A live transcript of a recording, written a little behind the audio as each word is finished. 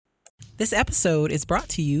This episode is brought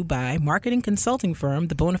to you by marketing consulting firm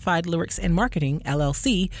The Bonafide Lyrics and Marketing,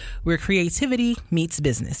 LLC, where creativity meets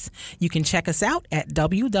business. You can check us out at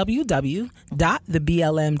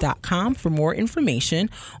www.theblm.com for more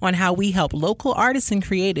information on how we help local artists and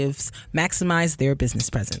creatives maximize their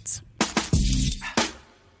business presence.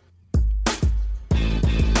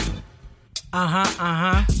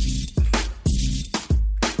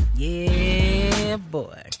 Yeah,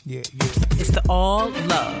 boy. Yeah. It's the All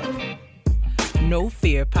Love, No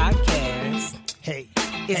Fear podcast. Hey.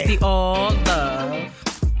 It's the All Love,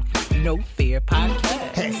 No Fear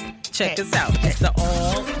podcast. Hey. Check us out. It's the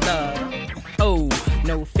All Love, Oh,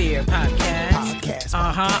 No Fear podcast.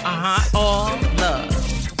 All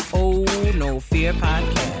Love, Oh, No Fear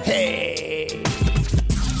podcast. Hey.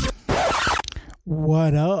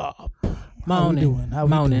 What up? Morning. How we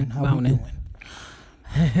doing?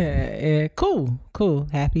 Yeah, cool.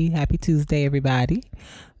 Happy Tuesday, everybody.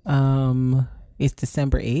 It's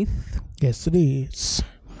December 8th. Yes, it is.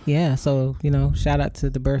 Yeah, so, shout out to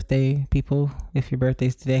the birthday people. If your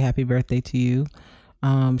birthday's today, happy birthday to you.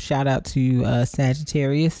 Shout out to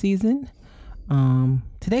Sagittarius season.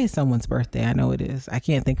 Today is someone's birthday. I know it is. I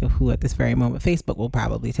can't think of who at this very moment. Facebook will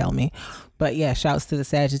probably tell me. But yeah, shouts to the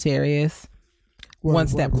Sagittarius. One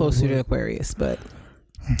step closer to Aquarius, but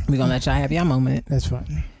we're going to let y'all have your moment. That's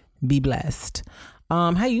fine. Be blessed.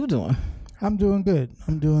 How you doing? I'm doing good.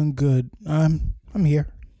 I'm here.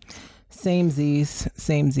 Same Z's.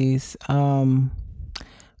 I'm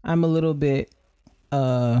a little bit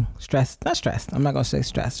stressed. Not stressed. I'm not going to say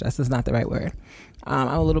stressed. Stress is not the right word. I'm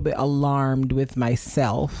a little bit alarmed with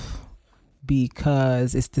myself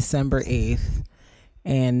because it's December 8th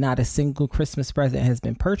and not a single Christmas present has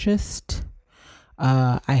been purchased.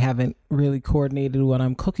 I haven't really coordinated what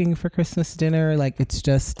I'm cooking for Christmas dinner. Like, it's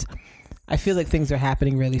just, I feel like things are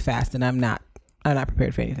happening really fast and I'm not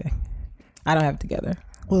prepared for anything. I don't have it together.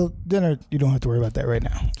 Well, dinner, you don't have to worry about that right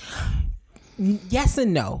now. Yes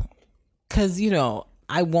and no. Cause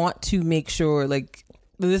I want to make sure, like,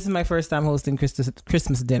 this is my first time hosting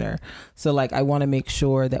Christmas dinner. So like, I want to make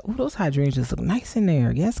sure that, those hydrangeas look nice in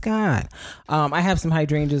there. Yes, God. I have some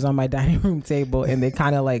hydrangeas on my dining room table and they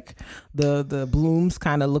kind of like the blooms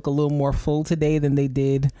kind of look a little more full today than they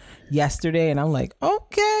did yesterday. And I'm like,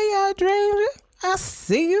 okay, hydrangea, I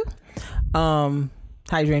see you.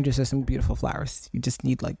 Hydrangeas are some beautiful flowers. You just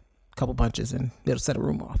need like a couple bunches and it'll set a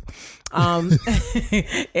room off.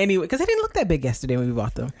 Anyway, because they didn't look that big yesterday when we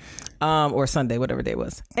bought them, or Sunday, whatever day it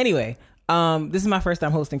was. Anyway, this is my first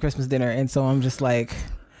time hosting Christmas dinner, and so I'm just like,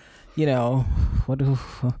 what do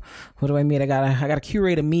I mean? I gotta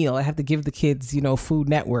curate a meal. I have to give the kids, Food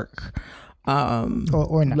Network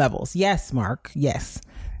or not. levels. Yes, Mark. Yes,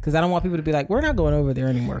 because I don't want people to be like, we're not going over there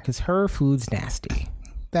anymore because her food's nasty.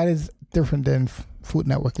 That is different than Food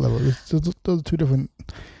Network levels. Those are two different.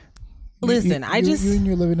 Listen, you and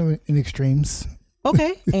you're living in extremes.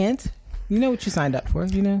 Okay, and you know what you signed up for,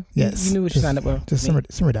 Yes. You knew what you signed up for. Just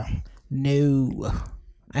simmer down. No.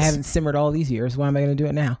 I haven't simmered all these years. Why am I going to do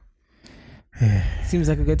it now? Seems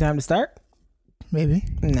like a good time to start. Maybe.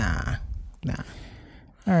 Nah. All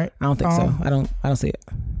right. I don't think so. I don't see it.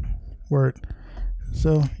 Word.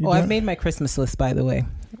 So. I've made my Christmas list, by the way.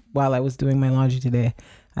 While I was doing my laundry today,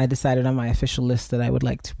 I decided on my official list that I would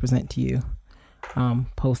like to present to you.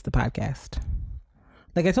 Post the podcast.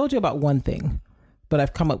 Like I told you about one thing, but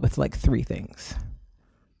I've come up with like 3 things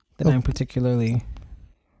that I'm particularly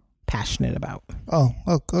passionate about. Oh,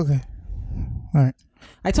 okay. All right.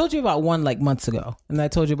 I told you about one like months ago, and I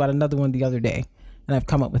told you about another one the other day, and I've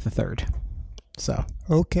come up with a 3rd. So.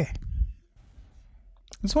 Okay. I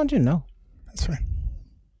just wanted you to know. That's fine.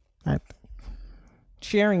 All right.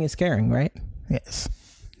 Sharing is caring, right? Yes.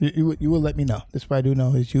 You will let me know. That's what I do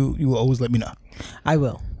know is you will always let me know. I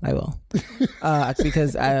will.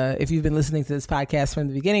 Because if you've been listening to this podcast from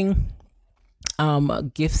the beginning,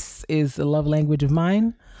 gifts is a love language of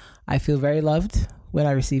mine. I feel very loved when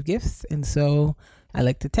I receive gifts. And so I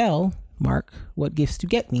like to tell Mark what gifts to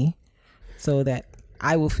get me so that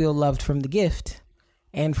I will feel loved from the gift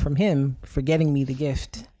and from him for getting me the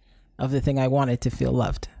gift of the thing I wanted to feel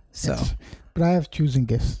loved. So, yes. But I have choosing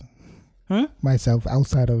gifts. Myself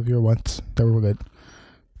outside of your ones that were good.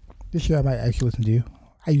 This year I might actually listen to you.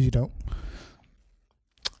 I usually don't.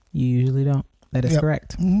 You usually don't. That is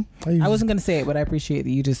correct. Mm-hmm. I wasn't going to say it, but I appreciate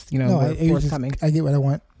that you just, forthcoming. I get what I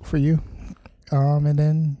want for you. And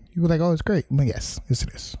then you were like, oh, it's great. I'm like, yes,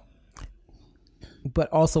 it is. But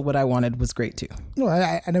also what I wanted was great too. No,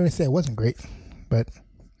 I never said it wasn't great, but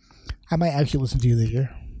I might actually listen to you this year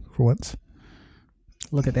for once.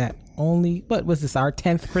 Look at that. What was this, our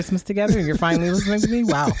 10th Christmas together and you're finally listening to me?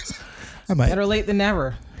 Wow. I might. Better late than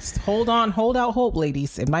never. Hold out hope,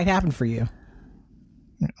 ladies. It might happen for you.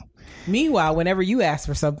 Yeah. Meanwhile, whenever you ask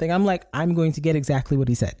for something, I'm like, I'm going to get exactly what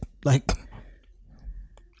he said. Like,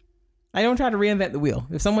 I don't try to reinvent the wheel.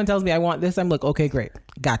 If someone tells me I want this, I'm like, okay, great.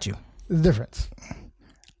 Got you. There's a difference.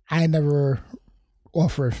 I never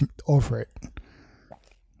offer it.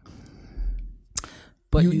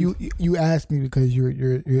 But you asked me because you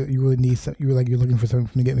really need something. You were like, you're looking for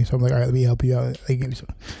something to get me. So I'm like, all right, let me help you out. I give you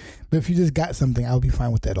something. But if you just got something, I'll be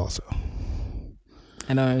fine with that also.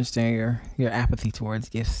 I don't understand your apathy towards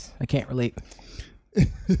gifts. I can't relate. Like,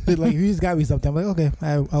 if you just got me something, I'm like, okay,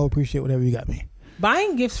 I'll appreciate whatever you got me.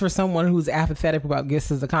 Buying gifts for someone who's apathetic about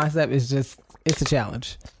gifts as a concept is just, it's a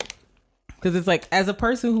challenge. Because it's like, as a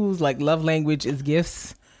person whose like love language is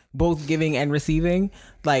gifts, both giving and receiving,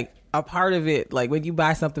 like a part of it, like when you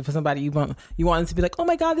buy something for somebody, you want them to be like, oh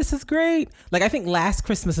my God, this is great. Like, I think last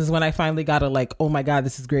Christmas is when I finally got a like, oh my God,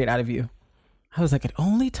 this is great out of you. I was like, it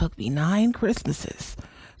only took me 9 Christmases,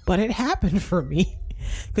 but it happened for me.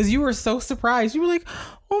 Because you were so surprised. You were like,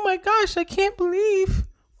 oh my gosh, I can't believe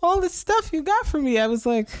all this stuff you got for me. I was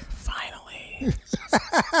like, finally,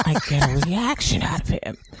 I get a reaction out of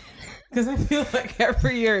him. Because I feel like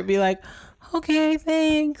every year it'd be like, okay,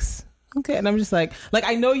 thanks. Okay. And I'm just like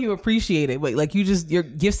I know you appreciate it, but like your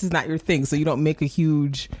gifts is not your thing. So you don't make a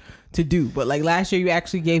huge to do. But like last year you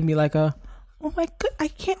actually gave me like oh my God, I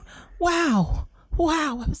can't. Wow.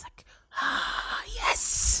 I was like,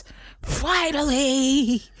 yes,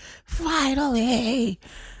 finally.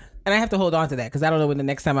 And I have to hold on to that because I don't know when the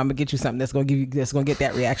next time I'm gonna get you something that's gonna get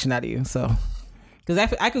that reaction out of you. So, because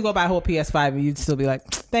I could go buy a whole PS5 and you'd still be like,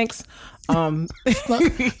 thanks. It's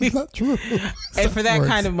not true. And for that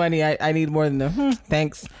kind of money, I need more than the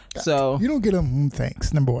thanks. So you don't get a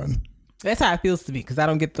thanks. Number one. That's how it feels to me because I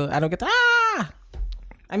don't get the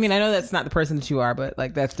I mean, I know that's not the person that you are, but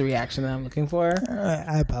like that's the reaction that I'm looking for.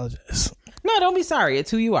 I apologize. No, don't be sorry. It's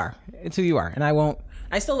who you are. And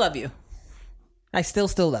I still love you. I still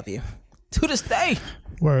love you. To this day.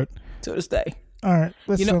 Word. To this day. All right.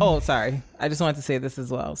 Sorry. I just wanted to say this as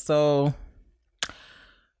well. So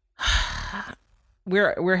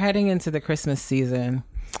we're heading into the Christmas season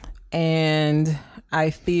and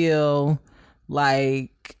I feel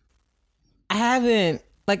like I haven't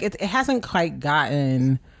it hasn't quite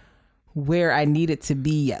gotten where I need it to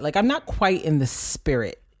be yet. Like I'm not quite in the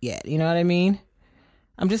spirit yet. You know what I mean?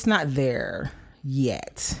 I'm just not there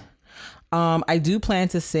yet. I do plan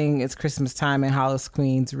to sing It's Christmas Time in Hollis,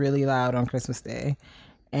 Queens really loud on Christmas Day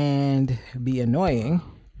and be annoying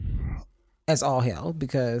as all hell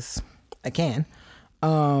because I can.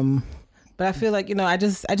 But I feel like, I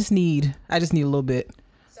just need a little bit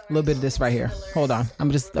of this right here. Hold on.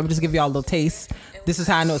 I'm just give y'all a little taste. This is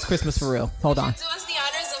how I know it's Christmas for real. Hold on. Do us the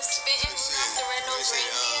honors of spitting off the red-nosed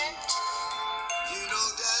reindeer. You know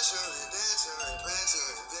Dasher and Dancer and Prancer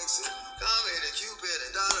and Vixen, Comet and Cupid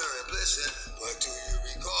and Donner and Blitzen. But do you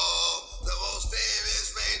recall the most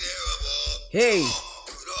famous reindeer of all? Hey.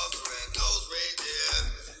 Rudolph the red-nosed reindeer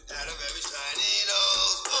had a very shiny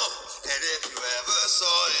nose. And if you ever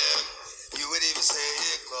saw him, you would even say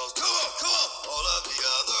it close. Come on. All of the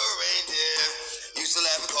other reindeer used to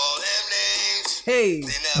laugh and call them names. Hey.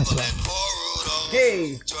 They never let poor Rudolph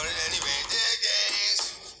join in any reindeer games.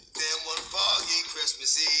 Then one foggy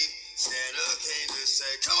Christmas Eve, Santa came to say,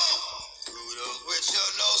 come on, Rudolph, with your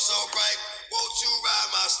nose so bright, won't you ride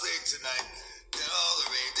my sleigh tonight? Then all the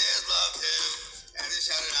reindeers loved him, and they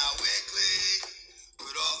shouted out with glee,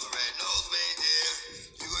 Rudolph the red-nosed reindeer,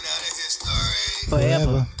 you go down in history.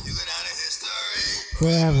 Forever. You go down in history.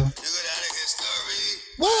 Forever. You go down in history.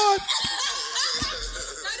 What?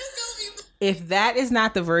 If that is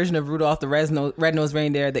not the version of Rudolph the Red-Nosed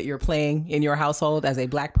Reindeer that you're playing in your household as a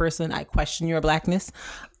black person, I question your blackness.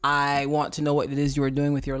 I want to know what it is you are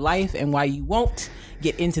doing with your life and why you won't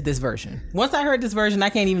get into this version. Once I heard this version, I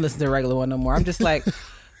can't even listen to the regular one no more. I'm just like,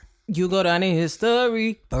 you go down in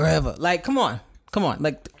history forever. Like, come on.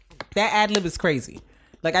 Like, that ad-lib is crazy.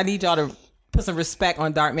 Like, I need y'all to put some respect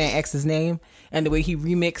on Darkman X's name and the way he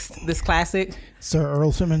remixed this classic. Sir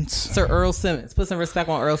Earl Simmons. Put some respect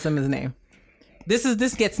on Earl Simmons' name.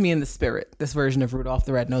 This gets me in the spirit, this version of Rudolph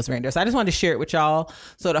the Red-Nosed Reindeer. So I just wanted to share it with y'all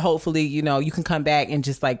so that hopefully, you can come back and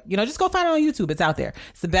just just go find it on YouTube. It's out there.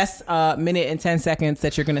 It's the best minute and 10 seconds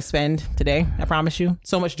that you're going to spend today. I promise you.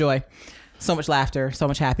 So much joy, so much laughter, so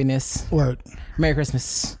much happiness. Word. Merry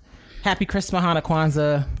Christmas. Happy Christmas, Hanukkah,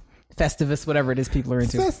 Kwanzaa, Festivus, whatever it is people are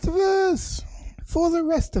into. Festivus. For the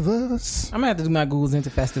rest of us. I'm going to have to do my Googles into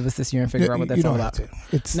Festivus this year and figure out what that's all about.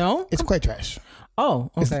 It's quite trash.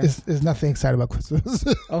 Oh, okay. It's nothing exciting about Christmas.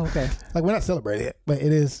 Oh, okay. Like, we're not celebrating it, but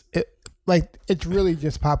it's really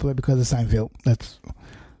just popular because of Seinfeld.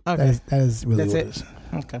 Okay. That is really That's what it. it is.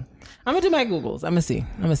 Okay. I'm gonna do my Googles. I'm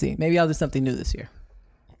gonna see. Maybe I'll do something new this year.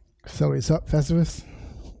 So it's up, Festivus.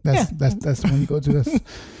 That's when you go to this.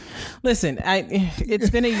 Listen, it's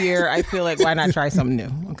been a year. I feel like why not try something new?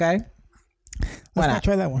 Okay. Let's not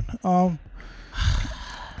try that one.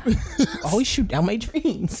 Always shoot down my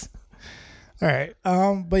dreams. All right.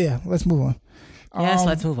 But yeah, let's move on. Yes,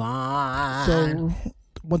 let's move on. So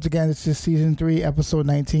once again, this is season 3, episode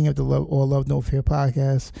 19 of the Love No Fear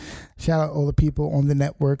podcast. Shout out all the people on the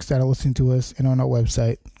networks that are listening to us and on our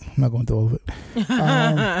website. I'm not going through all of it.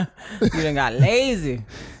 You done got lazy.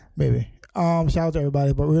 Maybe. Shout out to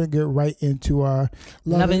everybody, but we're gonna get right into our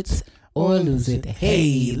love it or lose it.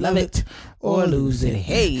 Hey, love it or lose it.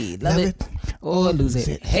 Hey, love it or lose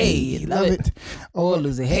it. Hey, love it or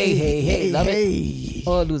lose it. Hey, hey, hey, love it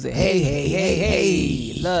or lose it. Hey, hey, hey,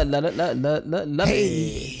 hey, love it. Lose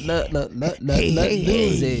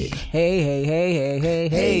it. Hey, hey, hey, hey, hey,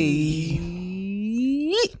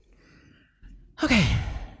 hey. Okay.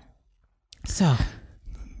 So,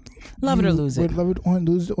 love it or lose it. Love it or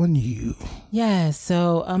lose it on you. Yeah,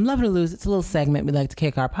 so love it or lose. It's a little segment we like to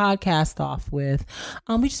kick our podcast off with.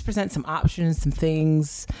 We just present some options, some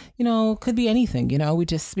things. Could be anything. We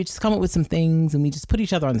just come up with some things and we just put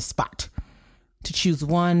each other on the spot to choose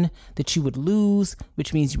one that you would lose,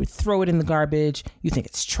 which means you would throw it in the garbage. You think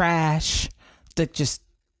it's trash, that just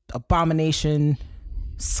abomination,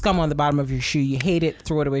 scum on the bottom of your shoe. You hate it.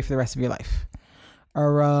 Throw it away for the rest of your life.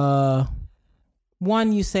 Or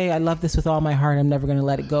one, you say, I love this with all my heart. I'm never going to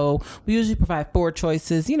let it go. We usually provide 4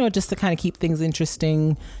 choices, just to kind of keep things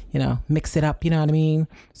interesting, mix it up. You know what I mean?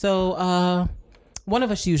 So one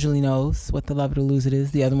of us usually knows what the love it or lose it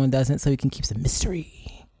is. The other one doesn't. So we can keep some mystery.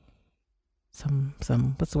 Some,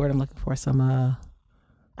 what's the word I'm looking for?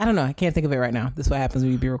 I don't know. I can't think of it right now. This is what happens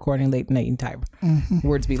when you be recording late night in time. Mm-hmm.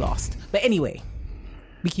 Words be lost. But anyway,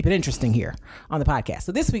 we keep it interesting here on the podcast.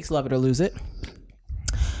 So this week's love it or lose it.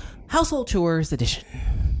 Household chores edition.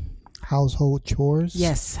 Household chores?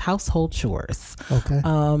 Yes, household chores. Okay.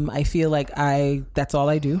 I feel like that's all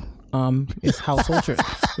I do. Is household chores.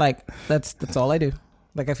 Like that's all I do.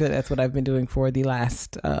 Like I feel like that's what I've been doing for the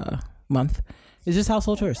last month. It's just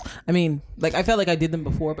household chores. I mean, like I felt like I did them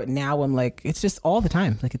before, but now I'm like it's just all the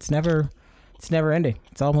time. Like it's never ending.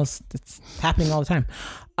 It's happening all the time.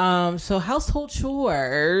 So household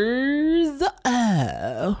chores.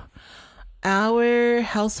 Our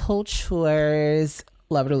household chores,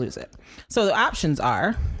 love it or lose it. So the options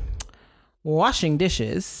are washing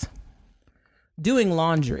dishes, doing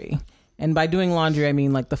laundry, and by doing laundry, I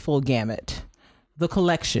mean like the full gamut, the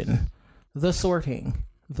collection, the sorting,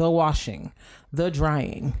 the washing, the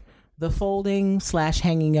drying, the folding /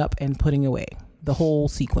 hanging up and putting away, the whole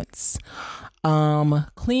sequence.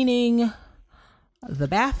 Cleaning the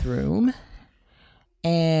bathroom,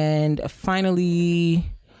 and finally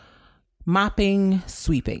mopping /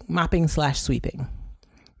 sweeping.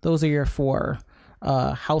 Those are your 4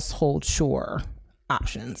 household chore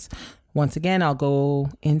options. Once again, I'll go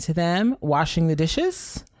into them. Washing the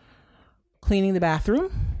dishes, cleaning the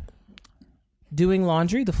bathroom, doing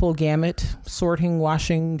laundry, the full gamut, sorting,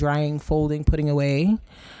 washing, drying, folding, putting away.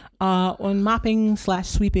 On mopping /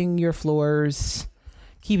 sweeping your floors,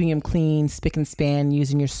 keeping them clean, spick and span,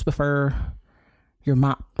 using your Swiffer, your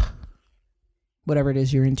mop, whatever it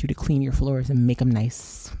is you're into to clean your floors and make them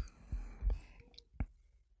nice.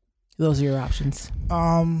 Those are your options.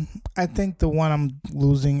 I think the one I'm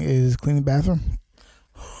losing is cleaning the bathroom.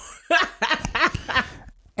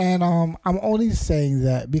 And I'm only saying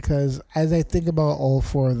that because as I think about all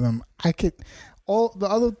 4 of them, all the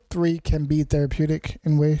other 3 can be therapeutic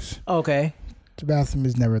in ways. Okay. The bathroom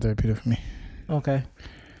is never therapeutic for me. Okay.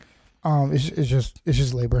 It's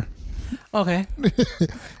just labor. Okay.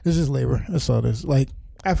 It's just labor. That's all it is. Like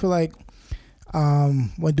I feel like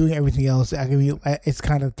when doing everything else, it's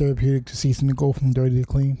kind of therapeutic to see something go from dirty to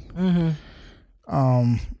clean.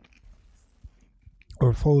 Mm-hmm.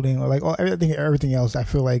 Or folding, or like everything else. I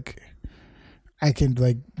feel like I can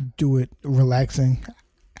like do it relaxing.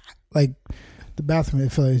 Like the bathroom, I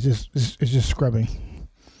feel like it's just scrubbing.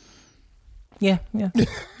 Yeah.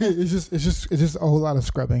 it's just a whole lot of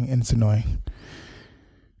scrubbing, and it's annoying.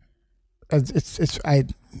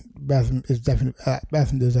 Bathroom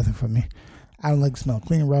does nothing for me. I don't like the smell of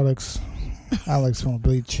cleaning products. I don't like the smell of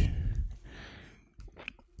bleach.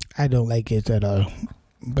 I don't like it at all,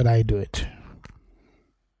 but I do it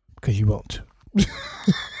because you won't.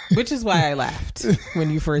 Which is why I laughed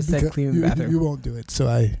when you first said cleaning the bathroom. You won't do it, so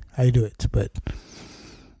I do it. But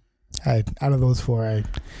out of those 4,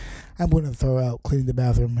 I'm going to throw out cleaning the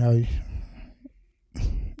bathroom.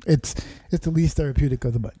 It's the least therapeutic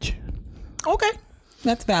of the bunch. Okay.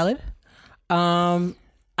 That's valid.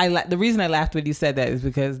 The reason I laughed when you said that is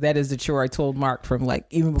because that is the chore I told Mark from like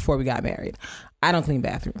even before we got married. I don't clean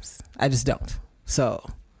bathrooms. I just don't. So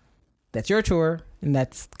that's your chore, and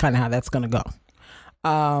that's kind of how that's gonna go.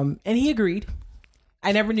 And he agreed.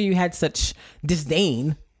 I never knew you had such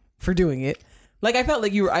disdain for doing it. Like I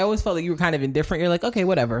always felt like you were kind of indifferent. You're like, okay,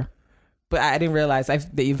 whatever. But I didn't realize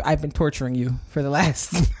I've been torturing you for the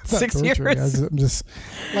last 6 years. I'm just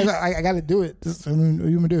like I got to do it. I mean, what are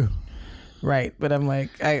you gonna do? Right, but I'm like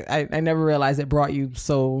I never realized it brought you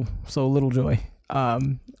so little joy.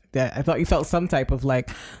 That I thought you felt some type of like,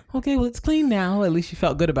 okay, well it's clean now. At least you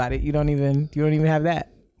felt good about it. You don't even have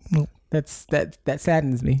that. Nope. That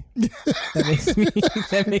saddens me.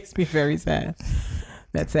 That makes me very sad.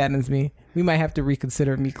 That saddens me. We might have to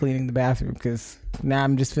reconsider me cleaning the bathroom because now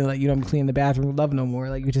I'm just feeling like you don't clean the bathroom with love no more.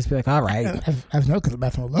 Like you just be like, all right. I've never cleaned the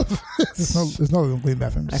bathroom with love. there's no clean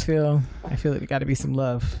bathrooms. I feel like there got to be some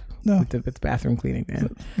love with the bathroom cleaning,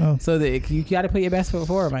 man. No. So that you got to put your best foot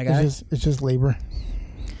forward, my guy. It's just labor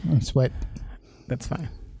and sweat. That's fine.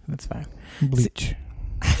 Bleach.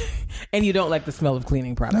 And you don't like the smell of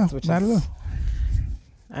cleaning products, No, which not is, at all.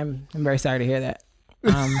 I'm very sorry to hear that.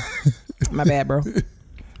 My bad, bro.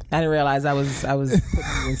 I didn't realize I was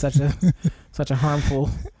putting you in such a harmful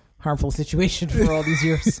situation for all these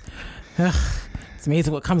years. It's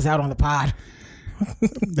amazing what comes out on the pod.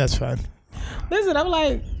 That's fine. Listen, I'm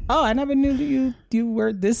like, oh, I never knew you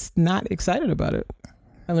were this not excited about it.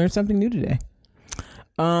 I learned something new today.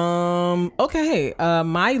 Okay.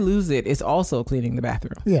 My lose it is also cleaning the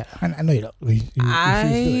bathroom. Yeah, I know you don't. You do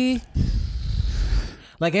it.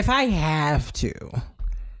 Like if I have to,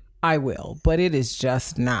 I will, but it is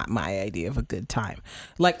just not my idea of a good time.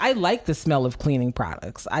 Like I like the smell of cleaning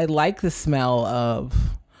products. I like the smell of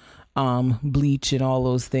bleach and all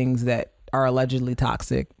those things that are allegedly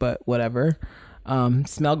toxic, but whatever.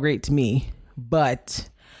 Smell great to me, but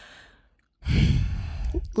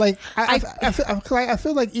like I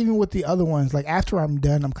feel like even with the other ones, like after I'm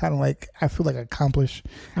done, I'm kind of like I feel like accomplished.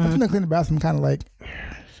 After I clean the bathroom, I'm kind of like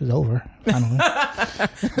it's over. I don't know.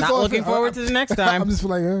 Not looking forward to the next time. I'm just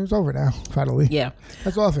like it's over now. Finally, yeah.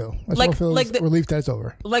 That's all I feel. That's all I feel. Like relief that it's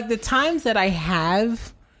over. Like the times that I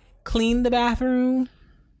have cleaned the bathroom,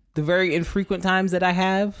 the very infrequent times that I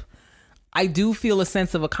have, I do feel a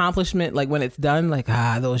sense of accomplishment. Like when it's done, like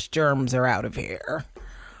those germs are out of here.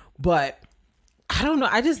 But I don't know.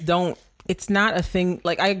 I just don't. It's not a thing.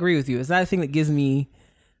 Like I agree with you. It's not a thing that gives me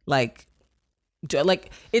like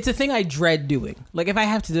it's a thing I dread doing. Like if I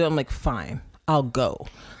have to do it, I'm like, fine, I'll go.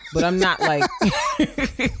 But I'm not like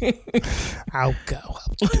I'll go.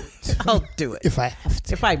 I'll do it if I have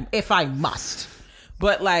to. If I must.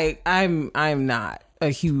 But like I'm not a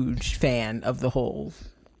huge fan of the whole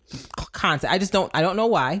concept. I don't know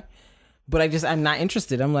why, but I'm not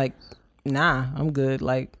interested. I'm like, nah, I'm good.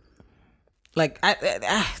 Like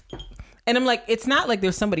and I'm like, it's not like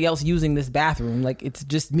there's somebody else using this bathroom. Like it's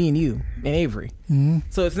just me and you and Avery. Mm-hmm.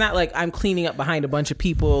 So it's not like I'm cleaning up behind a bunch of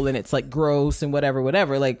people and it's like gross and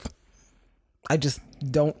whatever. Like I just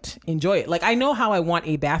don't enjoy it. Like I know how I want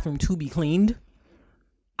a bathroom to be cleaned.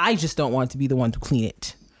 I just don't want to be the one to clean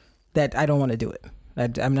it. That I don't want to do it.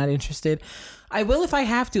 I'm not interested. I will if I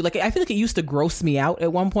have to. Like I feel like it used to gross me out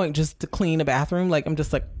at one point just to clean a bathroom. Like I'm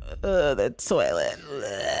just like, that toilet.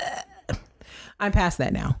 I'm past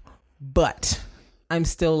that now. But I'm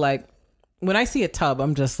still like, when I see a tub,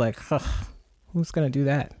 I'm just like, who's going to do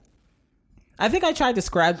that? I think I tried to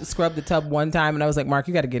scrub the tub one time and I was like, Mark,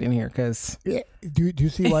 you got to get in here because... Yeah. Do you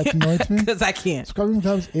see why it annoys me? Because I can't. Scrubbing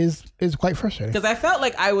tubs is quite frustrating. Because I felt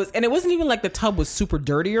like I was... And it wasn't even like the tub was super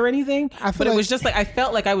dirty or anything. But it was just like, I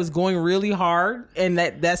felt like I was going really hard and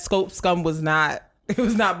that scope scum was not... It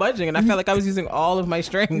was not budging, and I felt like I was using all of my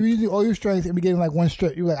strength. You're using all your strength and be getting like one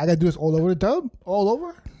strip. You're like, I got to do this all over the tub? All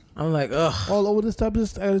over? I'm like, ugh. All over this tub? I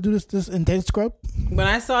got to do this intense scrub? When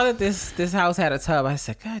I saw that this house had a tub, I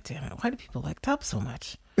said, God damn it, why do people like tubs so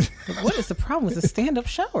much? Like, what is the problem with a stand-up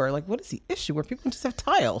shower? Like, what is the issue where people just have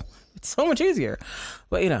tile? It's so much easier.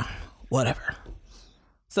 But, whatever.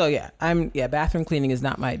 So, bathroom cleaning is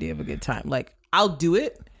not my idea of a good time. Like, I'll do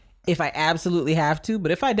it if I absolutely have to,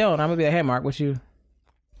 but if I don't, I'm going to be like, hey, Mark,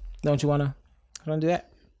 don't you want to do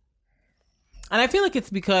that? And I feel like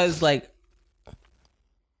it's because, like,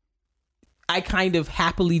 I kind of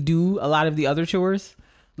happily do a lot of the other chores.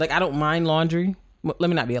 Like, I don't mind laundry. Let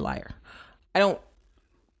me not be a liar. I'll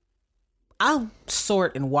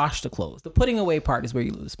sort and wash the clothes. The putting away part is where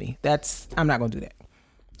you lose me. I'm not going to do that.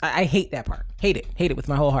 I hate that part. Hate it with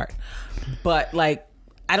my whole heart. But, like,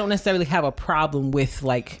 I don't necessarily have a problem with,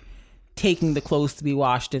 like, taking the clothes to be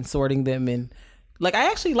washed and sorting them and... Like,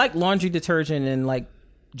 I actually like laundry detergent and, like,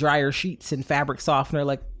 dryer sheets and fabric softener.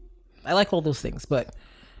 Like, I like all those things. But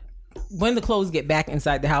when the clothes get back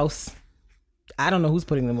inside the house, I don't know who's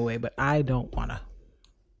putting them away, but I don't want to.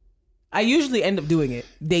 I usually end up doing it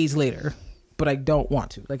days later, but I don't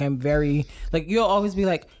want to. Like, I'm very, like, you'll always be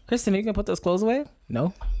like, Kristen, are you going to put those clothes away?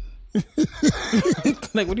 No.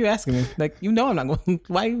 Like, what are you asking me? Like, you know I'm not going to.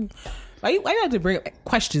 Why you have to bring up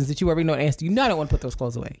questions that you already know the answer? You know I don't want to put those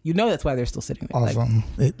clothes away. You know that's why they're still sitting there. Awesome.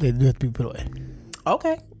 Like, they do have to be put away.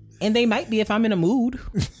 Okay. And they might be if I'm in a mood.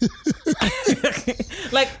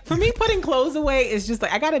 Like, for me, putting clothes away is just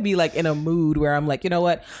like, I got to be like in a mood where I'm like, you know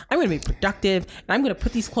what? I'm going to be productive and I'm going to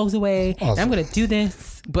put these clothes away and I'm going to do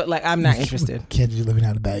this. But like, I'm not interested. Can't you living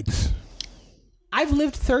out of bags? I've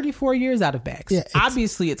lived 34 years out of bags. Yeah,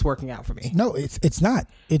 obviously, it's working out for me. No, it's not.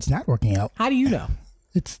 It's not working out. How do you know?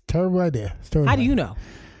 It's a terrible idea. How do you know?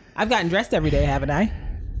 I've gotten dressed every day, haven't I?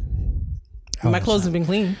 My clothes have been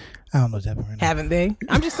clean. I don't know what's happening right now. Haven't they?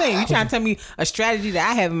 I'm just saying, you trying to tell me a strategy that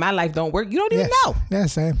I have in my life don't work. You don't even know. Yeah,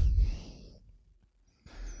 same.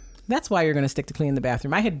 That's why you're going to stick to cleaning the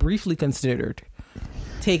bathroom. I had briefly considered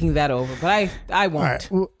taking that over, but I won't.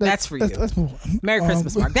 Right, well, that's for you. Let's move on. Merry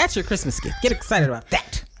Christmas, Mark. That's your Christmas gift. Get excited about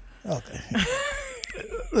that. Okay.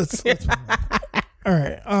 let's move on. All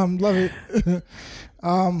right. Love it.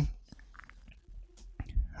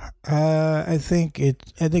 I think it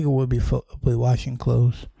would be washing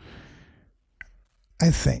clothes. I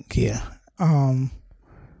think, yeah. Is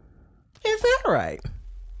that right?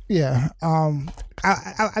 Yeah.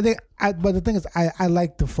 I think but the thing is I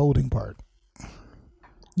like the folding part.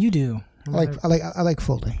 You do. I like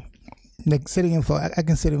folding. Like sitting and fold. I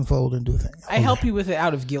can sit and fold and do things. I help you with it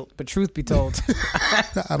out of guilt, but truth be told,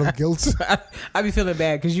 out of guilt, I be feeling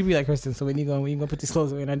bad because you be like, Kristen, so when you gonna put these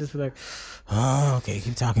clothes away, and I just be like, oh, okay,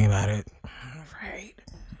 keep talking about it. Right.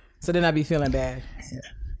 So then I be feeling bad. Yeah.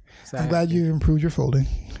 So I'm glad you improved your folding.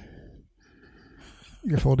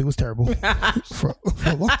 Your folding was terrible for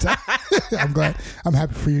a long time. I'm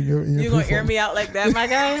happy for you. You gonna air me out like that, my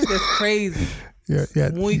guy? That's crazy. Yeah,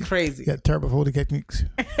 muy crazy. Yeah, terrible folding techniques.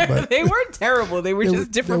 But they weren't terrible. They were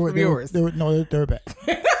just different from yours. They were bad.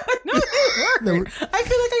 No, they weren't. I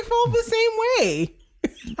feel like I fold the same way.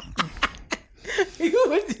 You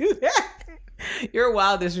would do that. You're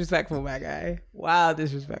wild disrespectful, my guy. Wild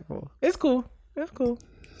disrespectful. It's cool. They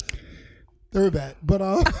were bad, but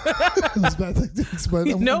it was bad techniques. But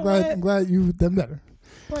I'm glad you've done better.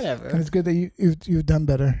 Whatever. And it's good that you've done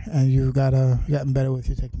better and you've gotten better with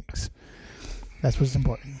your techniques. That's what's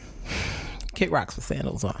important. Kick rocks with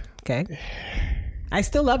sandals on. Okay. I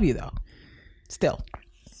still love you though. Still.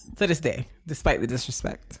 To this day, despite the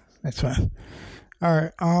disrespect. That's fine. All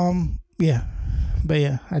right. Yeah. But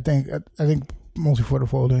yeah, I think mostly for the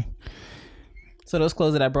folding. So those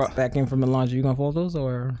clothes that I brought back in from the laundry, you gonna fold those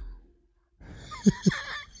or?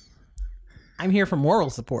 I'm here for moral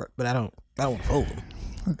support, but I don't fold them.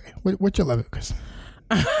 Okay. What you love it, Chris?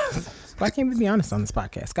 Why can't we be honest on this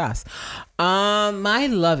podcast, guys? My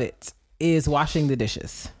love it is washing the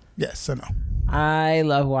dishes. Yes, I know. I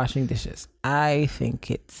love washing dishes. I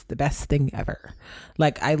think it's the best thing ever.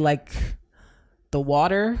 Like, I like the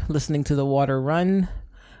water, listening to the water run.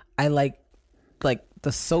 I like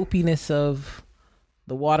the soapiness of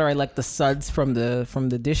the water. I like the suds from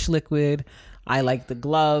the dish liquid. I like the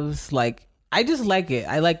gloves. Like, I just like it.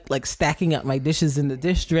 I like stacking up my dishes in the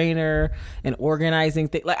dish drainer and organizing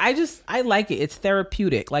things. Like, I like it. It's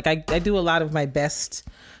therapeutic. Like, I do a lot of my best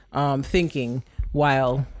thinking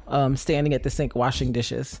while standing at the sink washing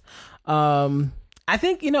dishes. I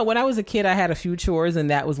think, when I was a kid, I had a few chores, and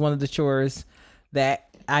that was one of the chores that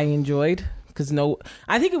I enjoyed because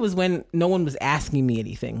I think it was when no one was asking me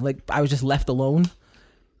anything. Like, I was just left alone.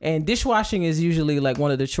 And dishwashing is usually like one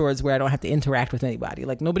of the chores where I don't have to interact with anybody.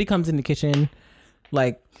 Like, nobody comes in the kitchen.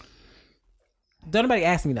 Like, don't nobody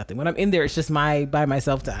ask me nothing. When I'm in there, it's just my by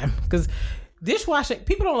myself time. Because dishwashing,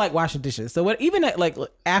 people don't like washing dishes. So even at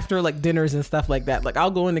after dinners and stuff like that, I'll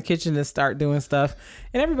go in the kitchen and start doing stuff,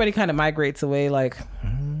 and everybody kind of migrates away.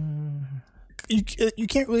 You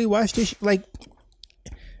can't really wash dishes.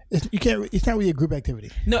 You can't. It's not really a group activity.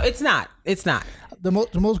 No, it's not. It's not. The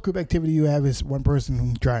most group activity you have is one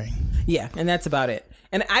person drying. Yeah, and that's about it.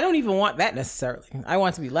 And I don't even want that necessarily. I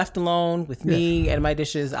want to be left alone with me and my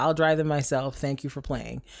dishes. I'll dry them myself. Thank you for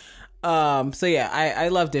playing. So yeah, I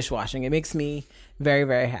love dishwashing. It makes me very,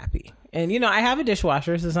 very happy. And I have a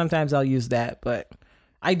dishwasher, so sometimes I'll use that. But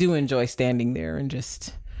I do enjoy standing there and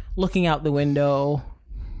just looking out the window,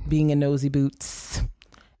 being in nosy boots,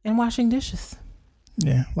 and washing dishes.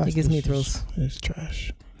 Yeah, it gives me thrills. It's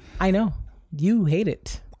trash. I know. You hate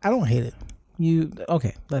it. I don't hate it.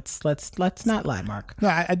 Okay? Let's not lie, Mark. No,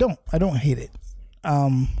 I don't. I don't hate it.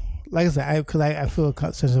 like I said, because I feel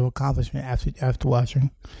a sense of accomplishment after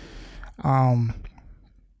watching.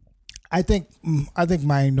 I think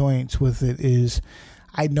my annoyance with it is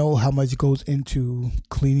I know how much goes into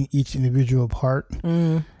cleaning each individual part,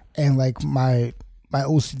 and like my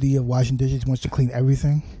OCD of washing dishes wants to clean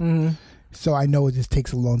everything. So I know it just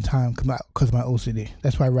takes a long time because of my OCD.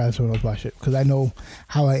 That's why I rather someone else wash it, because I know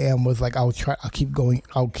how I am with like I'll keep doing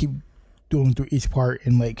through each part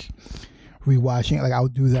and like rewashing it. Like I'll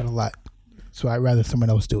do that a lot. So I'd rather someone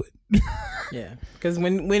else do it. Yeah, because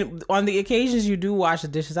when on the occasions you do wash the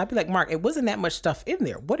dishes, I'd be like, Mark, it wasn't that much stuff in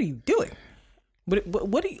there. What are you doing?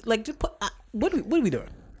 What are you like? Just put. What are we doing?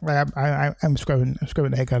 Like I'm scrubbing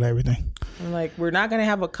the heck out of everything. I'm like, we're not gonna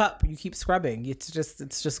have a cup. You keep scrubbing. It's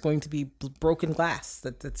just going to be broken glass.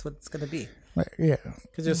 That's what it's gonna be. Like, yeah,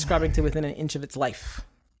 because you're scrubbing to within an inch of its life.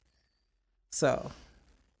 So,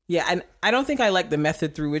 yeah, and I don't think I like the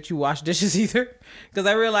method through which you wash dishes either, because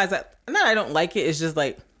I realize that not I don't like it. It's just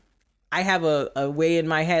like I have a way in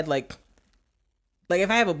my head like if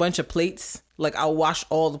I have a bunch of plates, like I'll wash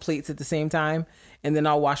all the plates at the same time, and then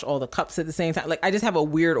I'll wash all the cups at the same time. Like I just have a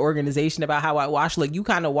weird organization about how I wash. Like you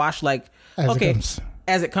kind of wash like as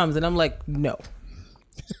it comes, and I'm like no,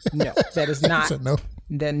 that is not so no.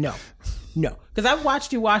 Then no, because I've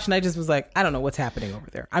watched you wash, and I just was like, I don't know what's happening over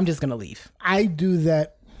there. I'm just gonna leave. I do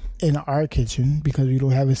that in our kitchen because we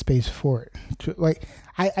don't have a space for it. Like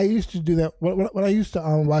I used to do that when I used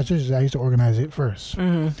to wash dishes. I used to organize it first.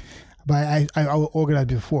 But I would organize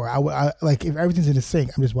before. I like if everything's in the sink,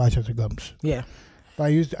 I'm just washing as it comes. Yeah. But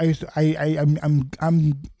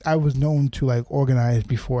I was known to like organize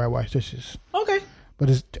before I wash dishes. Okay. But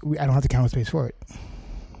I don't have the counter space for it.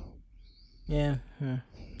 Yeah.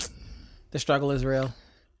 The struggle is real.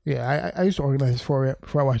 Yeah, I used to organize before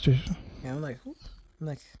I wash dishes. Yeah, I'm like,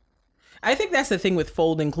 I think that's the thing with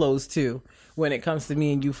folding clothes too. When it comes to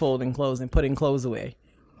me and you folding clothes and putting clothes away.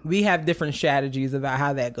 We have different strategies about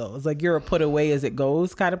how that goes. Like you're a put away as it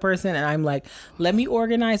goes kind of person. And I'm like, let me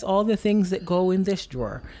organize all the things that go in this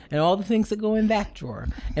drawer and all the things that go in that drawer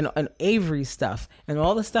and Avery's stuff and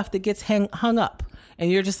all the stuff that gets hung up. And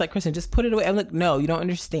you're just like, Kristen, just put it away. I'm like, no, you don't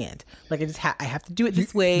understand. Like I have to do it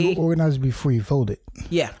this way. You organize before you fold it.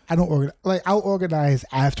 Yeah. I don't organize. Like I'll organize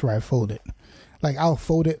after I fold it. Like I'll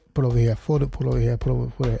fold it, put over here, fold it, put over here, put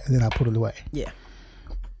over here, and then I'll put it away. Yeah.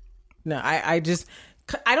 No, I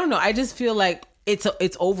don't know. I just feel like it's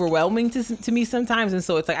overwhelming to me sometimes. And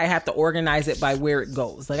so it's like I have to organize it by where it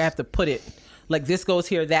goes. Like I have to put it like this goes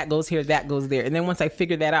here, that goes here, that goes there. And then once I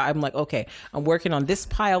figure that out, I'm like, okay, I'm working on this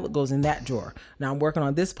pile that goes in that drawer. Now I'm working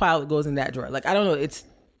on this pile that goes in that drawer. Like, I don't know. It's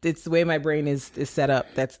the way my brain is set up.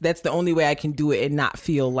 That's the only way I can do it and not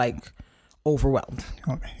feel like overwhelmed.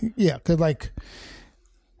 Okay. Yeah.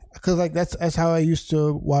 Cause that's how I used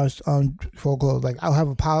to wash fold clothes. Like I'll have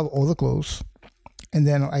a pile of all the clothes. And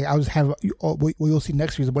then I'll just have what you'll see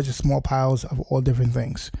next to you is a bunch of small piles of all different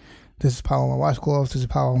things. This is a pile of my washcloths. This is a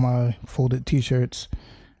pile of my folded T-shirts,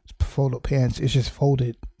 folded pants. It's just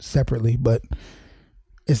folded separately, but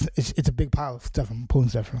it's a big pile of stuff I'm pulling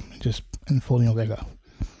stuff from, just and folding all that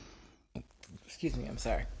go. Excuse me, I'm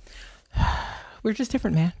sorry. We're just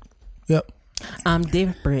different, man. Yep. I'm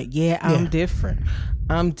different. Yeah, I'm different.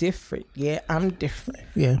 I'm different. Yeah, I'm different.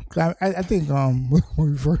 Yeah, I think when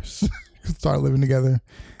we first started living together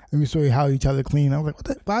and we saw how each other clean, I was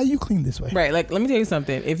like, why are you clean this way? Right, like, let me tell you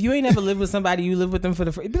something. If you ain't ever lived with somebody, you live with them for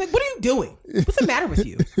the first, be like, what are you doing? What's the matter with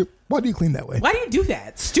you? Why do you clean that way? Why do you do that?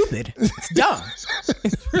 It's stupid. It's dumb.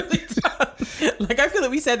 It's really dumb. Like, I feel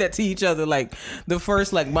like we said that to each other, like, the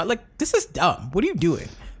first, like, month. Like, this is dumb. What are you doing?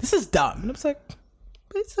 This is dumb. And I was like,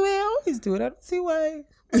 but it's the way I always do it. I don't see why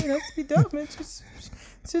it has to be dumb. It's just,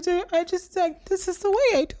 I just, like, this is the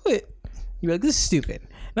way I do it. You're like, this is stupid.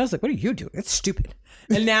 And I was like, what are you doing? It's stupid.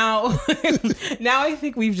 And now I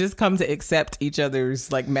think we've just come to accept each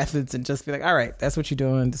other's like methods and just be like, all right, that's what you're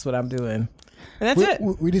doing. That's what I'm doing. And that's it.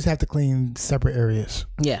 We just have to clean separate areas.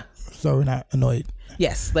 Yeah. So we're not annoyed.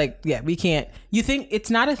 Yes. Like, yeah, we can't. You think it's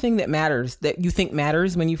not a thing that matters, that you think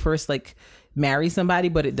matters when you first like marry somebody,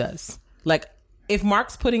 but it does. Like if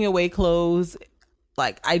Mark's putting away clothes,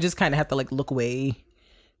 like I just kind of have to like look away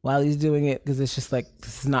while he's doing it, because it's just like,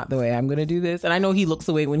 this is not the way I'm going to do this. And I know he looks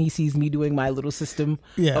away when he sees me doing my little system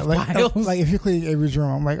of piles. Like if you're cleaning Avery's room,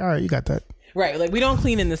 I'm like, all right, you got that. Right. Like we don't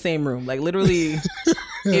clean in the same room. Like literally,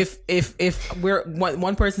 if we're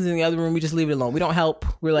one person's in the other room, we just leave it alone. We don't help.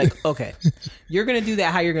 We're like, okay, you're going to do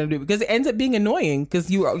that how you're going to do it. Because it ends up being annoying because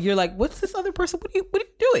you're like, what's this other person? What are you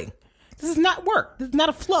doing? This is not work. This is not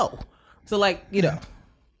a flow. So like,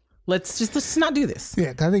 let's just not do this.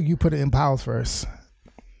 Yeah. 'Cause I think you put it in piles first.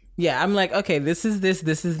 Yeah, I'm like, okay, this is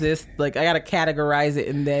this. Like, I got to categorize it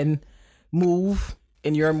and then move.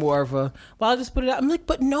 And you're more of a, well, I'll just put it out. I'm like,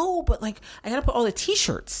 but like, I got to put all the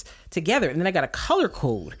t-shirts together. And then I got to color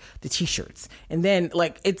code the t-shirts. And then,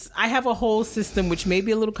 like, I have a whole system, which may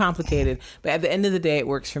be a little complicated. But at the end of the day, it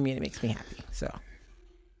works for me and it makes me happy. So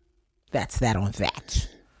that's that on that.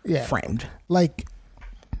 Yeah. Framed. Like,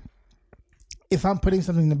 if I'm putting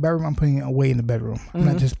something in the bedroom, I'm putting it away in the bedroom. I'm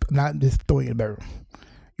not just throwing it in the bedroom.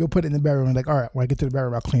 You'll put it in the bedroom and like, all right, when I get to the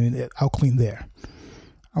bedroom, I'll clean there.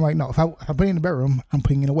 I'm like, no, if I'm putting it in the bedroom, I'm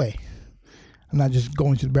putting it away. I'm not just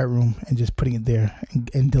going to the bedroom and just putting it there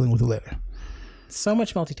and dealing with it later. So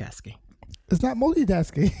much multitasking. It's not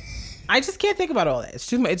multitasking. I just can't think about all that. It's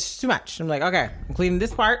too much. I'm like, okay, I'm cleaning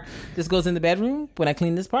this part. This goes in the bedroom. When I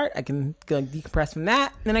clean this part, I can go decompress from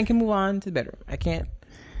that. Then I can move on to the bedroom. I can't.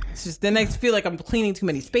 It's just, then I feel like I'm cleaning too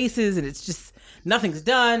many spaces and it's just, nothing's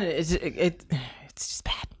done. And it's just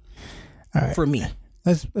bad. All right. For me.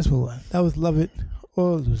 Let's move on. That was Love It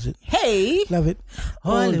or Lose It. Hey. Love it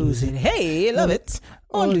or lose it. Hey. Love it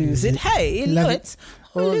or lose it. Hey. Love it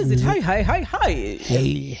or lose it. Hey. Hey. Hey. Hey.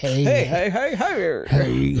 Hey. Hey. Hey. Hey. Hey. Hey. Hey.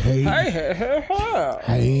 Hey. Hey. Hey.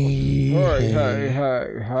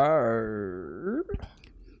 Hey. Hey.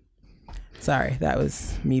 Sorry, that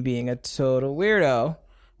was me being a total weirdo.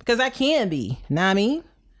 Because I can be. Know what I mean?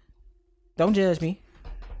 Don't judge me.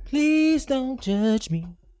 Please don't judge me.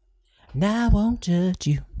 And I won't judge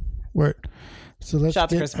you. Word. So let's Shout out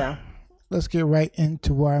to Chris Brown. Let's get right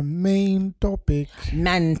into our main topic.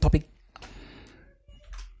 Man topic.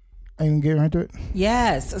 Are you gonna get right into it?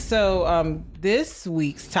 Yes. So this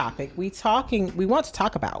week's topic, we want to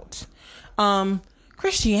talk about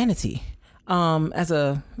Christianity as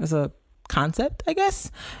a concept, I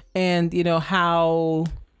guess. And how,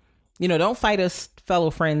 don't fight us fellow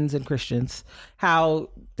friends and Christians, how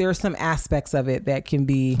there are some aspects of it that can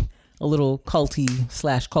be a little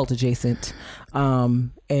culty/cult adjacent. And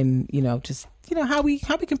just how we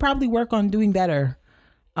can probably work on doing better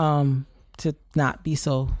to not be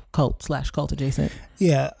so cult/cult adjacent.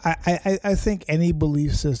 Yeah, I think any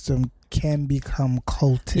belief system can become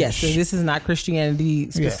cultish. Yes, so this is not Christianity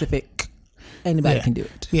specific. Yeah. Anybody can do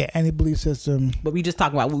it. Yeah, any belief system. But we just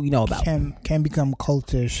talking about what we know about. Can become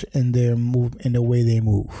cultish in their way they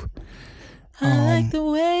move. I like the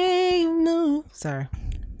way you move. Sorry.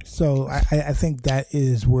 So I think that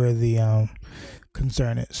is where the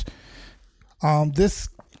concern is. This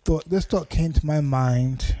thought came to my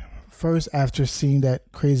mind first after seeing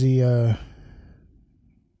that crazy what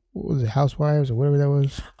was it, Housewives or whatever that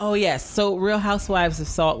was? Oh yes, so Real Housewives of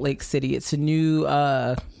Salt Lake City. It's a new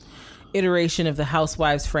iteration of the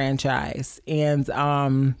Housewives franchise, and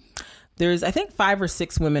there's I think 5 or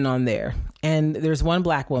 6 women on there, and there's one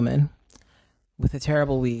black woman with a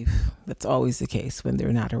terrible weave. That's always the case when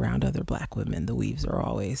they're not around other black women. The weaves are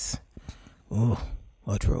always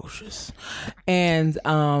atrocious. And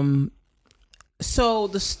so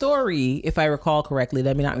the story, if I recall correctly,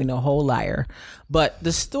 let me not be no whole liar, but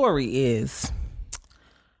the story is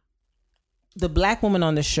the black woman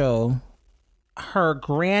on the show, her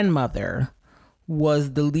grandmother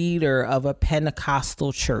was the leader of a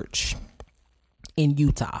Pentecostal church in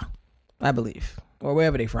Utah, I believe, or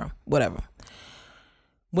wherever they're from, whatever.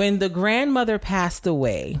 When the grandmother passed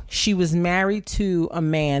away, she was married to a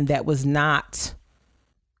man that was not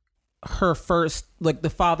her first, like the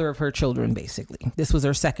father of her children, basically. This was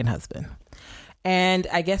her second husband. And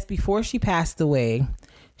I guess before she passed away,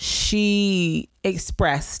 she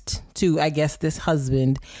expressed to, I guess, this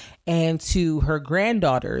husband and to her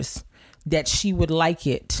granddaughters that she would like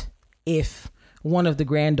it if one of the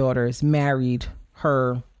granddaughters married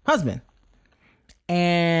her husband.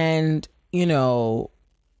 And,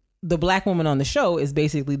 the black woman on the show is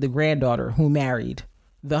basically the granddaughter who married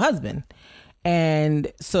the husband.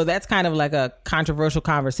 And so that's kind of like a controversial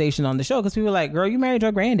conversation on the show, because people are like, girl, you married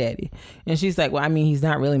your granddaddy. And she's like, well, I mean, he's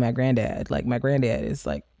not really my granddad. Like, my granddad is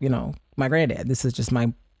like, my granddad. This is just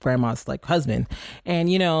my grandma's like husband. And,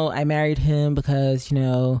 I married him because,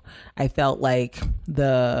 I felt like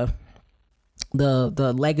the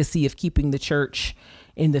legacy of keeping the church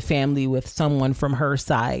in the family with someone from her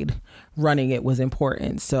side running it was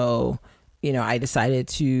important. So, I decided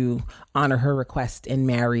to honor her request and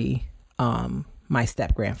marry my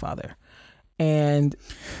step grandfather. And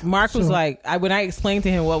Mark was like, when I explained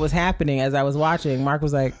to him what was happening as I was watching, Mark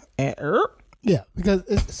was like, yeah, because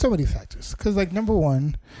it's so many factors. Because like, number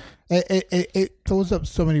one, it throws up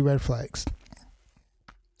so many red flags.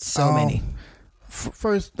 So many.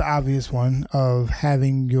 First, the obvious one of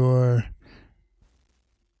having your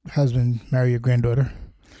husband marry your granddaughter.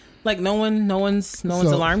 Like no one's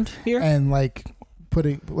alarmed here. And like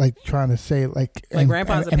trying to say like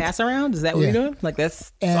grandpa's a pass around. Is that what you're doing? Like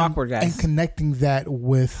that's awkward, guys. And connecting that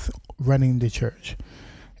with running the church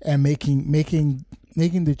and making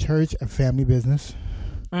the church a family business.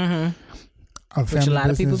 Mm-hmm. Which a lot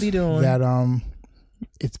of people be doing. That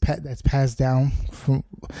that's passed down from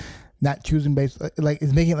not choosing based, like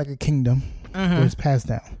it's making it like a kingdom where it's passed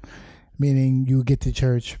down. Meaning you get to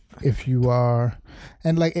church if you are,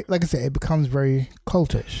 and like I said, it becomes very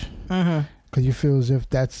cultish because you feel as if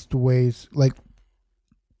that's the ways. Like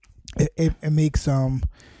it makes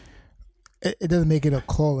it doesn't make it a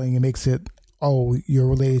calling. It makes it, oh, you're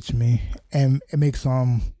related to me, and it makes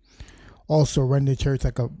also run the church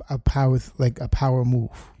like a power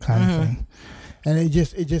move kind of thing, and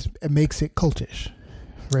it makes it cultish,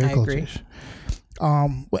 very cultish.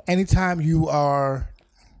 Agree. Anytime you are.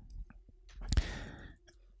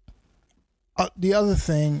 The other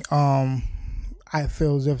thing, I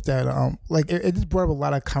feel as if that, like it just brought up a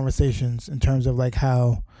lot of conversations in terms of like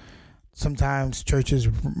how sometimes churches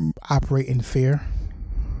operate in fear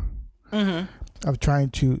of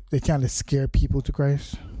trying to scare people to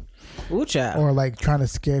Christ. Ooh, child. Or like trying to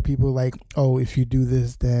scare people like, oh, if you do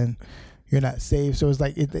this, then you're not saved. So it's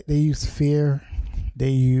like they use fear.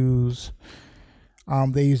 They use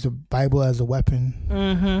the Bible as a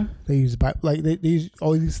weapon. They use they use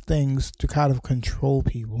all these things to kind of control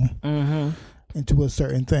people into a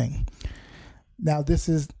certain thing. Now, this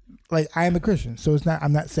is like, I am a Christian, so it's not.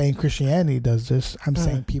 I'm not saying Christianity does this. I'm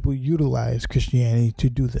saying people utilize Christianity to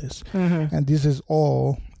do this, and this is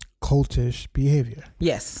all cultish behavior.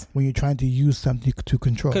 Yes, when you're trying to use something to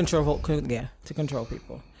control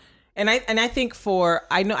people, and I think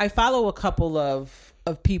I follow a couple of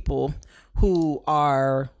people who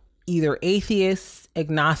are either atheists,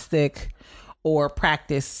 agnostic, or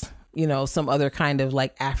practice, some other kind of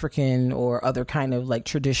like African or other kind of like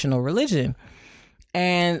traditional religion.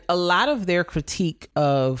 And a lot of their critique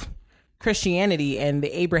of Christianity and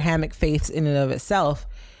the Abrahamic faiths in and of itself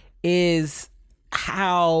is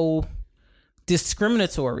how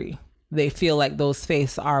discriminatory they feel like those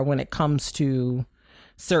faiths are when it comes to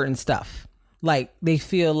certain stuff. Like they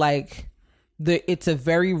feel like it's a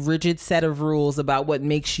very rigid set of rules about what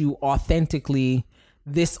makes you authentically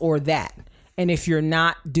this or that. And if you're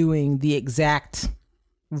not doing the exact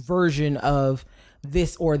version of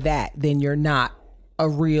this or that, then you're not a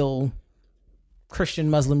real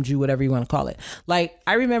Christian, Muslim, Jew, whatever you want to call it. Like,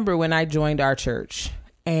 I remember when I joined our church,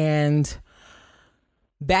 and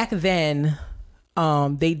back then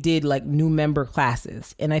they did like new member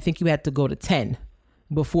classes. And I think you had to go to 10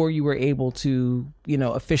 before you were able to,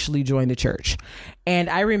 officially join the church. And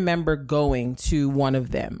I remember going to one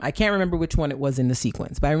of them. I can't remember which one it was in the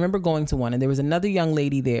sequence, but I remember going to one, and there was another young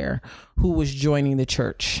lady there who was joining the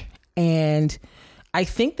church. And I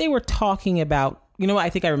think they were talking about, I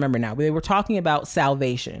think I remember now, but they were talking about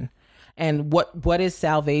salvation and what is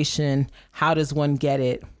salvation? How does one get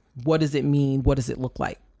it? What does it mean? What does it look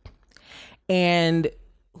like? And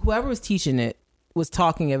whoever was teaching it was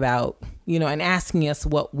talking about, and asking us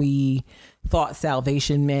what we thought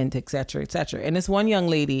salvation meant, et cetera, et cetera. And this one young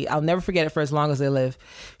lady, I'll never forget it for as long as I live.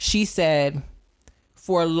 She said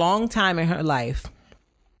for a long time in her life,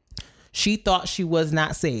 she thought she was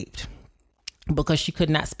not saved because she could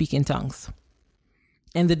not speak in tongues.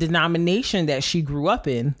 And the denomination that she grew up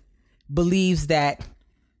in believes that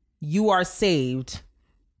you are saved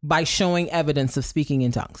by showing evidence of speaking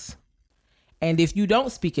in tongues. And if you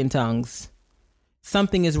don't speak in tongues,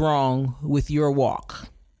 something is wrong with your walk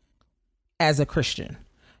as a Christian.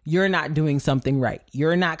 You're not doing something right.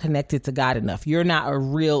 You're not connected to God enough. You're not a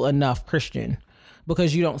real enough Christian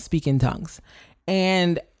because you don't speak in tongues.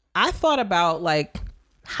 And I thought about like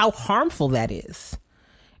how harmful that is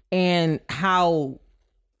and how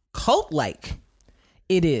cult-like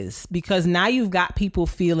it is, because now you've got people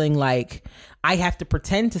feeling like I have to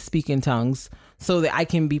pretend to speak in tongues so that I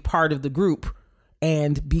can be part of the group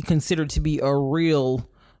and be considered to be a real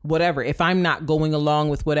whatever. If I'm not going along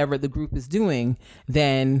with whatever the group is doing,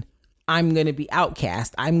 then I'm going to be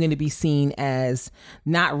outcast. I'm going to be seen as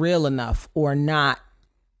not real enough or not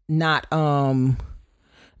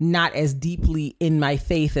as deeply in my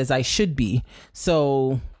faith as I should be.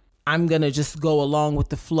 So I'm going to just go along with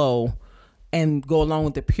the flow and go along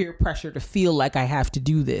with the peer pressure to feel like I have to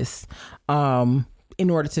do this in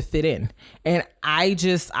order to fit in. And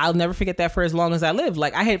I'll never forget that for as long as I live.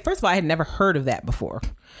 Like first of all, I had never heard of that before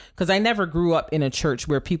because I never grew up in a church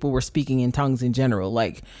where people were speaking in tongues in general.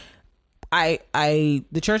 Like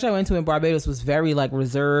the church I went to in Barbados was very like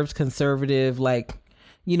reserved, conservative, like,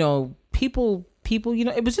 people,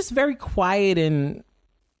 it was just very quiet and,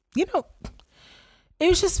 it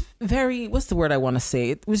was just very, what's the word I want to say?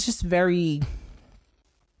 It was just very,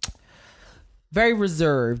 very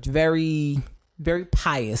reserved, very, very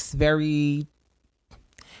pious, very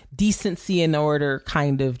decency and order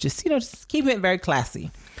kind of, just, just keeping it very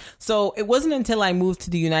classy. So it wasn't until I moved to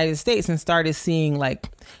the United States and started seeing like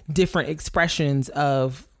different expressions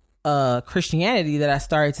of Christianity that I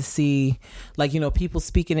started to see, like, people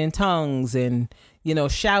speaking in tongues and,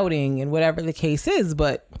 shouting and whatever the case is.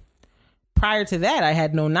 But prior to that, I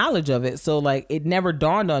had no knowledge of it. So like, it never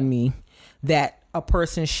dawned on me that a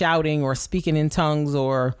person shouting or speaking in tongues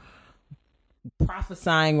or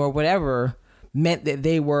prophesying or whatever meant that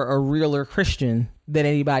they were a realer Christian than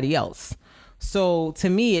anybody else. So to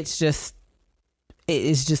me, it's just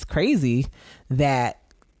crazy that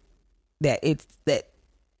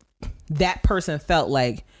person felt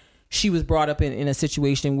like she was brought up in a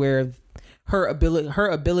situation where her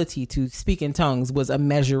ability to speak in tongues was a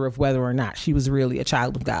measure of whether or not she was really a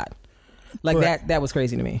child of God. Like that was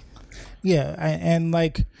crazy to me. Yeah, and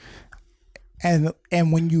like, and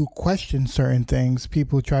when you question certain things,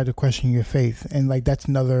 people try to question your faith, and like that's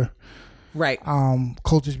another right.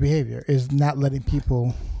 Cultish behavior is not letting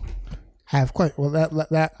people have people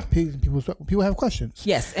have questions.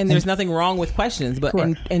 Yes, and there's nothing wrong with questions, but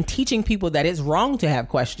and teaching people that it's wrong to have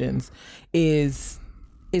questions is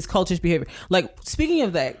cultish behavior. Like, speaking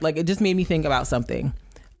of that, like, it just made me think about something.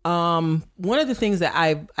 One of the things that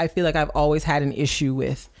I feel like I've always had an issue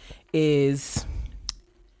with is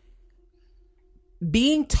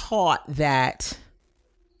being taught that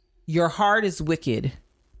your heart is wicked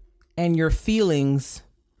and your feelings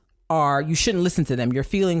are, you shouldn't listen to them. Your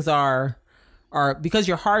feelings are because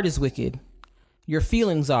your heart is wicked, your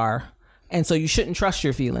feelings are, and so you shouldn't trust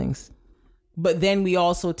your feelings. But then we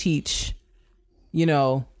also teach,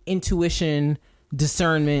 intuition,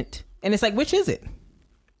 discernment, and it's like, which is it?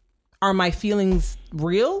 Are my feelings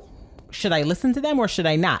real? Should I listen to them or should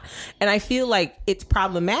I not? And I feel like it's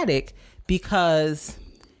problematic because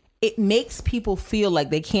it makes people feel like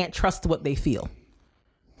they can't trust what they feel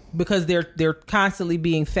because they're constantly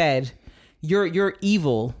being fed. You're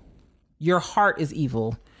evil. Your heart is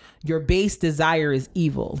evil. Your base desire is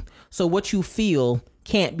evil. So what you feel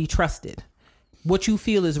can't be trusted. What you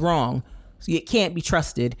feel is wrong. So it can't be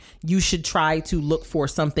trusted. You should try to look for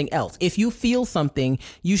something else. If you feel something,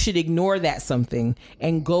 you should ignore that something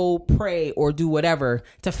and go pray or do whatever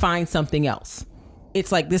to find something else.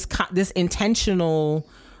 It's like this intentional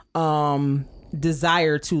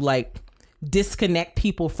desire to like disconnect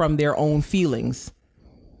people from their own feelings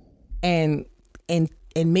and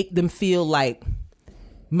make them feel like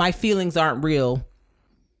my feelings aren't real.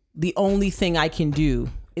 The only thing I can do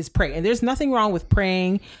is pray. And there's nothing wrong with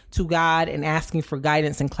praying to God and asking for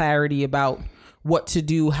guidance and clarity about what to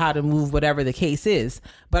do, how to move, whatever the case is.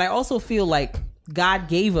 But I also feel like God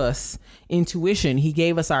gave us intuition. He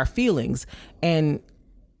gave us our feelings. And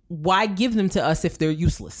why give them to us if they're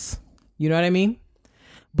useless? You know what I mean?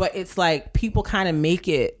 But it's like people kind of make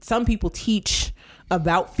it, some people teach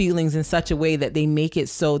about feelings in such a way that they make it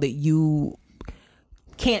so that you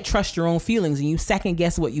can't trust your own feelings and you second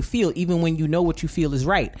guess what you feel even when you know what you feel is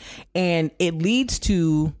right. And it leads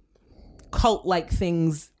to cult-like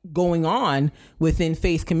things going on within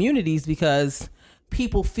faith communities because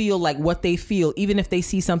people feel like what they feel, even if they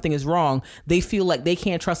see something is wrong, they feel like they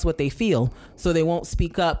can't trust what they feel. So they won't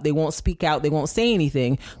speak up, they won't speak out, they won't say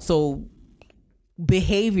anything. So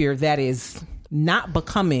behavior that is not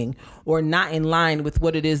becoming or not in line with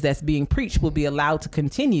what it is that's being preached will be allowed to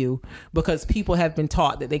continue because people have been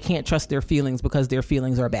taught that they can't trust their feelings because their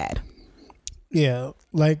feelings are bad. Yeah,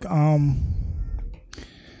 like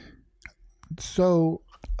so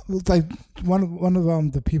like one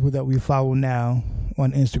of the people that we follow now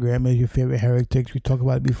on Instagram is Your Favorite Heretics. We talked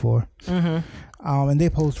about it before. And they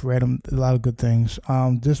post a lot of good things.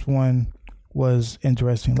 This one was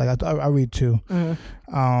interesting. Like I read two.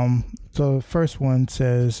 So the first one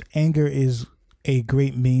says, anger is a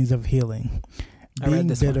great means of healing. Being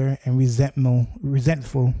bitter and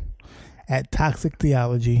resentful at toxic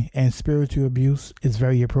theology and spiritual abuse is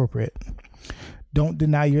very appropriate. Don't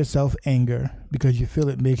deny yourself anger because you feel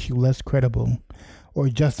it makes you less credible or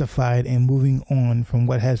justified in moving on from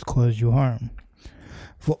what has caused you harm.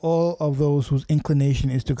 For all of those whose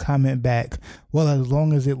inclination is to comment back, well, as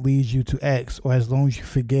long as it leads you to X, or as long as you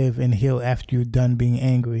forgive and heal after you're done being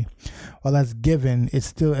angry, while that's given, it's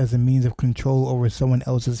still as a means of control over someone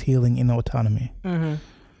else's healing and autonomy.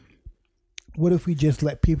 What if we just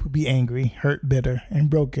let people be angry, hurt, bitter, and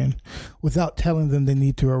broken without telling them they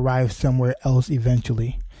need to arrive somewhere else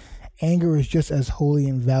eventually? Anger is just as holy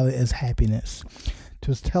and valid as happiness.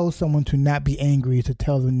 To tell someone to not be angry is to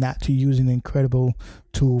tell them not to use an incredible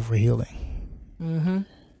tool for healing. Mm-hmm.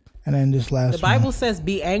 And then this last the Bible says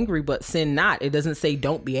be angry, but sin not. It doesn't say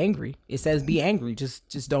don't be angry. It says be angry.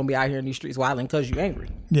 Just don't be out here in these streets wilding because you're angry.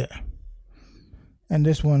 Yeah. And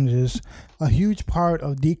this one is a huge part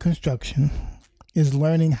of deconstruction is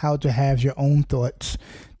learning how to have your own thoughts,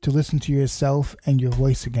 to listen to yourself and your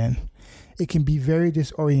voice again. It can be very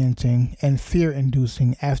disorienting and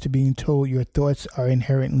fear-inducing after being told your thoughts are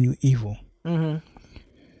inherently evil. Mm-hmm.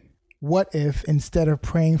 What if, instead of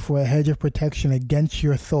praying for a hedge of protection against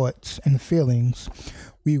your thoughts and feelings,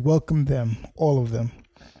 we welcome them, all of them?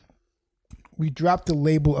 We drop the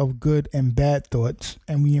label of good and bad thoughts,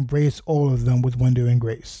 and we embrace all of them with wonder and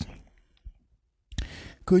grace.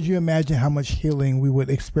 Could you imagine how much healing we would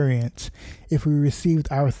experience if we received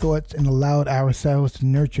our thoughts and allowed ourselves to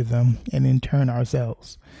nurture them and in turn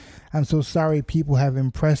ourselves? I'm so sorry people have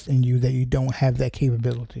impressed in you that you don't have that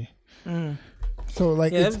capability. Mm. So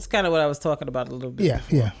like, yeah, that's kind of what I was talking about a little bit.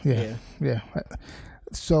 Yeah.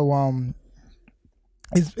 So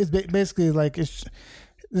it's basically like it's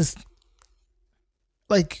this.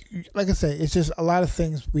 Like I said, it's just a lot of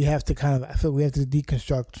things we have to I feel we have to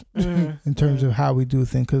deconstruct in terms of how we do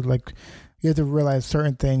things. Because like you have to realize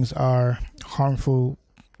certain things are harmful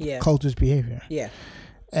culture's behavior. Yeah.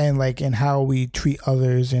 And like in how we treat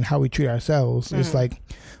others and how we treat ourselves. It's like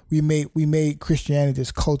we made Christianity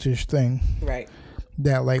this cultish thing. Right.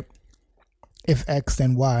 That like if X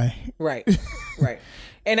then Y. Right. Right.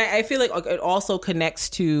 And I feel like it also connects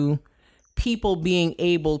to people being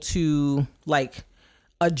able to like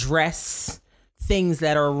address things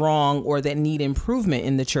that are wrong or that need improvement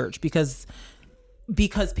in the church because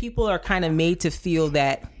people are kind of made to feel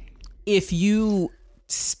that if you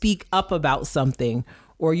speak up about something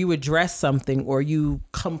or you address something or you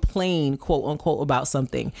complain, quote unquote, about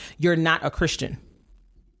something, you're not a Christian.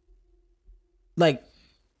 Like,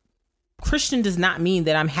 Christian does not mean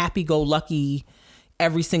that I'm happy-go-lucky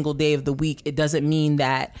every single day of the week. It doesn't mean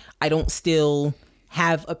that I don't still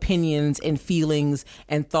have opinions and feelings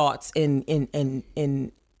and thoughts and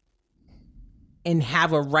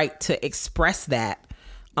have a right to express that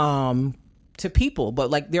to people. But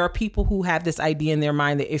like there are people who have this idea in their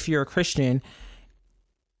mind that if you're a Christian,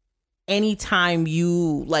 anytime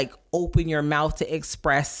you like open your mouth to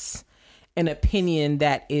express an opinion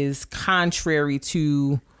that is contrary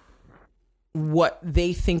to what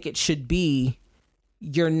they think it should be,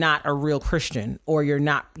 you're not a real Christian, or you're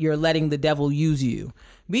letting the devil use you.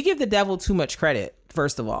 We give the devil too much credit,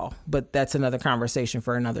 first of all, but that's another conversation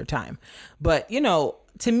for another time. But, you know,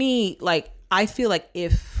 to me, like, I feel like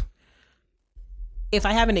if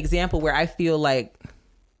I have an example where I feel like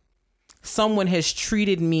someone has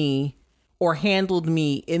treated me or handled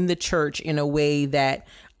me in the church in a way that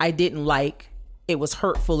I didn't like, it was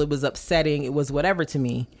hurtful, it was upsetting, it was whatever to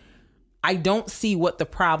me, I don't see what the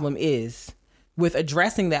problem is with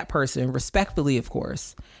addressing that person respectfully, of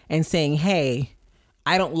course, and saying, hey,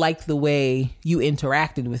 I don't like the way you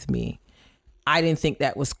interacted with me. I didn't think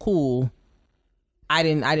that was cool. I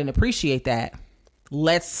didn't appreciate that.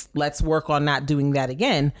 Let's work on not doing that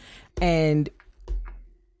again. And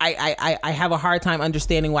I have a hard time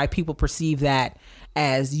understanding why people perceive that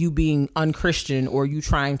as you being unchristian or you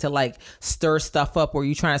trying to like stir stuff up or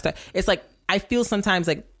you trying to start. It's like, I feel sometimes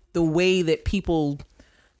like the way that people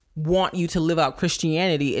want you to live out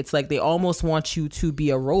Christianity, it's like they almost want you to be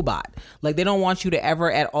a robot. Like they don't want you to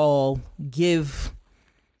ever at all give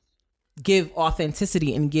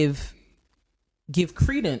authenticity and give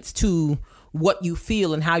credence to what you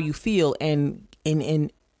feel and how you feel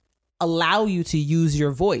and allow you to use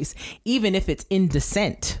your voice, even if it's in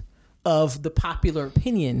dissent of the popular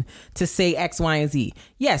opinion, to say X, Y, and Z.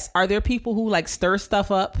 Yes, are there people who like stir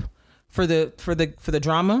stuff up for the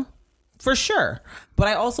drama? For sure. But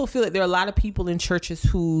I also feel like there are a lot of people in churches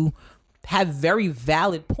who have very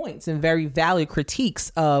valid points and very valid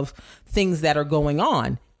critiques of things that are going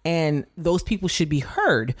on. And those people should be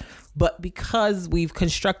heard. But because we've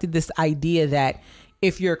constructed this idea that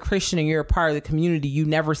if you're a Christian and you're a part of the community, you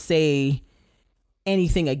never say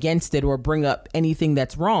anything against it or bring up anything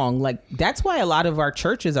that's wrong. Like that's why a lot of our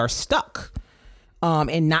churches are stuck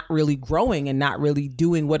and not really growing and not really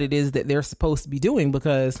doing what it is that they're supposed to be doing,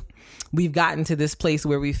 because we've gotten to this place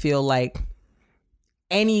where we feel like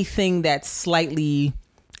anything that's slightly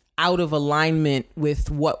out of alignment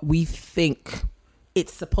with what we think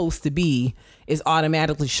it's supposed to be is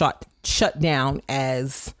automatically shut down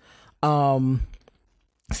as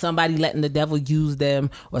somebody letting the devil use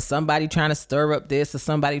them, or somebody trying to stir up this, or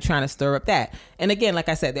somebody trying to stir up that. And again, like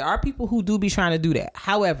I said, there are people who do be trying to do that.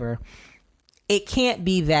 However, it can't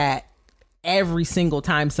be that every single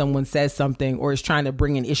time someone says something or is trying to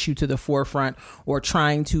bring an issue to the forefront or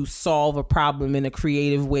trying to solve a problem in a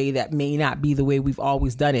creative way that may not be the way we've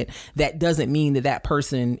always done it, that doesn't mean that that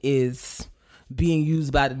person is being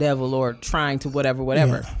used by the devil or trying to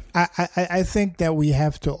whatever. Yeah. I think that we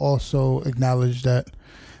have to also acknowledge that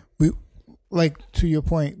we, like, to your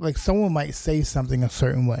point, like someone might say something a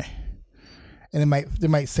certain way, and they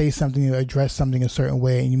might say something or address something a certain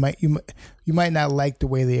way, and you might not like the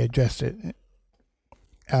way they addressed it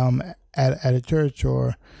at a church,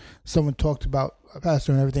 or someone talked about a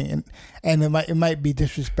pastor and everything, and it might be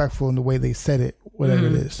disrespectful in the way they said it, whatever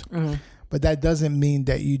it is. Mm-hmm. But that doesn't mean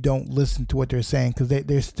that you don't listen to what they're saying, because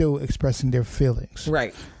they're still expressing their feelings.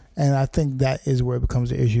 Right. And I think that is where it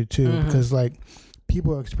becomes an issue too, because like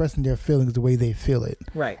people are expressing their feelings the way they feel it.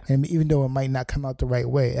 Right. And even though it might not come out the right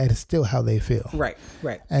way, that is still how they feel. Right.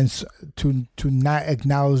 Right. And so to not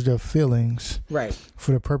acknowledge their feelings, right,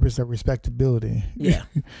 for the purpose of respectability, yeah,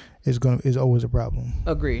 is always a problem.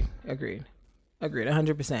 Agreed.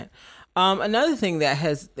 100%. Another thing that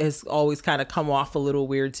has always kind of come off a little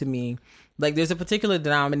weird to me, like there's a particular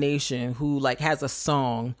denomination who like has a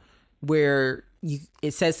song where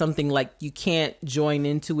it says something like you can't join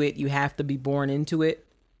into it, you have to be born into it.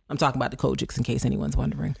 I'm talking about the Kojics in case anyone's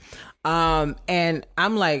wondering. And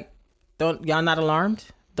I'm like, y'all not alarmed?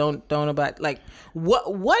 Don't about like what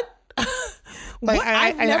like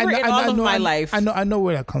I've never in all of my life. I know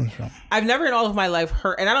where that comes from. I've never in all of my life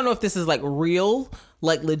heard, and I don't know if this is like real,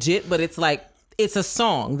 like legit, but it's like it's a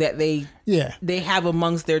song that they have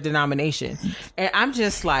amongst their denomination, and I'm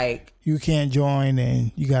just like, you can't join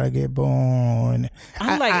and you gotta get born.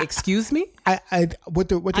 I'm like, excuse me. I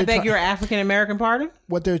beg your African American pardon.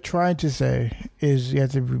 What they're trying to say is you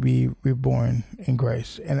have to be reborn in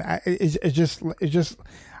grace, and it's just.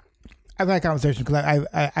 I've had a conversation because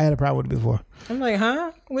I had a problem with it before. I'm like,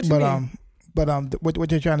 huh? What you mean? What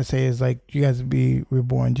they're trying to say is like you guys be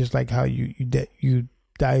reborn just like how you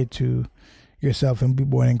died to yourself and be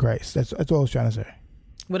born in Christ. That's all I was trying to say.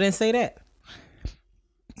 Well, then say that.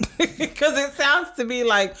 Because it sounds to me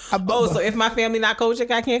like, so if my family not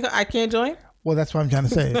Kojic, I can't join. Well, that's what I'm trying to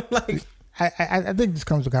say. Like, I think this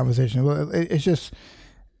comes to conversation. Well, it's just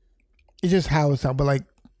how it's out, but like.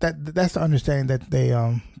 That's the understanding that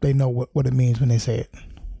they know what it means when they say it.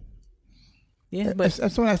 Yeah, but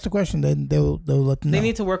if someone asks the question, then they'll let them know. They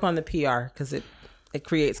need to work on the PR because it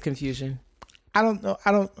creates confusion. I don't know.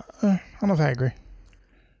 I don't know if I agree.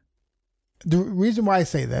 The reason why I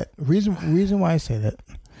say that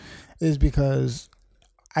is because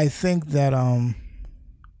I think that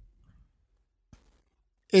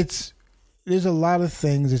there's a lot of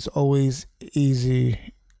things. It's always easy.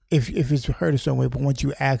 If it's heard a certain way, but once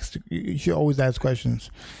you ask, you should always ask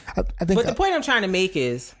questions. I think. But the point I'm trying to make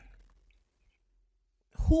is,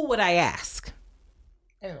 who would I ask?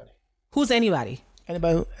 Anybody. Who's anybody?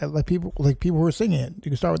 Anybody like people who are singing it.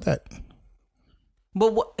 You can start with that.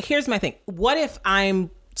 But here's my thing. What if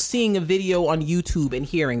I'm seeing a video on YouTube and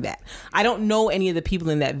hearing that? I don't know any of the people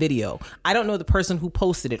in that video. I don't know the person who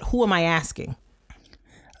posted it. Who am I asking?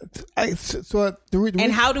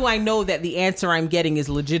 And how do I know that the answer I'm getting is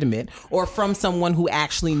legitimate or from someone who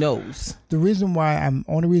actually knows? The reason why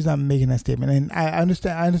only reason I'm making that statement, and I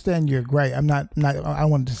understand you're right. I don't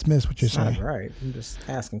want to dismiss what you're saying. Not right. I'm just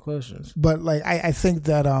asking questions. But like, I think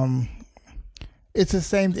that it's the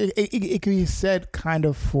same. It can be said kind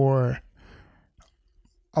of for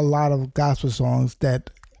a lot of gospel songs that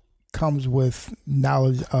comes with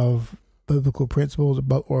knowledge of biblical principles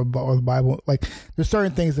or the Bible. Like there's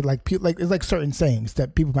certain things that like people, like it's like certain sayings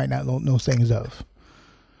that people might not know sayings of,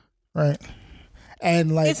 right?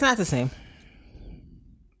 And like it's not the same.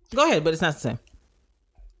 Go ahead, but it's not the same.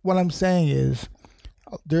 What I'm saying is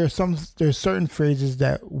there's certain phrases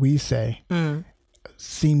that we say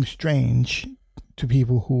seem strange to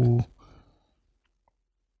people who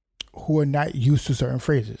are not used to certain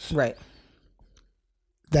phrases, right?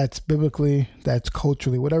 That's biblically, that's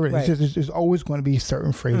culturally, whatever it is. Right. There's always going to be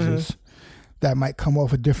certain phrases that might come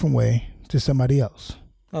off a different way to somebody else.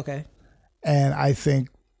 Okay. And I think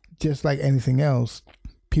just like anything else,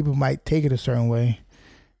 people might take it a certain way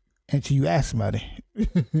until you ask somebody.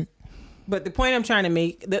 But the point I'm trying to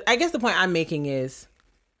make, I guess the point I'm making is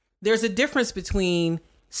there's a difference between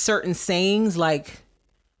certain sayings like,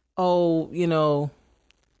 oh, you know,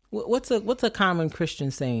 what's a common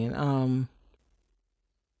Christian saying?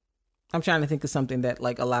 I'm trying to think of something that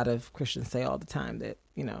like a lot of Christians say all the time that,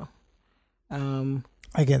 you know,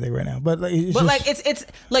 I can't think right now, but like, it's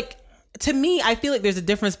like, to me, I feel like there's a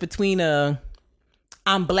difference between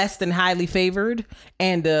I'm blessed and highly favored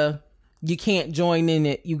and you can't join in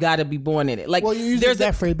it. You got to be born in it. Like, well, you use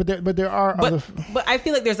that phrase, but there are other. But I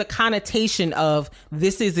feel like there's a connotation of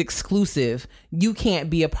this is exclusive. You can't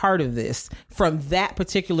be a part of this from that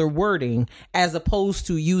particular wording, as opposed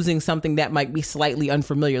to using something that might be slightly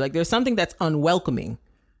unfamiliar. Like there's something that's unwelcoming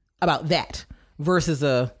about that versus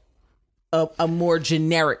a more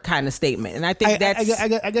generic kind of statement. And I think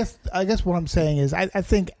I guess what I'm saying is I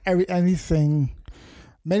think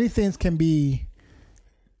many things can be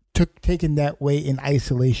taken that way in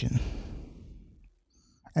isolation,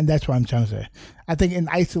 and that's what I'm trying to say. I think in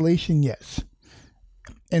isolation, yes,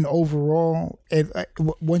 and overall,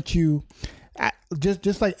 once you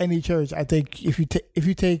just like any church, I think if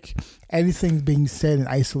you take anything being said in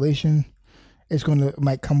isolation, it's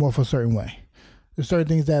might come off a certain way. There's certain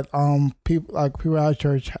things that people out of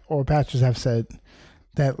church or pastors have said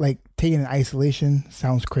that like taking in isolation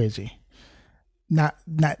sounds crazy. Not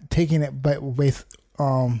taking it, but with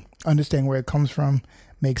understanding where it comes from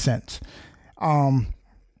makes sense.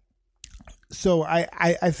 So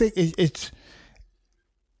I think it's.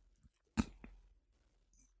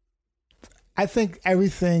 I think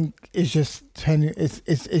everything is just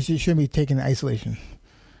it shouldn't be taken in isolation.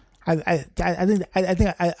 I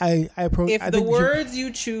think I approach. If the words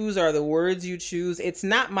you choose are the words you choose, it's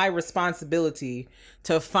not my responsibility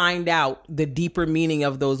to find out the deeper meaning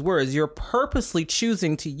of those words. You're purposely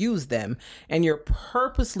choosing to use them, and you're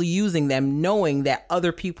purposely using them knowing that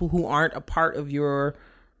other people who aren't a part of your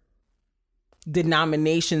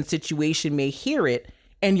denomination situation may hear it,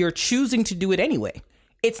 and you're choosing to do it anyway.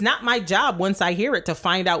 It's not my job once I hear it to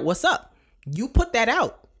find out what's up. You put that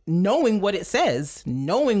out. Knowing what it says,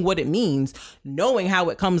 knowing what it means, knowing how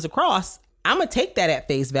it comes across, I'm going to take that at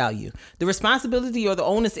face value. The responsibility or the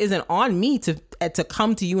onus isn't on me to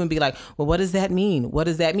come to you and be like, well, what does that mean? What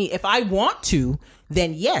does that mean? If I want to,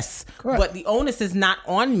 then yes. Correct. But the onus is not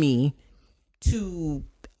on me to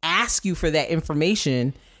ask you for that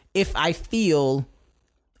information if I feel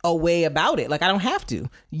a way about it. Like, I don't have to.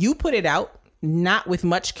 You put it out, not with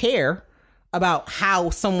much care about how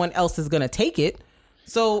someone else is going to take it.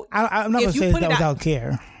 So I'm not going to say that without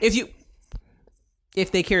care.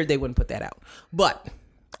 If they cared, they wouldn't put that out. But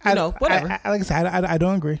whatever. Like I said, I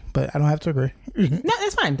don't agree, but I don't have to agree. No,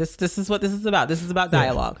 that's fine. This is what this is about. This is about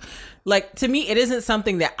dialogue. Yeah. Like, to me, it isn't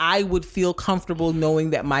something that I would feel comfortable knowing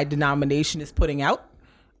that my denomination is putting out.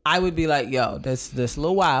 I would be like, yo, that's a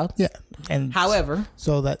little wild. Yeah. And however,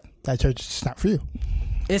 so that church is just not for you.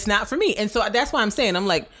 It's not for me. And so that's why I'm saying, I'm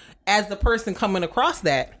like, as the person coming across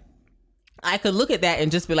that, I could look at that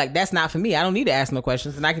and just be like, that's not for me. I don't need to ask no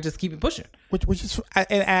questions, and I can just keep it pushing. Which is,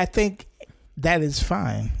 and I think that is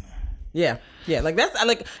fine. Yeah. Like that's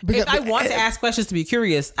like, because, if I want to ask questions to be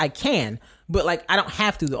curious, I can, but like, I don't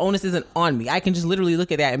have to. The onus isn't on me. I can just literally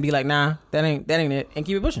look at that and be like, nah, that ain't it, and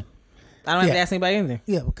keep it pushing. I don't have to ask anybody anything.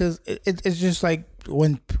 Yeah, because it's just like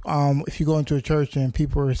when if you go into a church and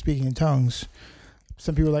people are speaking in tongues,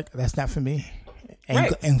 some people are like, that's not for me, and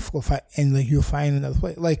right. and like you'll find another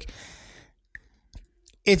way. Like,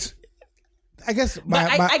 it's, I guess,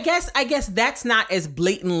 I guess that's not as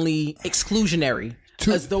blatantly exclusionary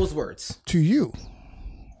as those words to you.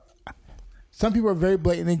 Some people are very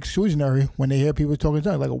blatantly exclusionary when they hear people talking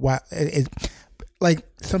tongues. Like, why? Like,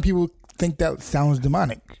 some people think that sounds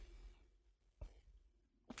demonic.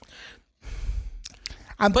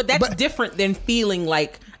 But that's different than feeling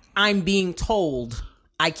like I'm being told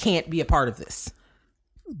I can't be a part of this.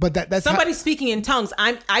 But that's somebody speaking in tongues.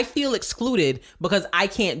 I feel excluded because I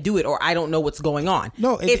can't do it or I don't know what's going on.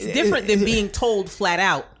 No, it's different than being told flat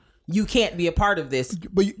out you can't be a part of this.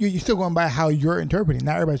 But you're still going by how you're interpreting.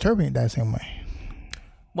 Not everybody's interpreting it that same way.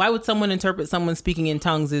 Why would someone interpret someone speaking in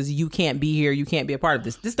tongues as you can't be here, you can't be a part of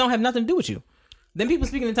this? This don't have nothing to do with you. Then people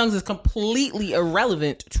speaking in tongues is completely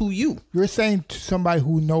irrelevant to you. You're saying to somebody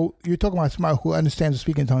you're talking about somebody who understands what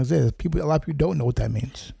speaking in tongues is. A lot of people don't know what that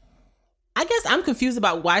means. I guess I'm confused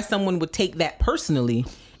about why someone would take that personally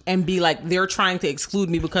and be like, they're trying to exclude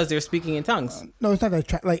me because they're speaking in tongues. No, it's not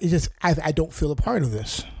that. Like, it's just, I don't feel a part of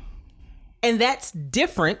this. And that's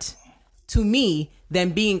different to me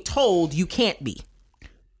than being told you can't be.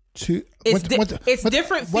 It's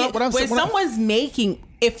different. When someone's making,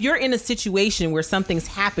 if you're in a situation where something's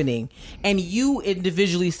happening and you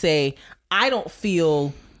individually say, I don't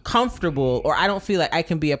feel comfortable or I don't feel like I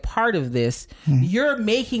can be a part of this, you're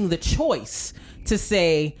making the choice to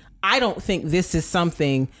say, I don't think this is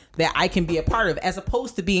something that I can be a part of, as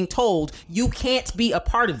opposed to being told you can't be a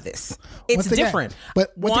part of this. It's different.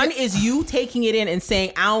 But one is you taking it in and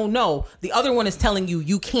saying, I don't know. The other one is telling you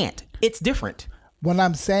you can't. It's different. What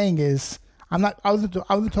I'm saying is, I'm not. I wasn't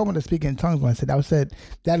talking about speaking in tongues when I said that. I said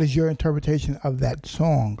that is your interpretation of that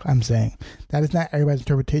song. I'm saying that is not everybody's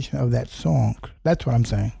interpretation of that song. That's what I'm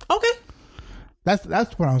saying. Okay. That's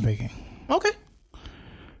what I was making. Okay.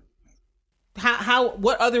 How?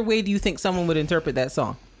 What other way do you think someone would interpret that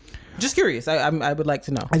song? Just curious. I would like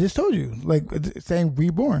to know. I just told you, like saying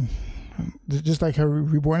reborn, just like her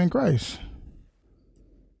reborn in Christ.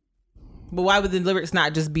 But why would the lyrics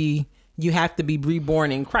not just be "You have to be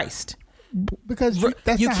reborn in Christ"? Because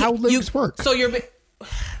that's not how lyrics work. So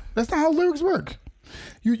that's not how lyrics work.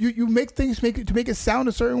 You make things to make it sound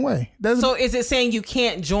a certain way. So is it saying you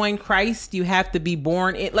can't join Christ? You have to be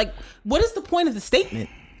born in, like, what is the point of the statement?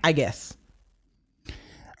 I guess.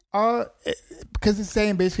 Because it's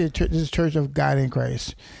saying basically this is Church of God in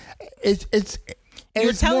Christ.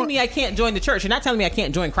 You're telling me I can't join the church. You're not telling me I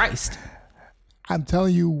can't join Christ. I'm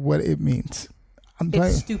telling you what it means.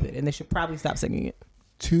 It's stupid, and they should probably stop singing it.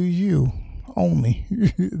 To you only,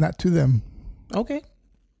 not to them. Okay.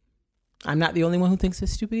 I'm not the only one who thinks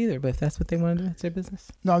it's stupid either, but if that's what they want to do, it's their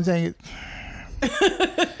business. No, I'm saying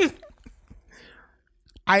it.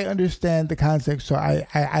 I understand the context, so I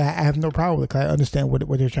have no problem with it. I understand what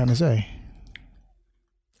they're trying to say.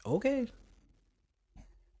 Okay.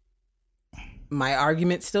 My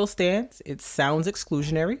argument still stands. It sounds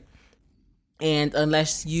exclusionary. And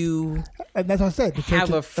unless you and that's what I said. The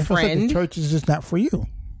have a friend, the church is just not for you.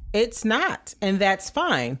 It's not, and that's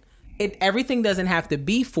fine. Everything doesn't have to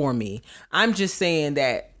be for me. I'm just saying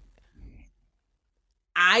that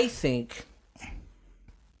I think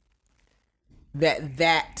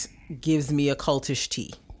that gives me a cultish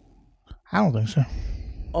tea. I don't think so.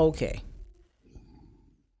 Okay.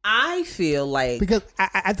 I feel like because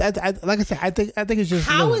I like I said, I think it's just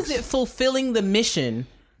how lyrics. is it fulfilling the mission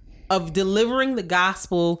of delivering the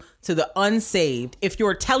gospel to the unsaved if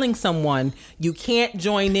you're telling someone you can't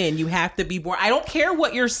join in, you have to be born? I don't care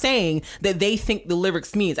what you're saying that they think the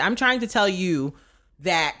lyrics means. I'm trying to tell you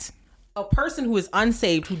that a person who is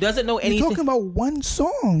unsaved, who doesn't know anything. You're talking about one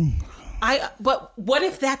song. But what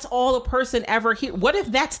if that's all a person ever hears? What if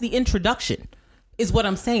that's the introduction, is what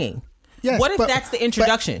I'm saying. Yes, what if that's the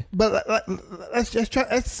introduction? But let's just try.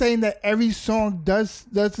 That's saying that every song does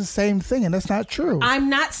the same thing, and that's not true. I'm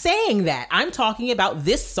not saying that. I'm talking about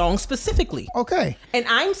this song specifically. Okay. And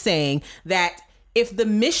I'm saying that if the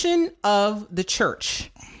mission of the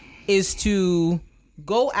church is to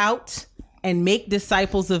go out and make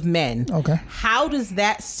disciples of men, okay, how does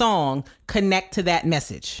that song connect to that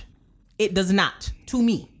message? It does not, to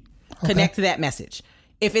me, connect to that message.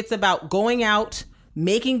 If it's about going out,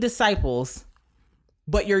 making disciples,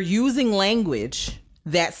 but you're using language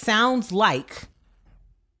that sounds like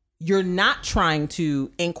you're not trying to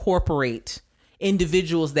incorporate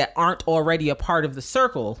individuals that aren't already a part of the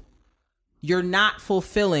circle, you're not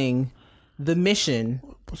fulfilling the mission.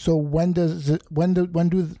 So when does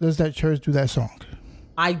that church do that song?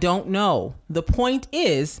 I don't know. The point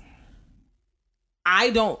is,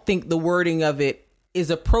 I don't think the wording of it is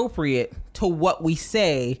appropriate to what we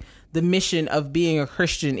say the mission of being a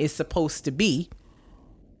Christian is supposed to be.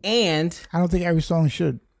 And I don't think every song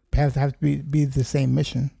should have to be the same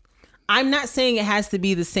mission. I'm not saying it has to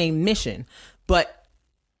be the same mission, but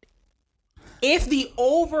if the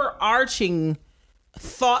overarching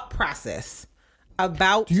thought process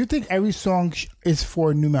about... Do you think every song is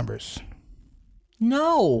for new members?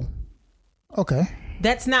 No. Okay.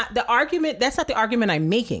 That's not the argument. That's not the argument I'm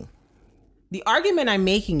making. The argument I'm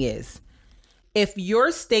making is, if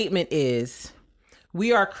your statement is,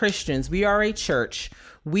 we are Christians, we are a church,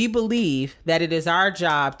 we believe that it is our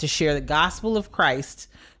job to share the gospel of Christ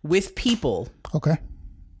with people. Okay.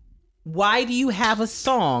 Why do you have a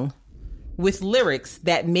song with lyrics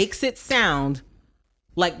that makes it sound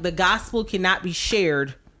like the gospel cannot be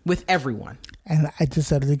shared with everyone? And I just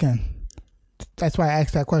said it again. That's why I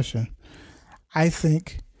asked that question. I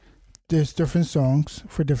think there's different songs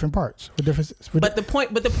for different parts. But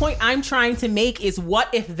the point I'm trying to make is, what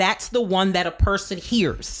if that's the one that a person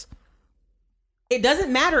hears? It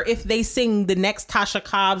doesn't matter if they sing the next Tasha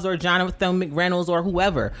Cobbs or Jonathan McReynolds or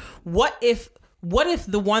whoever. What if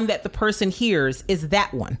the one that the person hears is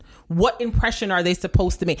that one? What impression are they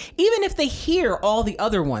supposed to make? Even if they hear all the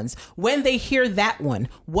other ones, when they hear that one,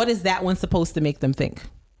 what is that one supposed to make them think?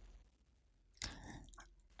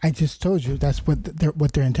 I just told you that's what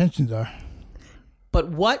their intentions are. But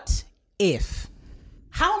what if?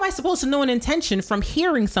 How am I supposed to know an intention from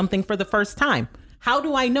hearing something for the first time? How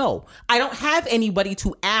do I know? I don't have anybody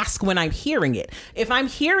to ask when I'm hearing it. If I'm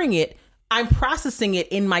hearing it, I'm processing it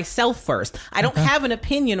in myself first. I don't have an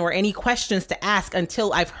opinion or any questions to ask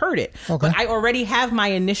until I've heard it. Okay. But I already have my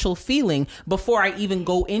initial feeling before I even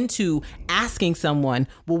go into asking someone,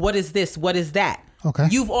 well, what is this? What is that? Okay.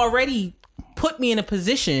 You've already put me in a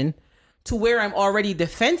position to where I'm already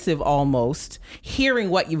defensive almost, hearing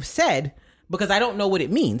what you've said, because I don't know what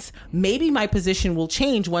it means. Maybe my position will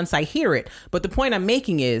change once I hear it. But the point I'm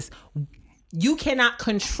making is you cannot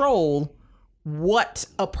control what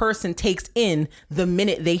a person takes in the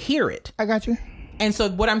minute they hear it. I got you. And so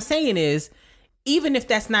what I'm saying is, even if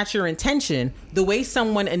that's not your intention, the way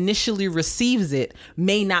someone initially receives it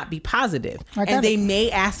may not be positive. And they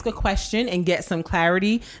may ask a question and get some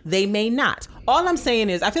clarity. They may not. All I'm saying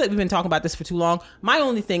is, I feel like we've been talking about this for too long. My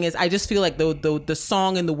only thing is, I just feel like the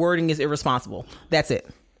song and the wording is irresponsible. That's it.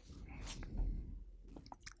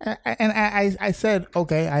 And I said,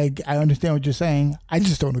 okay, I understand what you're saying. I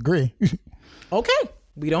just don't agree. Okay.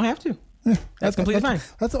 We don't have to. That's completely fine.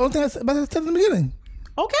 That's the only thing I said in the beginning.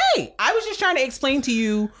 Okay. I was just trying to explain to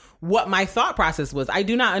you what my thought process was. I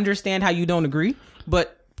do not understand how you don't agree,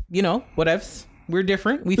 but whatever. We're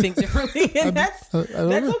different. We think differently, and that's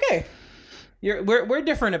okay. We're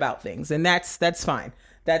different about things, and that's fine.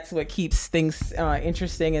 That's what keeps things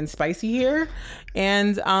interesting and spicy here.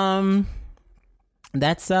 And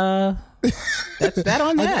that's that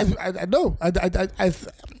on that. I know.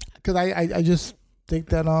 Because I just think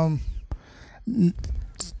that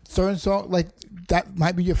certain song like that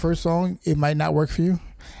might be your first song. It might not work for you,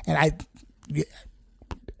 and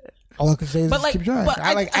all I can say is just keep trying.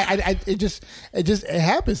 It just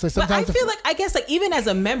happens. Like sometimes but I feel like I guess like even as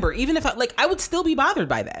a member, even if I would still be bothered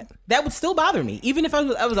by that. That would still bother me, even if I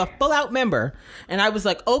was a full out member and I was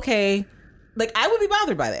like, okay, like I would be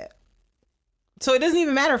bothered by that. So it doesn't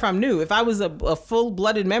even matter if I'm new. If I was a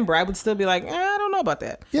full-blooded member, I would still be like, I don't know about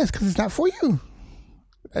that. Yes, because it's not for you.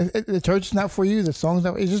 The church is not for you. The song's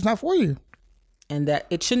not. It's just not for you. And that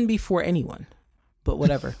it shouldn't be for anyone. But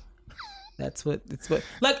whatever. It's what.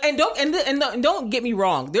 Like, and don't get me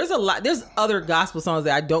wrong. There's other gospel songs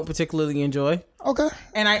that I don't particularly enjoy. Okay.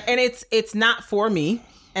 And it's not for me,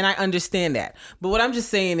 and I understand that. But what I'm just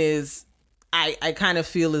saying is, I kind of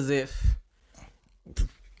feel as if,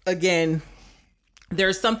 again,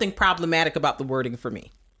 there's something problematic about the wording for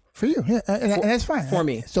me. For you, yeah, and that's fine for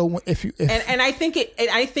me. So if I think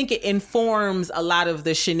it informs a lot of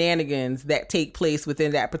the shenanigans that take place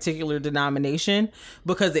within that particular denomination,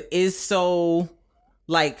 because it is so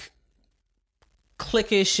like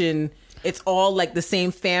cliquish, and it's all like the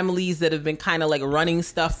same families that have been kind of like running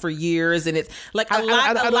stuff for years, and it's like a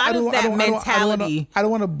lot of that mentality. I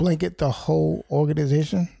don't want to blanket the whole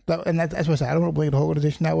organization, and that's what I said. I don't want to blanket the whole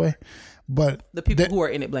organization that way. But the people who are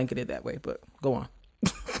in it blanketed that way, but go on.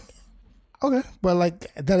 Okay, but like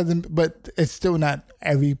that doesn't. But it's still not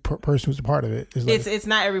every person who's a part of it. It's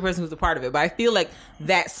not every person who's a part of it. But I feel like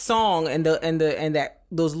that song and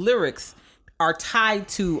those lyrics are tied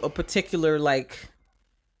to a particular like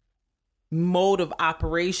mode of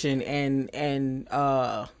operation and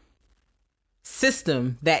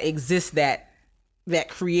system that exists that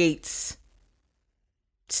creates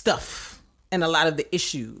stuff and a lot of the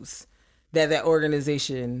issues that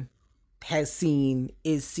organization has seen,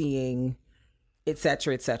 is seeing,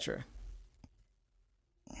 etc., etc.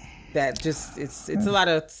 That just it's a lot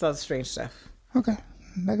of strange stuff. Okay,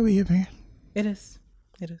 that could be your opinion. It is.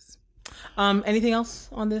 Anything else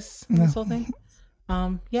on this whole thing?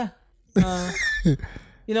 Yeah.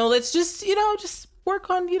 Let's just just work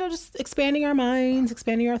on just expanding our minds,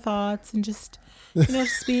 expanding our thoughts, and just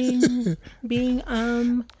just being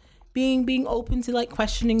open to like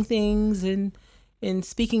questioning things and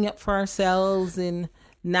speaking up for ourselves and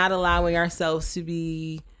not allowing ourselves to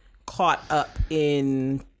be caught up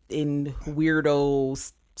in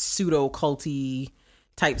weirdo pseudo culty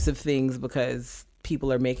types of things because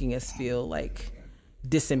people are making us feel like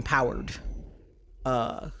disempowered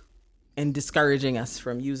and discouraging us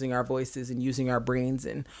from using our voices and using our brains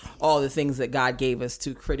and all the things that God gave us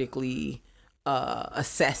to critically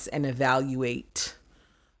assess and evaluate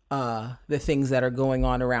the things that are going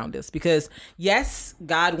on around us. Because yes,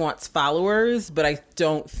 God wants followers, but I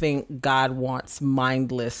don't think God wants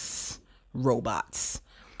mindless robots.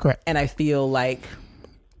 Correct. And I feel like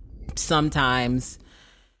sometimes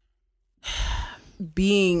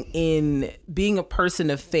being a person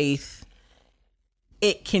of faith,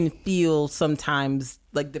 it can feel sometimes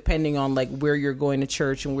like, depending on like where you're going to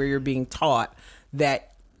church and where you're being taught, that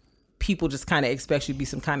people just kind of expect you to be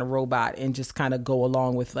some kind of robot and just kind of go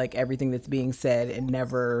along with like everything that's being said and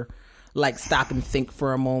never like stop and think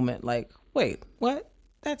for a moment like, wait, what?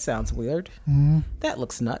 That sounds weird. Mm-hmm. That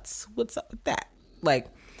looks nuts. What's up with that? Like,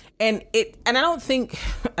 And I don't think,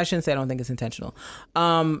 I shouldn't say I don't think it's intentional.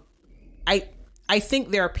 I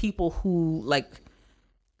think there are people who like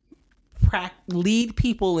lead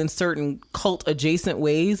people in certain cult adjacent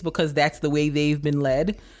ways because that's the way they've been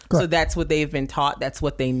led. Correct. So that's what they've been taught. That's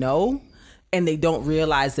what they know. And they don't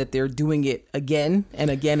realize that they're doing it again and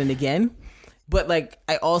again and again. But like,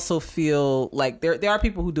 I also feel like there are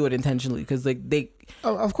people who do it intentionally because like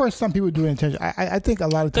of course, some people do it intentionally. I think a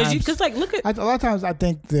lot of times, because like look at a lot of times I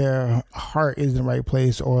think their heart is in the right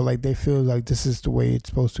place, or like they feel like this is the way it's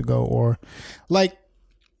supposed to go, or like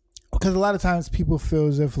because a lot of times people feel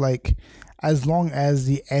as if like as long as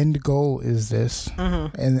the end goal is this,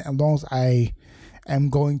 and as long as I am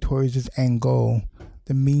going towards this end goal,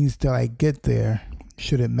 the means that I get there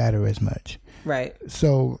shouldn't matter as much. Right.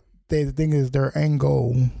 So the thing is, their end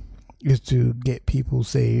goal is to get people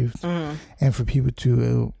saved and for people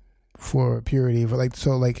to for purity, for like,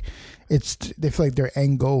 so like it's, they feel like their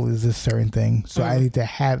end goal is a certain thing. So I need to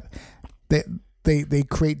have they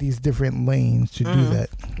create these different lanes to do that.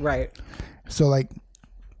 Right. So like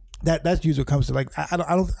that's usually what comes to like I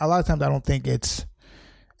don't a lot of times I don't think it's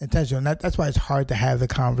intentional. And that's why it's hard to have the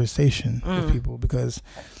conversation with people because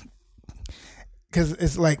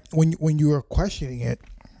it's like when you are questioning it,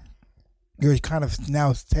 you're kind of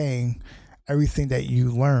now saying everything that you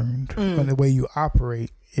learned and the way you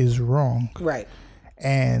operate is wrong. Right.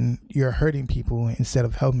 And you're hurting people instead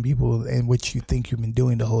of helping people in which you think you've been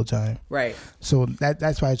doing the whole time. Right. So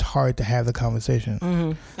that's why it's hard to have the conversation.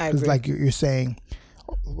 I agree. It's like you're saying,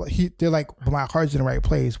 they're like, but my heart's in the right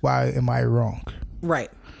place. Why am I wrong? Right.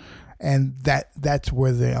 And that's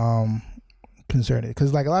where the concern is,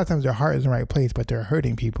 because like a lot of times their heart is in the right place, but they're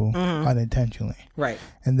hurting people unintentionally. Right.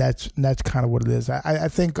 And that's kind of what it is. I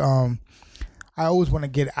think I always want to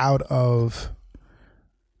get out of,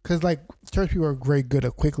 because like church people are very good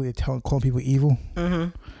at quickly calling people evil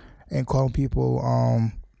and calling people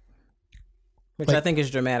which like, I think is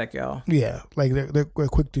dramatic, y'all. Yeah, like they're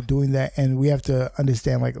quick to doing that, and we have to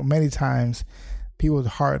understand like many times people's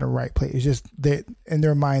heart in the right place. It's just that in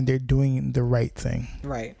their mind they're doing the right thing.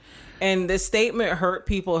 Right. And the statement hurt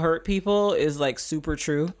people is like super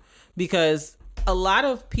true, because a lot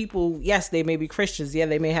of people, yes, they may be Christians. Yeah,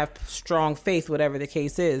 they may have strong faith, whatever the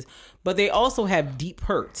case is, but they also have deep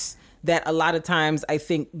hurts that a lot of times I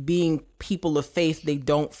think being people of faith, they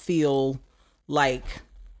don't feel like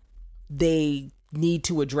they need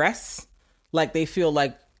to address. Like they feel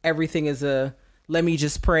like everything is let me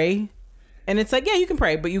just pray. And it's like, yeah, you can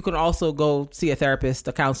pray, but you can also go see a therapist,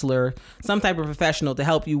 a counselor, some type of professional to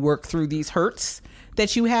help you work through these hurts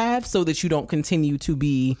that you have so that you don't continue to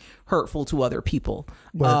be hurtful to other people.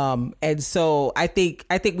 Right. And so I think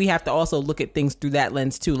we have to also look at things through that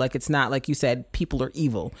lens too. Like, it's not like you said, people are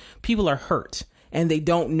evil. People are hurt, and they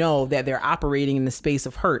don't know that they're operating in the space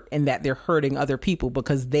of hurt and that they're hurting other people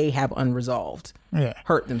because they have unresolved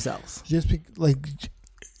hurt themselves. Just like,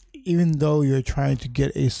 even though you're trying to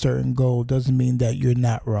get a certain goal doesn't mean that you're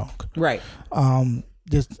not wrong. Right.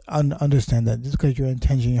 Just understand that just because your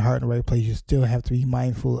intention, your heart in the right place, you still have to be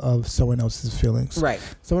mindful of someone else's feelings. Right.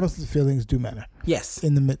 Someone else's feelings do matter. Yes.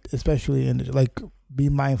 Especially in like, be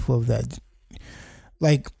mindful of that.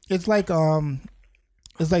 Like, it's like when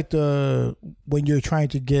you're trying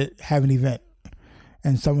to have an event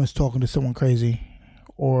and someone's talking to someone crazy,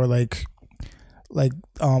 or like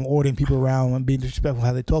ordering people around and being disrespectful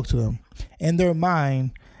how they talk to them. In their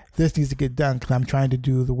mind, this needs to get done because I'm trying to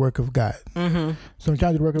do the work of God. So I'm trying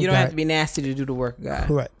to do the work of God. You don't have to be nasty to do the work of God.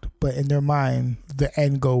 Correct. But in their mind, the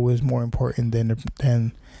end goal is more important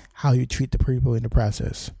than how you treat the people in the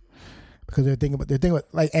process. Because they're thinking about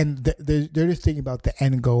like, and they're just thinking about the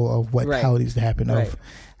end goal of how it needs to happen.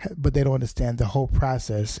 But they don't understand the whole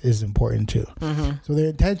process is important too. So their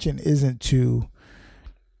intention isn't to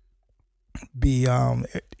be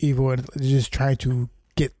evil, and they're just trying to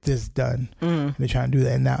get this done. And they're trying to do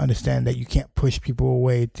that and not understand that you can't push people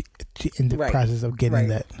away in the process of getting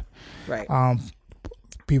that. Right.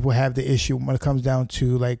 People have the issue when it comes down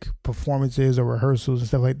to like performances or rehearsals and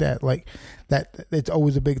stuff like that. Like that, it's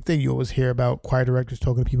always a big thing. You always hear about choir directors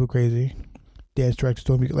talking to people crazy, dance directors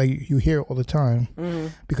talking to people, like you hear it all the time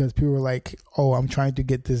because people are like, "Oh, I'm trying to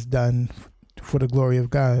get this done for the glory of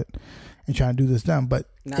God and trying to do this done," but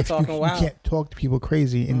if you can't talk to people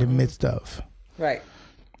crazy in the midst of. Right.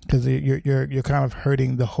 because you're kind of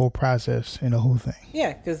hurting the whole process and the whole thing.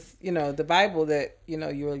 Yeah, because the Bible that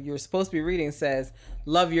you're supposed to be reading says,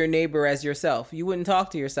 "Love your neighbor as yourself." You wouldn't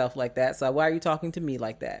talk to yourself like that, so why are you talking to me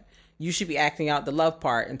like that? You should be acting out the love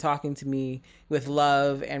part and talking to me with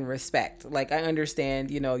love and respect. Like, I understand,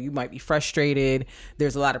 you might be frustrated.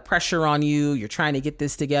 There's a lot of pressure on you. You're trying to get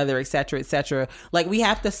this together, et cetera, et cetera. Like, we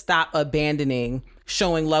have to stop abandoning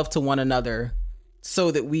showing love to one another so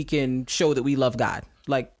that we can show that we love God.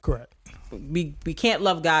 Like, correct. We can't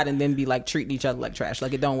love God and then be like treating each other like trash.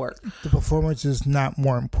 Like, it don't work. The performance is not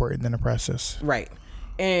more important than the process. Right.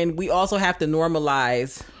 And we also have to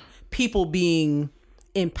normalize people being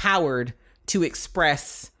empowered to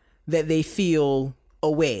express that they feel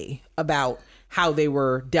a way about how they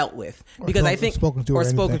were dealt with, because I think spoken to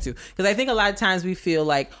because I think a lot of times we feel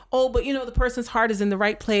like, oh, but the person's heart is in the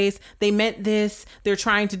right place, they meant this, they're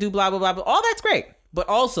trying to do blah blah blah, but all that's great, but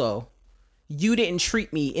also you didn't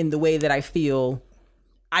treat me in the way that I feel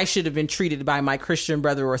I should have been treated by my Christian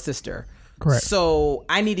brother or sister. Correct. So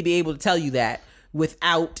I need to be able to tell you that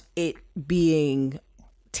without it being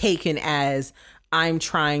taken as I'm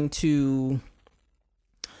trying to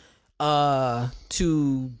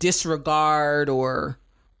disregard or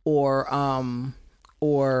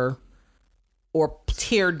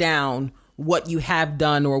tear down what you have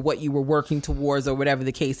done or what you were working towards or whatever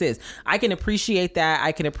the case is. I can appreciate that.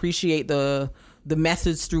 I can appreciate the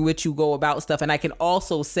methods through which you go about stuff. And I can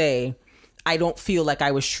also say, I don't feel like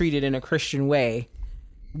I was treated in a Christian way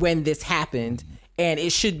when this happened. And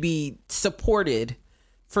it should be supported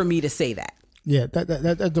for me to say that. Yeah,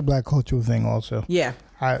 that's the Black cultural thing also. Yeah.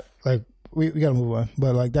 We gotta move on.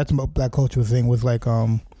 But like that's a Black cultural thing with like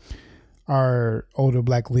our older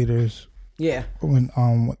Black leaders. Yeah. When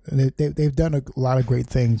they've done a lot of great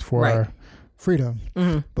things for our freedom.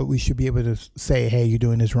 Mm-hmm. But we should be able to say, hey, you're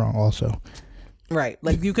doing this wrong also. Right.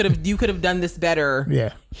 Like you could have done this better.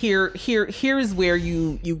 Yeah. Here's where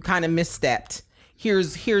you kind of misstepped.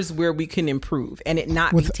 Here's where we can improve, and it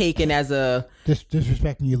not be taken as a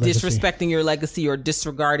disrespecting your legacy or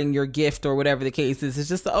disregarding your gift or whatever the case is. It's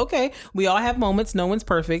just okay. We all have moments. No one's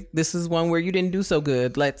perfect. This is one where you didn't do so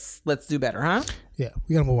good. Let's do better, huh? Yeah,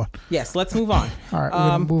 we gotta move on. Yes, let's move on. All right, we're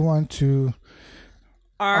gonna move on to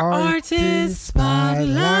our artist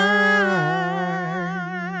spotlight.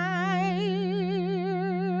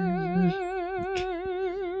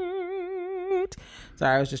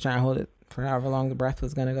 Sorry, I was just trying to hold it for however long the breath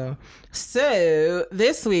was gonna go. So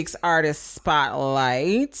this week's artist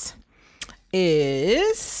spotlight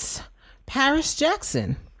is Paris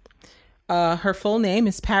Jackson. Her full name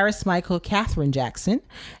is Paris Michael Catherine Jackson,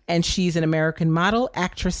 and she's an American model,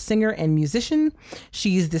 actress, singer, and musician.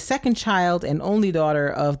 She's the second child and only daughter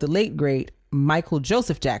of the late great Michael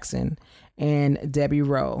Joseph Jackson and Debbie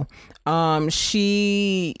Rowe.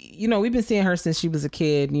 She, we've been seeing her since she was a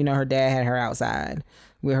kid. Her dad had her outside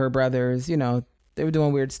with her brothers. They were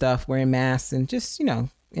doing weird stuff, wearing masks and just,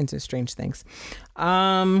 into strange things.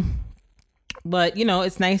 But,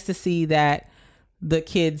 it's nice to see that the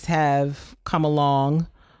kids have come along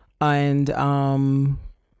and, kind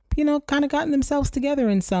of gotten themselves together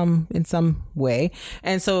in some way.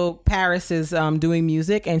 And so Paris is doing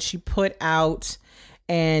music, and she put out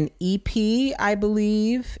an EP, I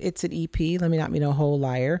believe. It's an EP. Let me not be no whole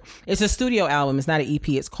liar. It's a studio album. It's not an EP.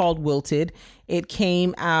 It's called Wilted. It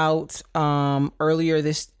came out earlier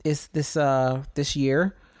this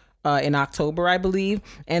year. In October, I believe.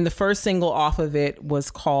 And the first single off of it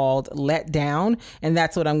was called Let Down. And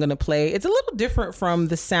that's what I'm going to play. It's a little different from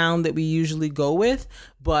the sound that we usually go with,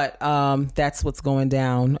 but that's what's going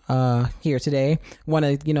down here today. Want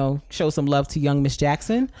to, show some love to young Miss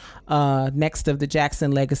Jackson. Next of the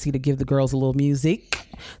Jackson legacy to give the girls a little music.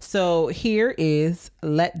 So here is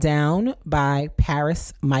Let Down by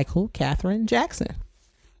Paris Michael Catherine Jackson.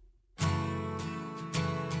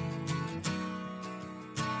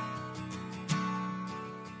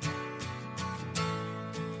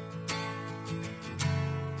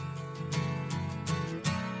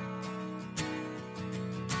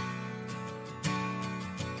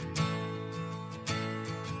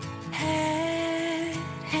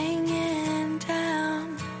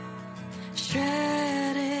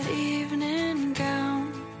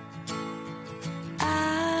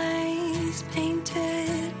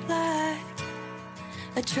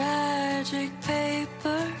 Tragic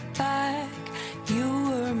paperback, you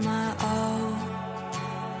were my all,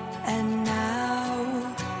 and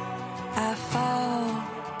now I fall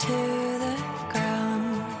to the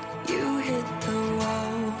ground. You hit the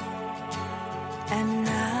wall, and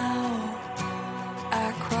now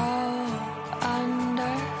I crawl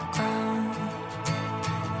underground.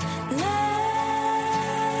 Let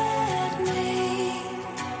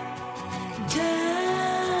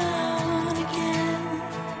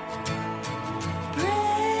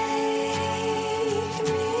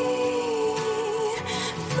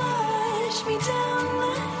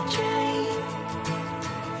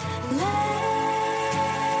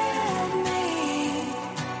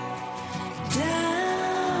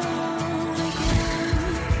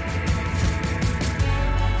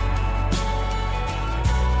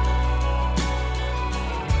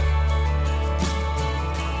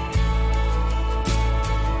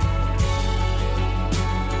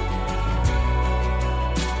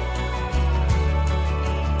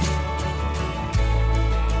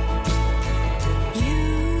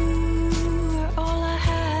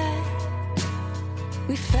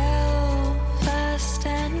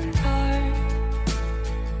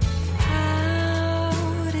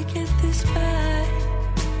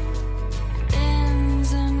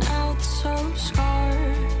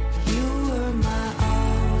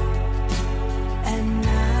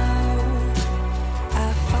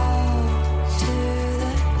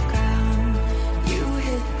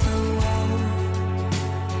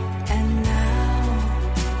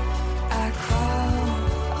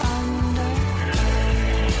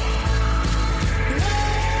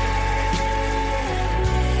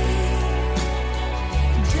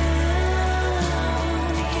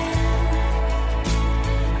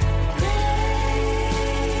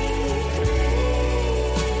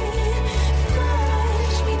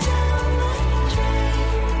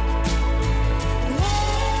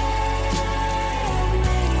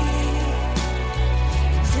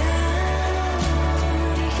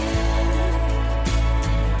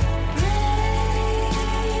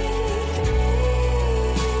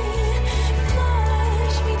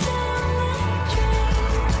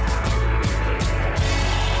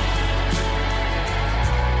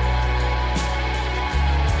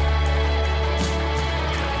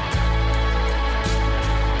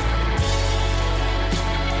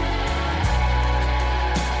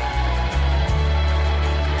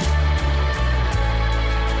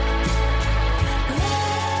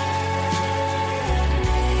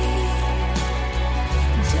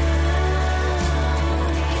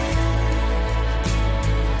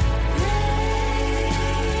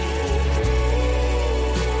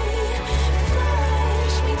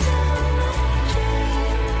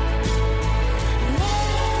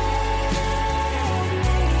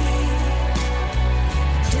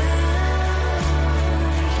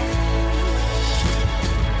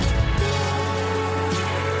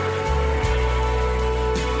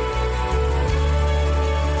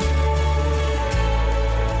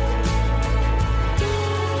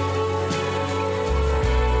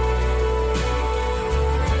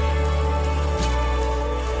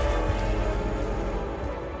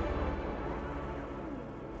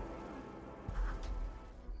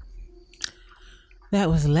That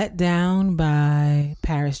was Let Down by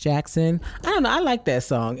Paris Jackson. I don't know. I like that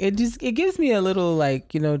song. It gives me a little like,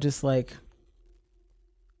 just like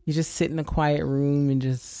you just sit in a quiet room and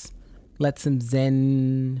just let some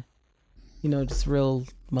zen, just real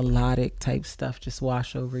melodic type stuff just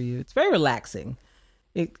wash over you. It's very relaxing.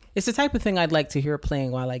 It's the type of thing I'd like to hear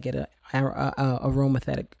playing while I get a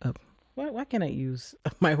aromatherapy. Why can't I use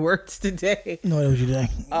my words today? No, that was you doing.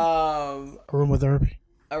 Aromatherapy.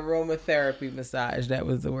 Aromatherapy massage. That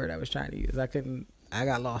was the word I was trying to use. I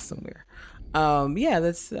got lost somewhere.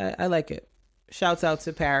 I like it. Shouts out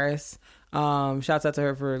to Paris. Shouts out to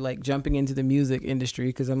her for like jumping into the music industry,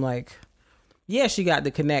 because I'm like, yeah, she got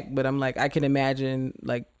the connect, but I'm like, I can imagine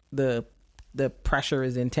like the pressure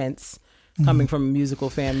is intense coming from a musical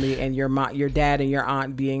family, and your dad and your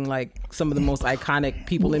aunt being like some of the most iconic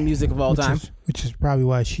people in music of all time. Which is probably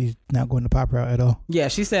why she's not going to pop route at all. Yeah,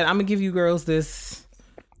 she said, I'm gonna give you girls this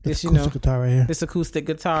acoustic guitar right here. This acoustic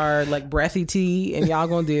guitar, like breathy tea, and y'all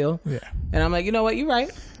gonna deal. Yeah. And I'm like, you know what? You're right.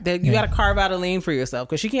 That you got to carve out a lane for yourself,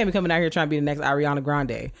 because she can't be coming out here trying to be the next Ariana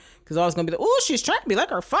Grande. Because always gonna be like, oh, she's trying to be like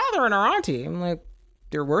her father and her auntie. I'm like,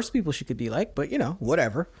 there are worse people she could be like, but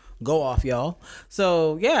whatever. Go off, y'all.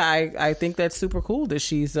 So yeah, I think that's super cool that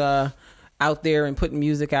she's out there and putting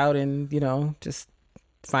music out, and just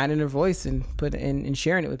finding her voice and and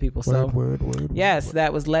sharing it with people. Word. Yes,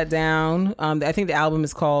 that was Let Down. I think the album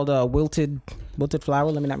is called Wilted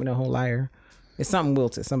Flower. Let me not be no whole liar. It's something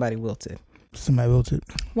wilted. Somebody wilted.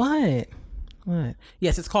 What?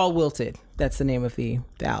 Yes, it's called Wilted. That's the name of the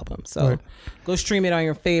album. So go stream it on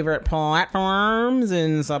your favorite platforms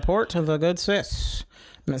and support the good sis,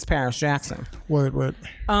 Miss Paris Jackson. Word.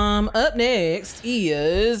 Up next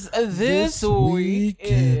is This Week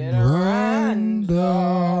in Random.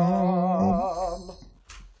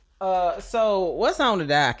 So what's on the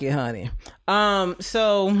docket, honey?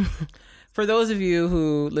 So for those of you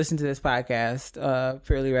who listen to this podcast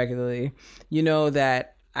fairly regularly, you know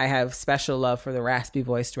that I have special love for the raspy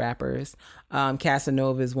voiced rappers.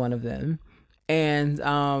 Casanova is one of them. And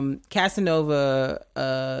Casanova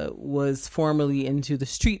was formerly into the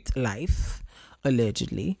street life,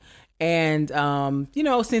 allegedly. And,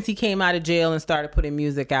 since he came out of jail and started putting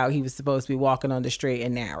music out, he was supposed to be walking on the straight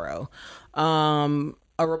and narrow.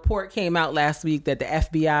 A report came out last week that the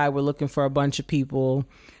FBI were looking for a bunch of people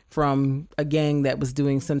from a gang that was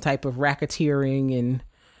doing some type of racketeering and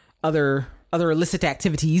other illicit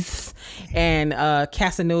activities, and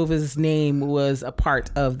Casanova's name was a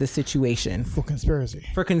part of the situation. For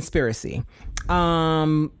conspiracy.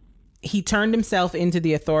 He turned himself into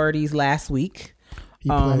the authorities last week. He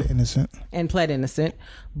pled innocent.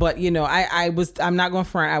 But I'm not going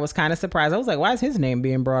to front, I was kind of surprised. I was like, why is his name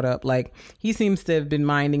being brought up? Like, he seems to have been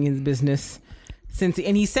minding his business and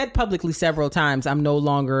he said publicly several times, I'm no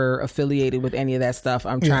longer affiliated with any of that stuff.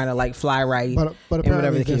 I'm trying to like fly right. But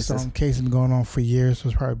apparently this case has been going on for years. So it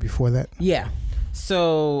was probably before that. Yeah.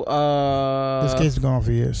 So this case has been going on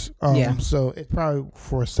for years. So it's probably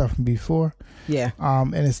for stuff from before. Yeah.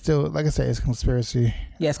 And it's still, like I said, it's conspiracy.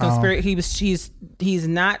 Yes, conspiracy. He's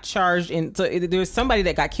not charged in. So there's somebody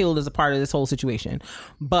that got killed as a part of this whole situation.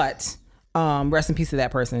 But rest in peace to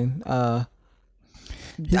that person.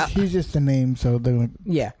 He's just the name, so they're like,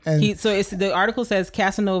 yeah. The article says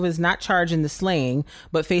Casanova is not charged in the slaying,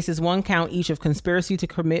 but faces one count each of conspiracy to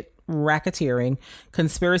commit racketeering,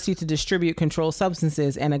 conspiracy to distribute controlled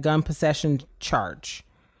substances, and a gun possession charge.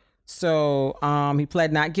 So he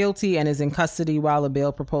pled not guilty and is in custody while a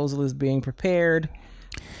bail proposal is being prepared.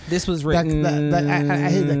 This was written. I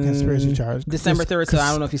hate that conspiracy charge. December 3rd, so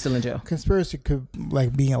I don't know if he's still in jail. Conspiracy could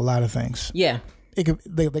like be a lot of things. Yeah. They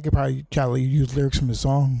could probably try to use lyrics from his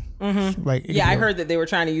song. Mm-hmm. I heard that they were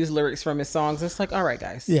trying to use lyrics from his songs. It's like, all right,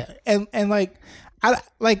 guys. Yeah, and like I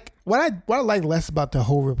like what I liked less about the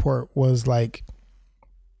whole report was like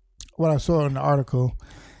what I saw in the article.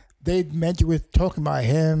 They mentioned with talking about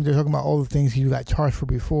him. They're talking about all the things he got charged for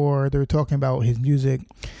before. They were talking about his music.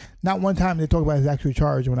 Not one time they talked about his actual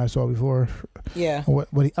charge when I saw it before. Yeah. I was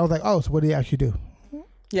like, oh, so what did he actually do?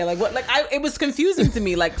 Yeah, like what? Like it was confusing to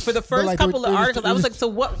me. Like for the first couple of articles, I was like, so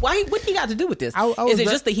what? Why? What he got to do with this? Is it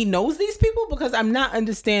just that he knows these people? Because I'm not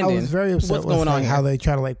understanding. I was very upset what's going on. How they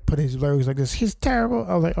try to like put his lyrics like this. He's terrible.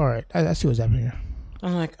 I was like, all right, I see what's happening here.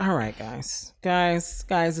 I'm like, all right, guys,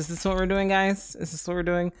 is this what we're doing, guys? Is this what we're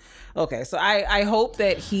doing? Okay, so I hope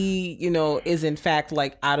that he, is in fact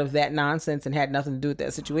like out of that nonsense and had nothing to do with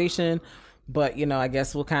that situation. But I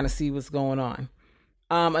guess we'll kind of see what's going on.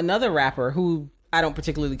 Another rapper who I don't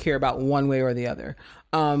particularly care about one way or the other.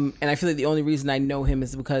 And I feel like the only reason I know him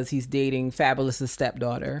is because he's dating Fabulous's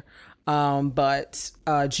stepdaughter. But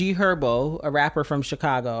G Herbo, a rapper from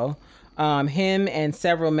Chicago, Him and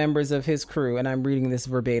several members of his crew, and I'm reading this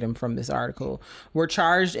verbatim from this article, were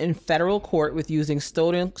charged in federal court with using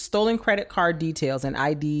stolen credit card details and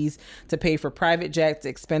IDs to pay for private jets,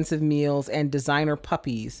 expensive meals, and designer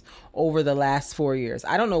puppies over the last 4 years.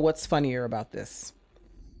 I don't know what's funnier about this.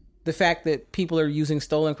 The fact that people are using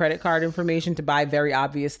stolen credit card information to buy very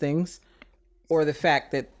obvious things, or the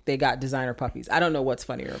fact that they got designer puppies. I don't know what's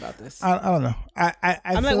funnier about this. I don't know.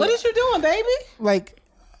 I'm like, what is you doing, baby? Like,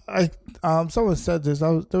 someone said this.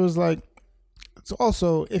 There was like, it's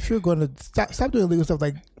also, if you're going to stop doing illegal stuff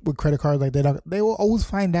like with credit cards, like they will always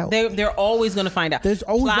find out. They're always going to find out. There's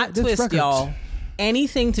always plot twist, records. y'all.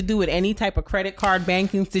 Anything to do with any type of credit card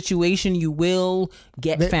banking situation, you will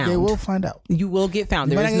get found. They will find out. You will get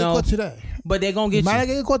found. You There might is not no get caught today. But they're gonna get you. Might not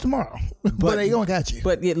get caught tomorrow, but they gonna catch you.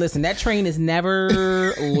 But listen, that train is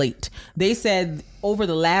never late. They said over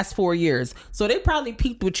the last 4 years, so they probably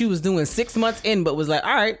peeped what you was doing 6 months in, but was like,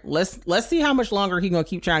 all right, let's see how much longer he gonna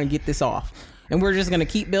keep trying to get this off, and we're just gonna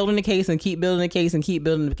keep building the case and keep building the case and keep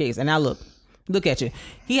building the case. And now look at you.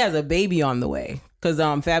 He has a baby on the way because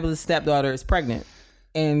Fabulous stepdaughter is pregnant,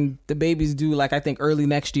 and the baby's due like I think early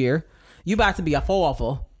next year. You about to be a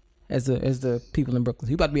four-for. As the people in Brooklyn,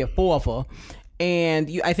 you about to be a four-for, and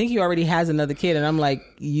I think he already has another kid, and I'm like,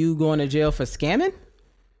 you going to jail for scamming?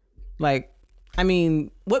 Like, I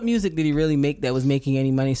mean, what music did he really make that was making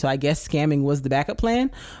any money? So I guess scamming was the backup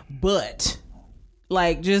plan, but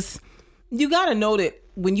like, just you gotta know that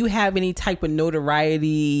when you have any type of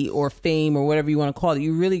notoriety or fame or whatever you want to call it,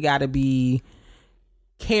 you really gotta be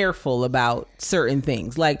careful about certain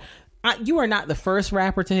things. Like, you are not the first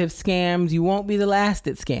rapper to have scammed. You won't be the last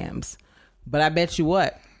that scams. But I bet you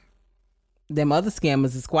what, them other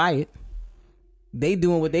scammers is quiet. They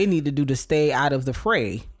doing what they need to do to stay out of the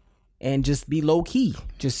fray and just be low key.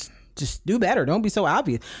 Just do better. Don't be so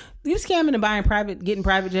obvious. You scamming and getting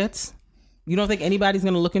private jets. You don't think anybody's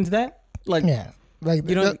gonna look into that? Like, yeah, like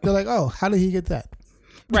they're like, oh, how did he get that?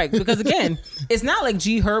 Right, because again, it's not like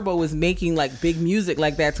G Herbo is making like big music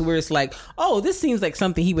like that to where it's like, oh, this seems like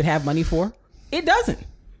something he would have money for. It doesn't.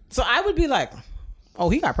 So I would be like, oh,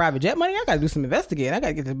 he got private jet money? I got to do some investigating. I got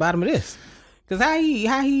to get to the bottom of this. Because how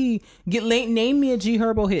he get late? Name me a G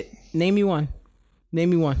Herbo hit. Name me one.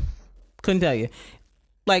 Couldn't tell you.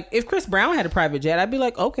 Like, if Chris Brown had a private jet, I'd be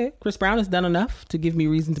like, okay, Chris Brown has done enough to give me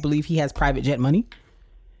reason to believe he has private jet money.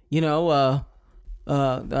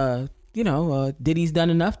 Diddy's done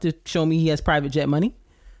enough to show me he has private jet money.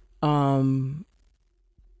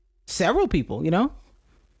 Several people,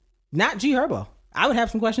 not G Herbo. I would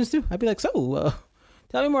have some questions too. I'd be like, so,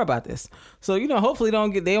 tell me more about this. So, hopefully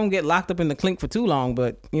they don't get locked up in the clink for too long,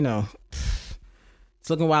 but it's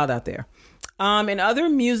looking wild out there. In other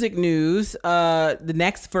music news, the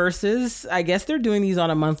next verses, I guess they're doing these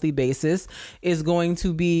on a monthly basis, is going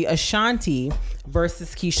to be Ashanti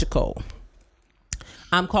versus Keisha Cole.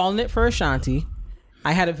 I'm calling it for Ashanti.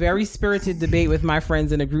 I had a very spirited debate with my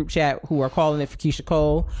friends in a group chat who are calling it for Keisha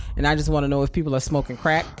Cole, and I just want to know if people are smoking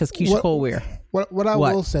crack, because Keisha Cole where? What I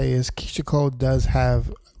will say is Keisha Cole does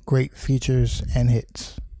have great features and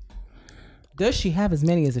hits. Does she have as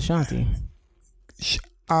many as Ashanti?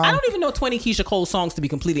 I don't even know 20 Keisha Cole songs, to be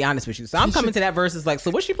completely honest with you. So I'm coming to that verse like,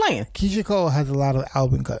 so what's she playing? Keisha Cole has a lot of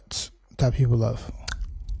album cuts that people love.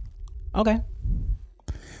 Okay.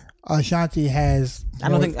 Ashanti has. I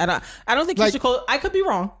don't think Keisha Cole. I could be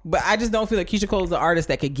wrong, but I just don't feel like Keisha Cole is the artist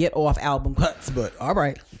that could get off album cuts. But all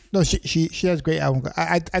right. No, she has great album cuts.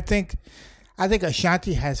 I think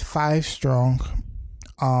Ashanti has 5 strong.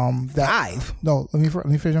 5. No, let me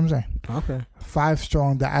finish what I'm saying. Okay. 5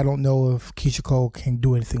 strong that I don't know if Keisha Cole can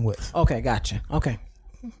do anything with. Okay, gotcha. Okay.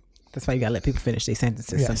 That's why you gotta let people finish their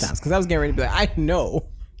sentences sometimes. Because I was getting ready to be like, I know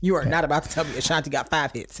you are not about to tell me Ashanti got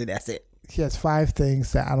 5 hits and that's it. She has 5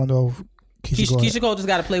 things that I don't know if Keisha Cole just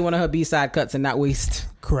got to play one of her B-side cuts and not waste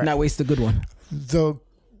a good one. The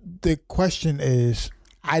question is,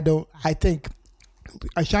 I think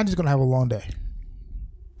Ashanti's gonna have a long day.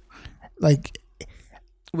 Like,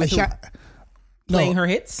 playing her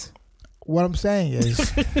hits. What I'm saying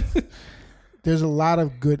is, there's a lot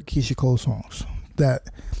of good Keisha Cole songs that,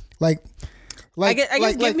 I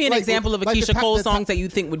guess give me an example of a Keisha Cole song that you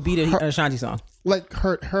think would beat an Ashanti song. Like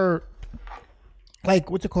her.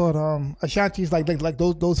 Like, what's it called? Ashanti's like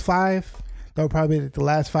those 5. That were probably the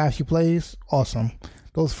last 5 she plays. Awesome.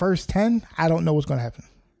 Those first 10, I don't know what's gonna happen.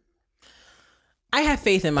 I have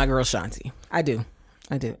faith in my girl Ashanti. I do.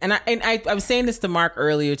 And I was saying this to Mark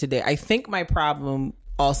earlier today. I think my problem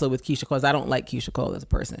also with Keisha Cole is I don't like Keisha Cole as a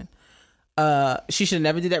person. She should have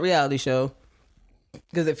never did that reality show,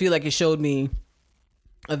 because I feel like it showed me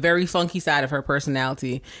a very funky side of her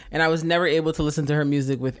personality, and I was never able to listen to her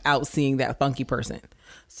music without seeing that funky person.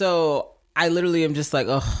 So I literally am just like,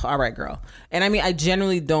 oh, all right, girl. And I mean, I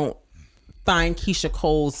generally don't find Keisha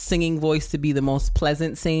Cole's singing voice to be the most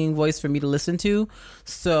pleasant singing voice for me to listen to.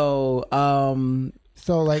 So,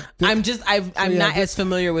 so like, I'm not as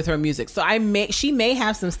familiar with her music. So she may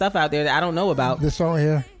have some stuff out there that I don't know about. This song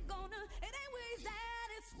here.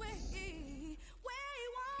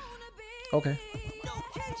 Okay.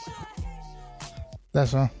 That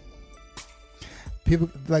song. People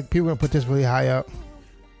gonna put this really high up.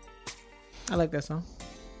 I like that song.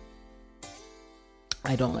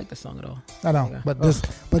 I don't like the song at all. I know, but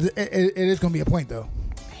it is gonna be a point though.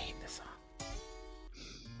 I hate this song.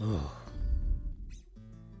 Ugh.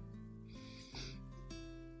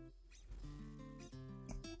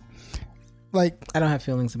 Like, I don't have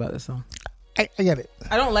feelings about this song. I get it.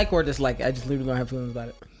 I don't like or dislike it. I just literally don't have feelings about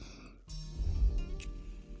it.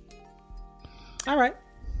 All right.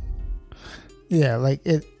 Yeah, like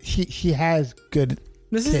it. She has good.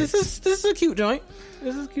 This is a cute joint.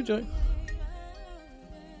 This is a cute joint.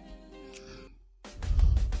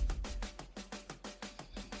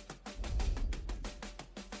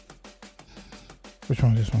 Which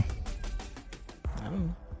one is this one? I don't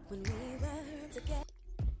know.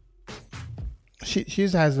 She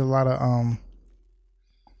just has a lot of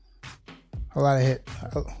hit.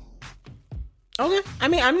 Okay. I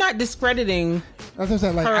mean, I'm not discrediting. That's what I'm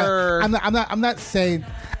saying. Like, her. I'm not saying.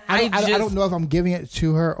 I don't know if I'm giving it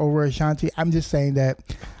to her over Ashanti. I'm just saying that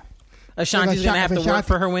Ashanti's gonna have to work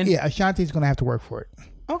for her win. Yeah, Ashanti's gonna have to work for it.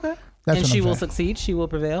 Okay. That's and what she I'm will saying. succeed. She will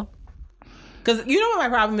prevail. Because you know what my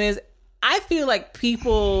problem is? I feel like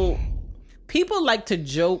people like to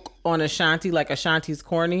joke on Ashanti like Ashanti's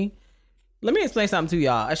corny. Let me explain something to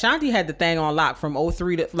y'all. Ashanti had the thing on lock from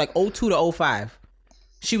 03 to like 02 to 05.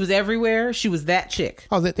 She was everywhere. She was that chick.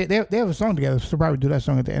 Oh, they have a song together. So probably do that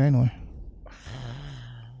song at the end anyway.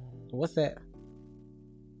 What's that?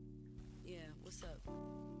 Yeah, what's up?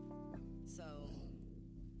 So,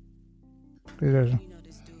 You know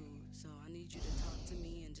this dude, so I need you to talk to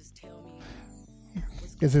me and just tell me.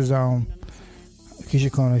 This is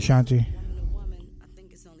Keisha Cole and Ashanti. Woman to woman, I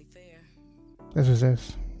think it's only fair. That's what it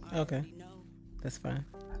says. Okay. You know, That's fine.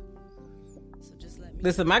 so just let me.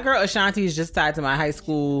 Listen, my girl Ashanti is just tied to my high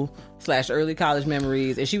school / early college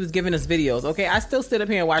memories, and she was giving us videos. Okay, I still stood up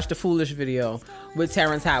here and watched the Foolish video with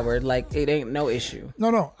Terrence Howard. Like, it ain't no issue.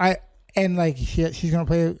 No. She's gonna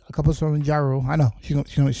play a couple songs in Ja Rule. I know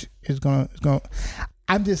she's gonna.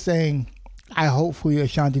 I'm just saying. Hopefully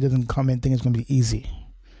Ashanti doesn't come in and think it's gonna be easy.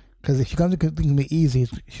 Because if she comes in thinking it's gonna be easy,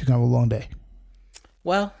 she's gonna have a long day.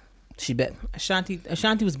 Well, she bet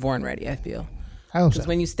Ashanti was born ready. I feel. I hope so. Because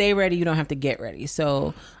when you stay ready, you don't have to get ready.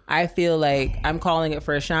 So I feel like I'm calling it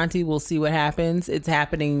for Ashanti. We'll see what happens. It's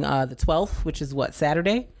happening the 12th, which is what,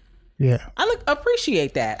 Saturday? Yeah. I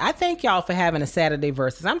appreciate that. I thank y'all for having a Saturday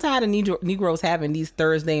versus. I'm tired of Negroes having these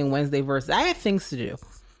Thursday and Wednesday verses. I have things to do.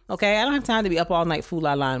 Okay? I don't have time to be up all night fool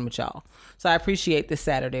line with y'all. So I appreciate this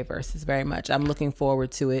Saturday versus very much. I'm looking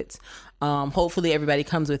forward to it. Hopefully everybody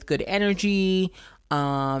comes with good energy.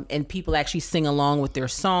 And people actually sing along with their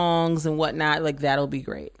songs and whatnot. Like, that'll be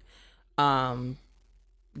great.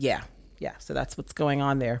 Yeah. So that's what's going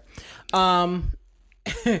on there.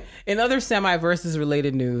 In other semi-versus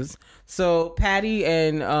related news, so Patty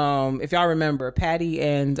and if y'all remember, Patty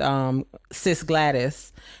and Sis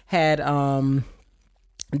Gladys had Dionne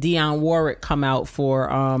Warwick come out for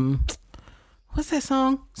what's that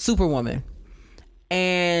song? Superwoman.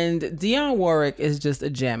 And Dionne Warwick is just a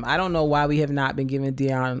gem. I don't know why we have not been giving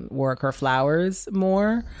Dionne Warwick her flowers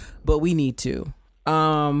more, but we need to.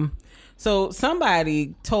 So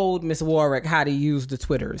somebody told Miss Warwick how to use the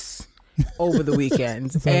Twitters over the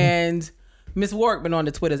weekend. And Miss Warwick been on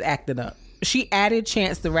the Twitters acting up. She added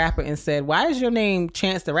Chance the Rapper and said, why is your name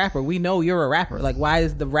Chance the Rapper? We know you're a rapper. Like, why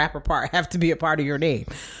does the rapper part have to be a part of your name?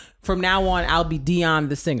 From now on, I'll be Dionne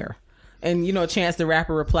the Singer. And, Chance the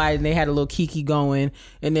Rapper replied, and they had a little kiki going.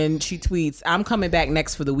 And then she tweets, I'm coming back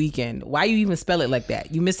next for the weekend. Why you even spell it like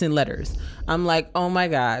that? You missing letters. I'm like, oh my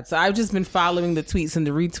God. So I've just been following the tweets and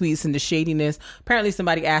the retweets and the shadiness. Apparently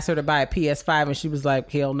somebody asked her to buy a PS5 and she was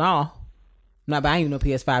like, hell no. I'm not buying you no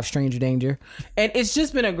PS5, stranger danger. And it's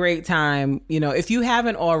just been a great time. If you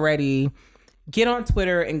haven't already, get on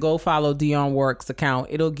Twitter and go follow Dionne Warwick's account.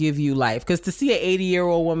 It'll give you life. Because to see an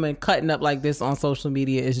 80-year-old woman cutting up like this on social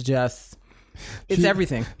media is just, it's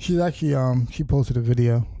everything. She's actually, she posted a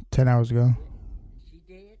video 10 hours ago. She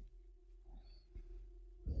did?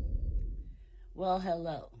 Well,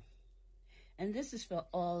 hello. And this is for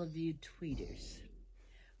all of you tweeters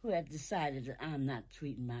who have decided that I'm not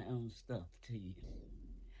tweeting my own stuff to you.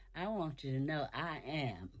 I want you to know I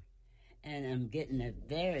am. And I'm getting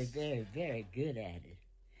very, very, very good at it.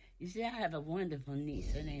 You see, I have a wonderful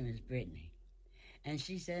niece. Her name is Brittany. And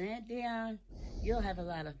she said, Aunt Dion, you'll have a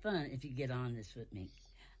lot of fun if you get on this with me.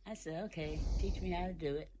 I said, okay, teach me how to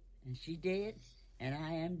do it. And she did, and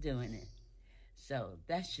I am doing it. So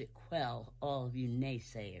that should quell all of you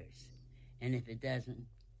naysayers. And if it doesn't,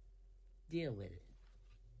 deal with it.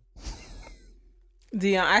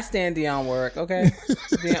 Dion, I stand Dion Warwick, okay?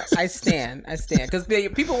 Dion, I stand. Because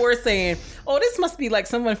people were saying, oh, this must be like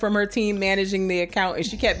someone from her team managing the account. And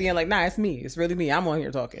she kept being like, nah, it's me. It's really me. I'm on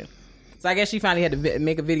here talking. So I guess she finally had to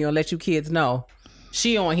make a video and let you kids know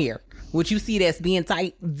she on here. What you see that's being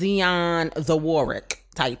typed, Dion the Warwick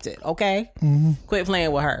typed it, okay? Mm-hmm. Quit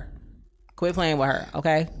playing with her,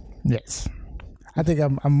 okay? Yes. I think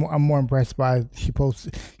I'm more impressed by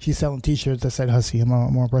she's selling T-shirts that said Hussy. I'm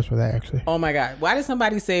more impressed with that actually. Oh my God! Why did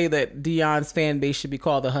somebody say that Dion's fan base should be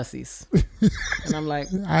called the Hussies? And I'm like,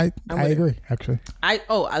 I agree actually.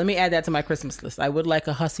 Let me add that to my Christmas list. I would like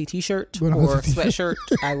a Hussy T-shirt or a sweatshirt.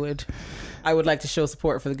 I would like to show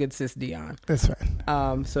support for the good sis Dion. That's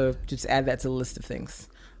right. So just add that to the list of things.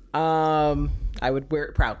 I would wear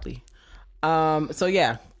it proudly. So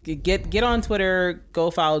yeah. Get on Twitter, go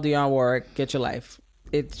follow Dion Warwick, get your life.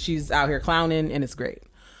 She's out here clowning and it's great.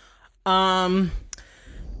 Other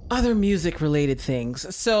music related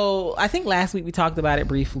things. So I think last week we talked about it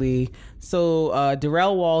briefly. So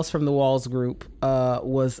Darrell Walls from the Walls Group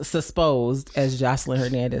was susposed, as Jocelyn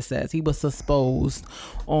Hernandez says. He was susposed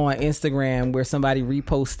on Instagram where somebody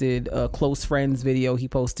reposted a close friends video he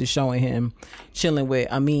posted showing him chilling with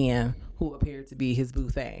a man who appeared to be his boo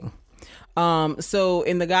thing. So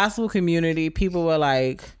in the gospel community, people were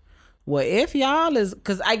like, well, if y'all is,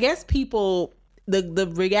 because I guess people, the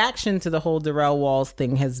reaction to the whole Darrell Walls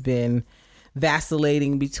thing has been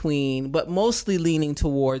vacillating between, but mostly leaning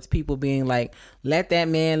towards people being like, let that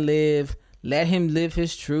man live, let him live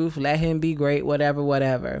his truth, let him be great,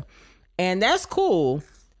 whatever. And that's cool.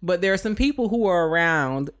 But there are some people who were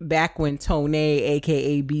around back when Tone,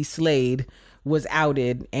 aka B Slade, was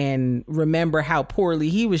outed and remember how poorly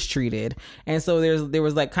he was treated. And so there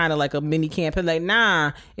was like kind of like a mini campaign like,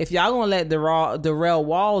 nah, if y'all gonna let Darrell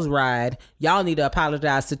Walls ride, y'all need to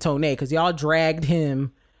apologize to Tone because y'all dragged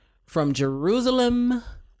him from Jerusalem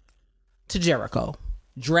to Jericho,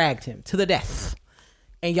 dragged him to the death.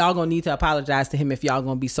 And y'all gonna need to apologize to him if y'all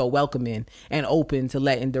gonna be so welcoming and open to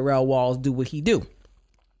letting Darrell Walls do what he do.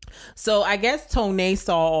 So I guess Tone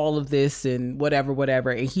saw all of this and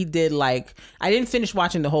whatever. And he did like, I didn't finish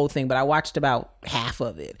watching the whole thing, but I watched about half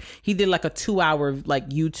of it. He did like a 2-hour like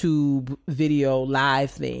YouTube video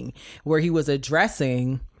live thing where he was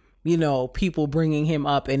addressing, people bringing him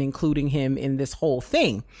up and including him in this whole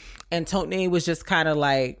thing. And Tone was just kind of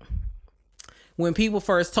like, when people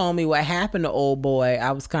first told me what happened to old boy,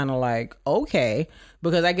 I was kind of like, okay,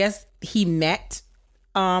 because I guess he met,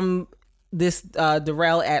 this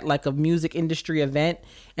Darrell at like a music industry event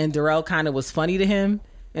and Darrell kind of was funny to him.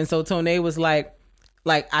 And so Tone was like,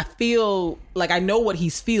 I feel like I know what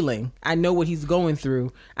he's feeling. I know what he's going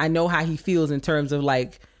through. I know how he feels in terms of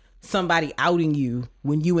like somebody outing you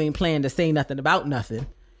when you ain't planning to say nothing about nothing.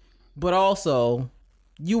 But also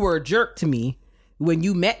you were a jerk to me when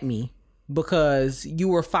you met me because you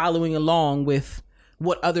were following along with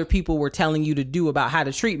what other people were telling you to do about how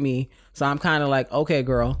to treat me. So I'm kind of like, okay,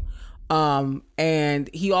 girl. And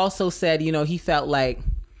he also said, he felt like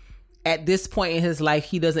at this point in his life,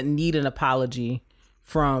 he doesn't need an apology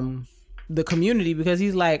from the community because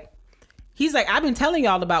he's like, I've been telling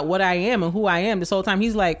y'all about what I am and who I am this whole time.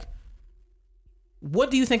 He's like,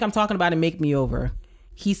 what do you think I'm talking about and make me over?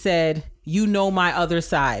 He said, my other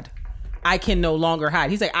side. I can no longer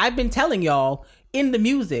hide. He's like, I've been telling y'all in the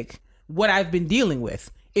music what I've been dealing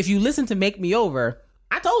with. If you listen to Make Me Over,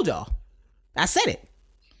 I told y'all. I said it.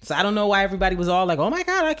 So I don't know why everybody was all like, oh my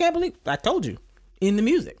God, I can't believe I told you in the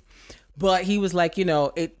music. But he was like,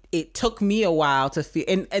 it took me a while to feel.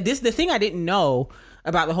 And the thing I didn't know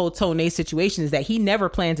about the whole Tone situation is that he never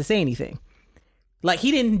planned to say anything. Like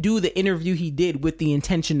he didn't do the interview he did with the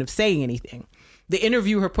intention of saying anything. The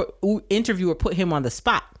interviewer put him on the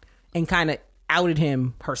spot and kind of outed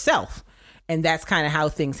him herself. And that's kind of how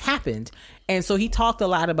things happened. And so he talked a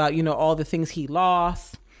lot about, all the things he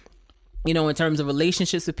lost, in terms of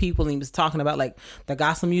relationships with people. And he was talking about like the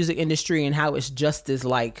gospel music industry and how it's just as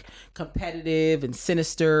like competitive and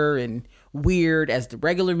sinister and weird as the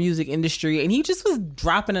regular music industry. And he just was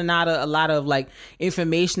dropping a lot of like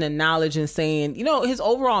information and knowledge and saying, his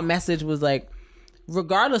overall message was like,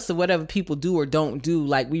 regardless of whatever people do or don't do,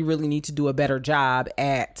 like we really need to do a better job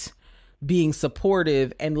at being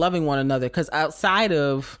supportive and loving one another. Because outside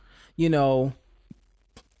of you know,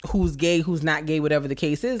 who's gay, who's not gay, whatever the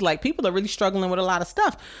case is. Like, people are really struggling with a lot of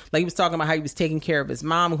stuff. Like, he was talking about how he was taking care of his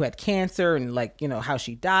mom who had cancer and, like, you know, how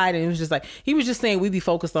she died. And it was just like, he was just saying we be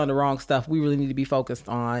focused on the wrong stuff. We really need to be focused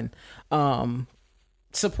on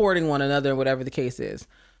supporting one another and whatever the case is.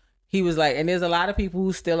 He was like, and there's a lot of people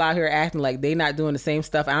who still out here acting like they not doing the same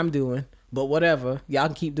stuff I'm doing, but whatever. Y'all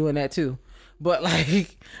can keep doing that too. But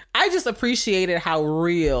like, I just appreciated how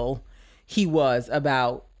real he was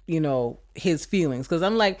about, you know, his feelings. Cause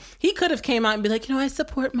I'm like, he could have came out and be like, you know, I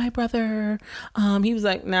support my brother. He was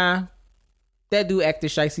like, nah, that dude acted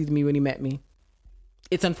shicey to me when he met me.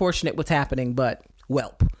 It's unfortunate what's happening, but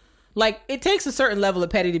whelp. Like, it takes a certain level of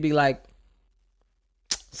petty to be like,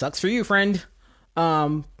 sucks for you, friend.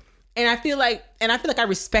 And I feel like I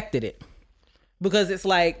respected it, because it's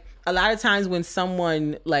like, a lot of times when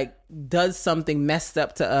someone like does something messed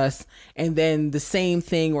up to us and then the same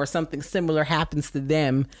thing or something similar happens to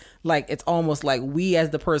them, like, it's almost like we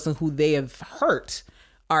as the person who they have hurt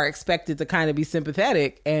are expected to kind of be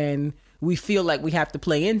sympathetic, and we feel like we have to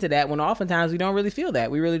play into that when oftentimes we don't really feel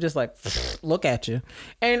that. We really just like, look at you.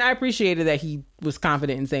 And I appreciated that he was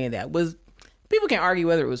confident in saying that. People can argue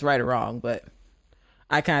whether it was right or wrong, but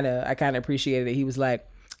I kind of appreciated it. He was like,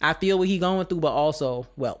 I feel what he going through, but also,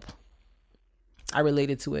 whelp. I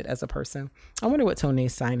related to it as a person. I wonder what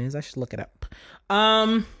Tonay's sign is. I should look it up.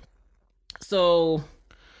 So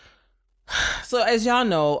as y'all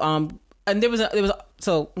know, and there was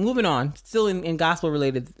so moving on, still in gospel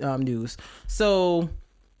related news. So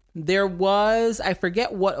there was, I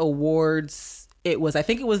forget what awards it was. I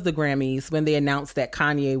think it was the Grammys when they announced that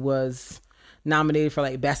Kanye was nominated for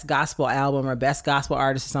like best gospel album or best gospel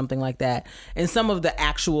artist or something like that. And some of the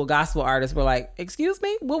actual gospel artists were like, excuse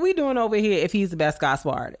me, what we doing over here if he's the best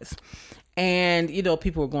gospel artist? And, you know,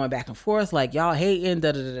 people were going back and forth like, y'all hating,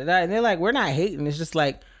 da da da da. And they're like, we're not hating. It's just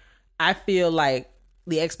like, I feel like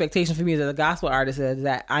the expectation for me as a gospel artist is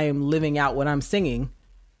that I am living out what I'm singing.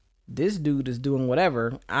 This dude is doing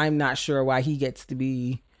whatever. I'm not sure why he gets to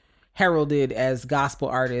be heralded as gospel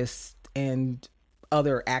artist and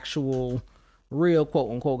other actual real quote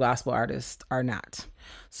unquote gospel artists are not.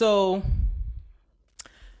 So,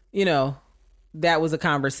 you know, that was a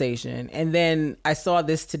conversation. And then I saw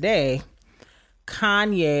this today.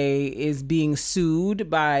 Kanye is being sued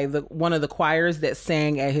by one of the choirs that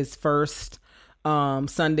sang at his first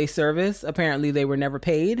Sunday service. Apparently they were never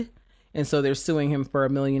paid. And so they're suing him for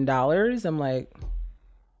 $1 million. I'm like,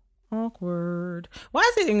 awkward. Why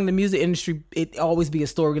is it in the music industry it always be a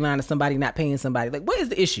storyline of somebody not paying somebody? Like, what is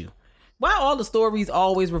the issue? Why all the stories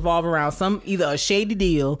always revolve around either a shady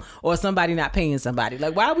deal or somebody not paying somebody?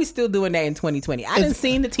 Like, why are we still doing that in 2020? I didn't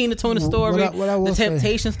seen the Tina Turner story, the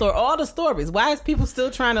Temptation story, all the stories. Why is people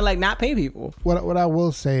still trying to like not pay people? What I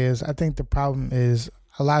will say is, I think the problem is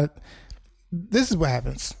this is what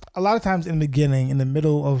happens. A lot of times in the beginning, in the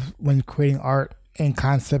middle of when creating art and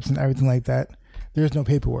concepts and everything like that, there's no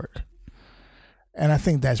paperwork. And I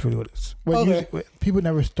think that's really what it is. Usually, people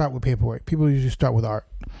never start with paperwork. People usually start with art.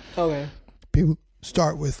 Okay. People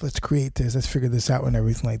start with, let's create this, let's figure this out and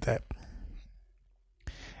everything like that.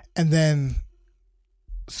 And then,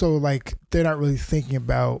 so like, they're not really thinking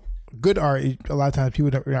about good art. A lot of times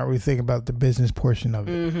people are not really thinking about the business portion of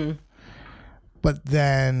it. Mm-hmm. But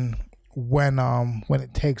then when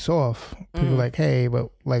it takes off, people are like, hey, but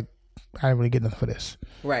like, I didn't really get nothing for this.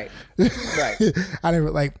 Right. Right. I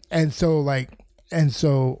didn't like, and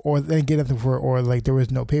so, or they didn't get nothing for it, or like there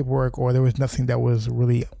was no paperwork, or there was nothing that was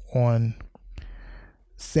really on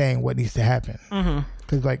saying what needs to happen.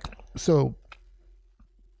 Because like, so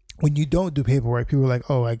when you don't do paperwork, people are like,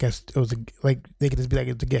 oh, I guess it was they could just be like,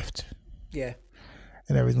 it's a gift. Yeah.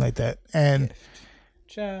 And everything like that. And,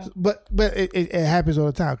 but it happens all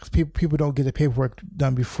the time because people don't get the paperwork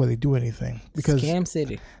done before they do anything. Because Scam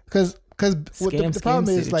City. Because the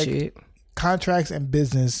problem is like, shit. Contracts and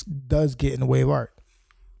business does get in the way of art,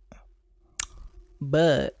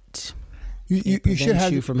 but you should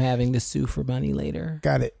have you from having to sue for money later.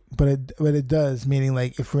 Got it, but it does, meaning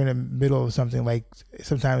like if we're in the middle of something, like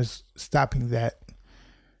sometimes stopping that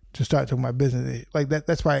to start talking about business like that.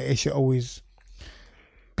 That's why it should always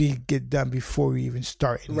get done before we even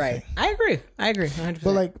start anything. Right, I agree 100%.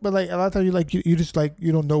 But like a lot of times you just like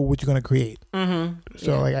you don't know what you're gonna create.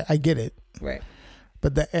 So like I get it. Right.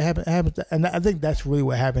 But that it happens, and I think that's really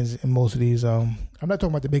what happens in most of these. I'm not talking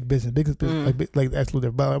about the big business, like that's a little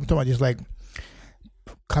different. But I'm talking about just like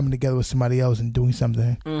coming together with somebody else and doing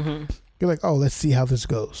something. You're like, oh, let's see how this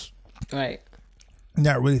goes. Right.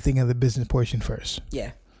 Not really thinking of the business portion first.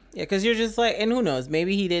 Yeah, because you're just like, and who knows?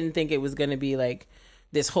 Maybe he didn't think it was going to be like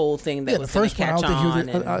this whole thing that Yeah, was the first one, I catch don't think he on.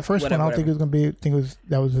 was. and First one, I don't think it was gonna be. Think it was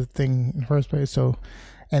that was the thing in the first place. So,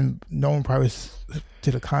 and no one probably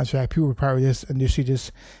did a contract. People were probably just initially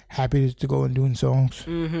just happy to go and doing songs.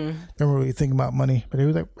 Mm-hmm. They weren't really thinking about money, but they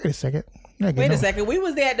was like, wait a second. Wait a second. We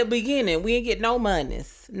was there at the beginning. We didn't get no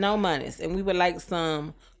monies, and we would like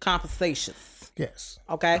some compensations. Yes.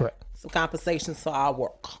 Okay. Correct. Some compensations for our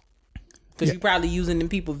work. Because you probably using them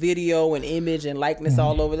people video and image and likeness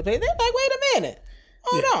all over the place. They're like, wait a minute.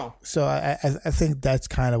 Hold on. So I think that's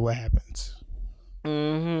kind of what happens.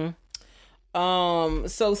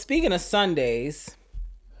 So speaking of Sundays,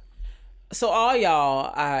 so all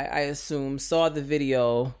y'all, I assume, saw the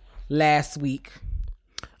video last week,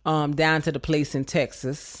 down to the place in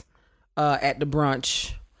Texas, at the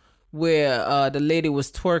brunch, where the lady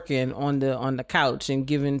was twerking on the couch and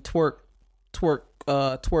giving twerk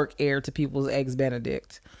air to people's eggs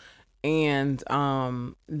Benedict, and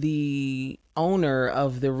the owner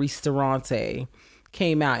of the ristorante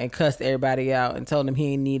came out and cussed everybody out and told them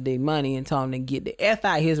he didn't need their money and told them to get the F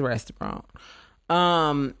out of his restaurant.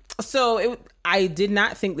 I did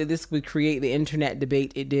not think that this would create the internet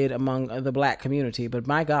debate it did among the black community, but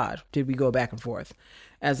my God, did we go back and forth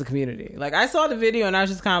as a community. Like, I saw the video and I was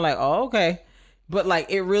just kind of like, oh, okay. But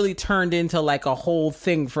like, it really turned into like a whole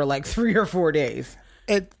thing for like 3 or 4 days.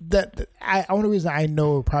 Only reason I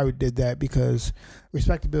know it probably did that because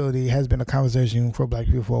respectability has been a conversation for black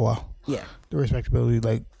people for a while. Yeah. The respectability,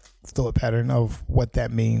 like, thought pattern of what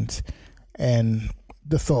that means and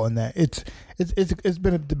the thought in that. It's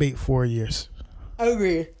been a debate for years. I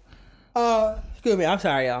agree. Excuse me. I'm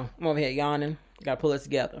sorry, y'all. I'm over here yawning. Got to pull it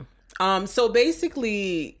together. So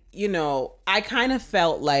basically, I kind of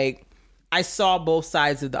felt like I saw both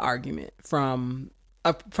sides of the argument from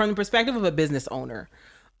the perspective of a business owner.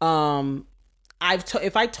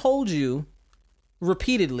 If I told you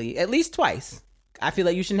repeatedly, at least twice, I feel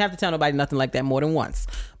like you shouldn't have to tell nobody nothing like that more than once.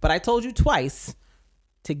 But I told you twice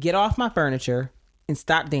to get off my furniture and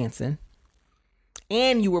stop dancing.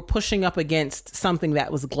 And you were pushing up against something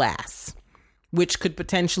that was glass, which could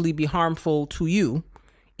potentially be harmful to you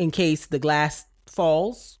in case the glass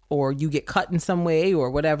falls or you get cut in some way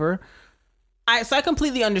or whatever. So I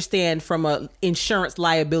completely understand from a insurance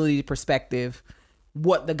liability perspective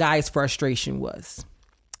what the guy's frustration was.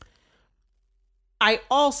 I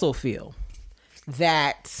also feel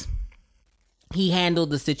that he handled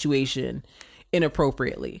the situation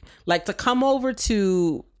inappropriately. Like, to come over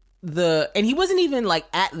to and he wasn't even like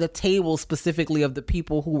at the table specifically of the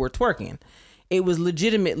people who were twerking. It was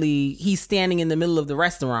legitimately, he's standing in the middle of the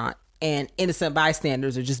restaurant and innocent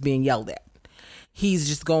bystanders are just being yelled at. He's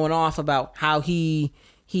just going off about how he's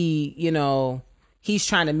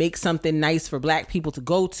trying to make something nice for black people to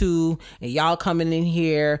go to, and y'all coming in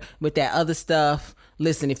here with that other stuff.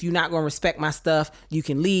 Listen, if you're not going to respect my stuff, you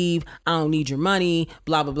can leave. I don't need your money,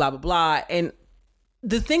 blah, blah, blah, blah, blah. And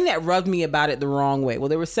the thing that rubbed me about it the wrong way, well,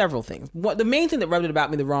 there were several things. The main thing that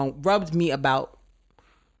rubbed me about,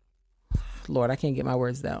 Lord, I can't get my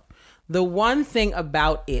words out. The one thing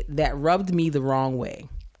about it that rubbed me the wrong way,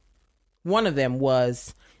 one of them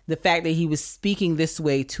was the fact that he was speaking this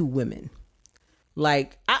way to women.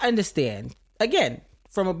 Like, I understand, again,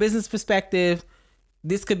 from a business perspective,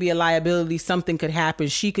 this could be a liability. Something could happen.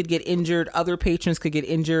 She could get injured. Other patrons could get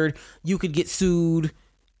injured. You could get sued.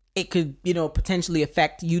 It could, potentially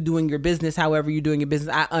affect you doing your business, however you're doing your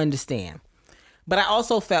business. I understand. But I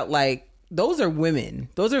also felt like those are women.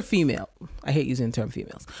 Those are female. I hate using the term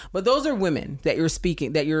females. But those are women that you're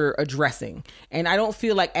speaking, that you're addressing. And I don't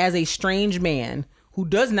feel like, as a strange man who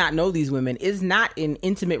does not know these women, is not in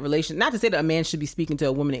intimate relation. Not to say that a man should be speaking to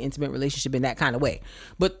a woman in intimate relationship in that kind of way.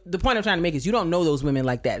 But the point I'm trying to make is you don't know those women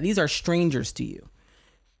like that. These are strangers to you.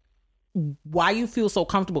 Why you feel so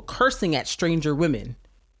comfortable cursing at stranger women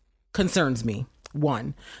concerns me.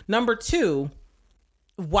 One. Number two,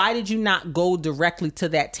 why did you not go directly to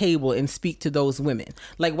that table and speak to those women?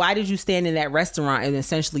 Like, why did you stand in that restaurant and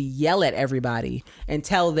essentially yell at everybody and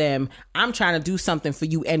tell them, I'm trying to do something for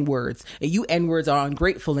you N-words, and you N-words are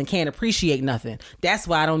ungrateful and can't appreciate nothing. That's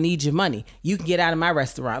why I don't need your money. You can get out of my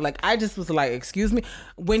restaurant. Like, I just was like, excuse me.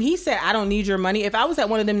 When he said, I don't need your money, if I was at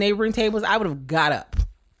one of them neighboring tables, I would have got up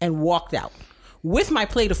and walked out with my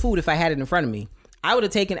plate of food if I had it in front of me. I would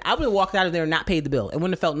have walked out of there and not paid the bill and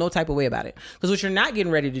wouldn't have felt no type of way about it. Because what you're not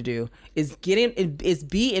getting ready to do is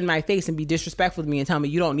be in my face and be disrespectful to me and tell me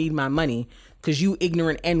you don't need my money because you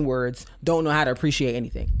ignorant N-words don't know how to appreciate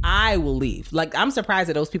anything. I will leave. Like, I'm surprised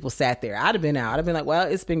that those people sat there. I'd have been out. I'd have been like, well,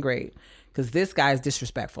 it's been great because this guy's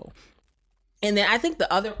disrespectful. And then I think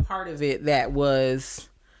the other part of it that was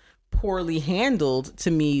poorly handled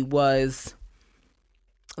to me was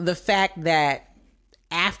the fact that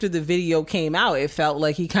after the video came out, it felt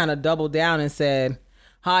like he kind of doubled down and said,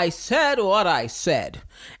 I said what I said.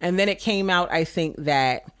 And then it came out, I think,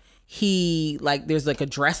 that he, like, there's like a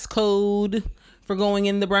dress code for going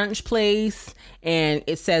in the brunch place, and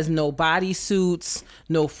it says no bodysuits,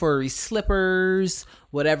 no furry slippers,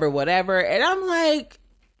 whatever. And I'm like,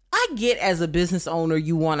 I get, as a business owner,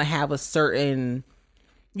 you want to have a certain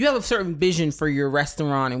vision for your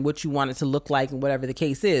restaurant and what you want it to look like and whatever the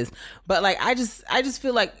case is. But like, I just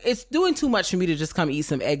feel like it's doing too much for me to just come eat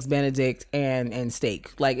some eggs Benedict and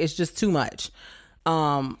steak. Like, it's just too much.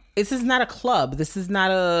 This is not a club. This is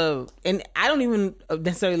not and I don't even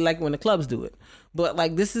necessarily like when the clubs do it, but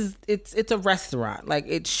like, it's a restaurant. Like,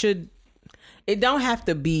 it don't have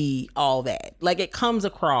to be all that. Like, it comes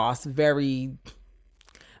across very,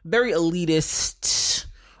 very elitist,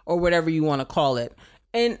 or whatever you want to call it.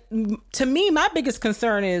 And to me, my biggest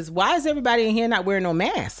concern is, why is everybody in here not wearing no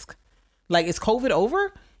mask? Like, is COVID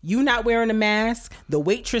over? You not wearing a mask? The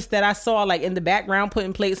waitress that I saw, like, in the background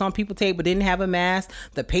putting plates on people's table didn't have a mask.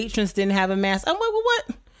 The patrons didn't have a mask. I'm like, well,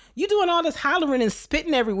 what? You doing all this hollering and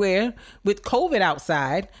spitting everywhere with COVID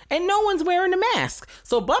outside, and no one's wearing a mask.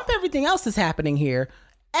 So bump everything else that's happening here.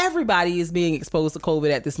 Everybody is being exposed to COVID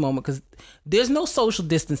at this moment because there's no social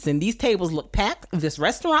distancing. These tables look packed. This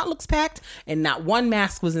restaurant looks packed, and not one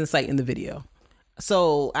mask was in sight in the video.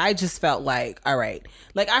 So I just felt like, all right.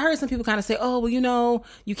 Like, I heard some people kind of say, oh, well,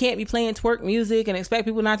 you can't be playing twerk music and expect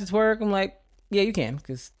people not to twerk. I'm like, yeah, you can,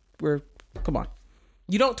 because come on.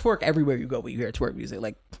 You don't twerk everywhere you go when you hear twerk music.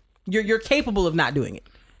 Like, you're capable of not doing it.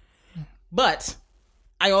 But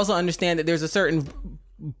I also understand that there's a certain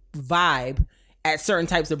vibe at certain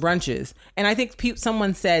types of brunches. And I think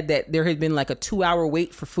someone said that there had been like a 2-hour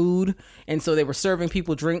wait for food. And so they were serving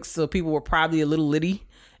people drinks. So people were probably a little litty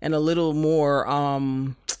and a little more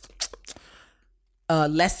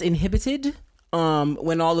less inhibited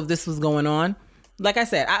when all of this was going on. Like I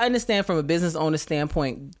said, I understand from a business owner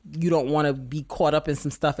standpoint, you don't want to be caught up in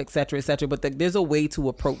some stuff, et cetera, et cetera. But there's a way to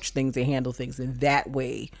approach things and handle things. And that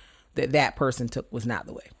way that person took was not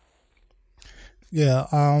the way. Yeah,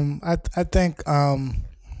 I think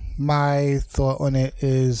my thought on it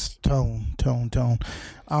is tone.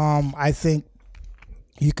 I think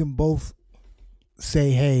you can both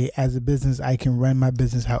say, hey, as a business, I can run my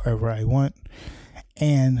business however I want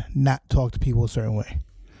and not talk to people a certain way.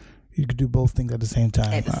 You could do both things at the same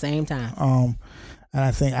time. And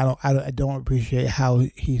I think I don't appreciate how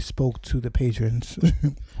he spoke to the patrons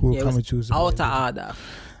who were coming to his.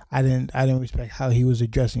 I didn't respect how he was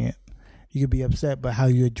addressing it. You could be upset, but how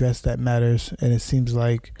you address that matters. And it seems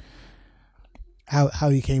like how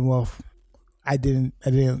he came off, I didn't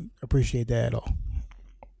appreciate that at all.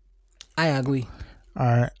 I agree. All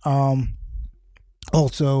right.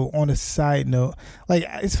 Also, on a side note, like,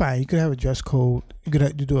 it's fine. You could have a dress code. You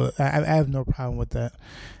could do it. I have no problem with that.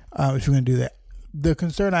 If you're gonna do that, the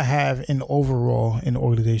concern I have in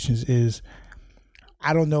organizations is,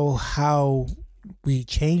 I don't know how we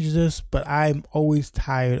change this, but I'm always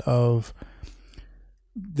tired of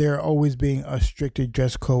there always being a stricter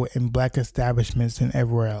dress code in black establishments than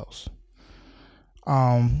everywhere else.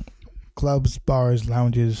 Clubs, bars,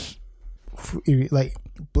 lounges, like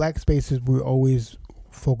black spaces, we always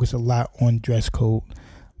focus a lot on dress code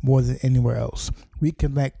more than anywhere else. We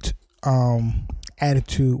connect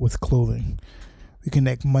attitude with clothing. We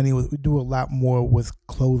connect money we do a lot more with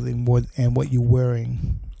clothing and what you're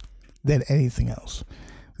wearing than anything else.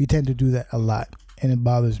 We tend to do that a lot, and it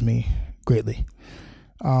bothers me greatly.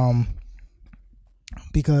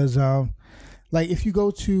 Because like, if you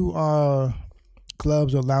go to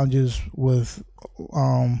clubs or lounges with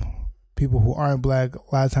people who aren't black, a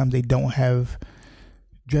lot of times they don't have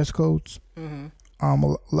dress codes. Mm-hmm.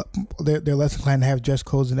 They're less inclined to have dress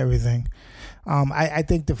codes and everything. I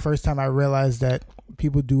think the first time I realized that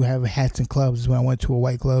people do have hats in clubs is when I went to a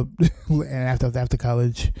white club and after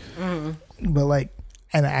college. Mm-hmm. But like,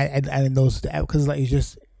 and I didn't notice that because like, it's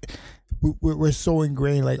just we're so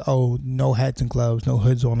ingrained, like, oh, no hats in clubs, no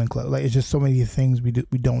hoods on in clubs. Like, it's just so many things we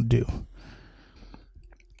don't do.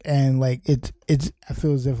 And like, I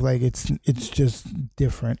feel as if like it's just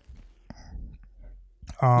different.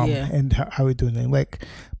 And how we doing things. Like,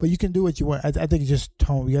 but you can do what you want. I think it's just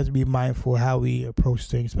tone. We have to be mindful how we approach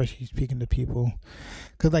things, especially speaking to people.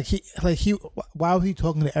 Because he, while he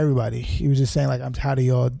talking to everybody, he was just saying like, I'm tired of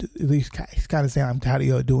y'all. At least he's kind of saying, I'm tired of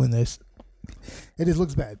y'all doing this. It just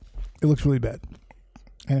looks bad. It looks really bad,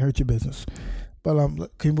 and it hurts your business. But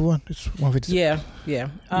can you move on? It's 156. Yeah.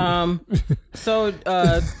 So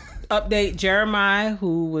update: Jeremiah,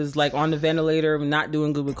 who was like on the ventilator, not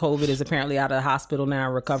doing good with COVID, is apparently out of the hospital now,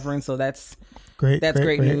 recovering. So that's That's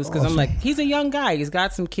great news because I'm like, he's a young guy. He's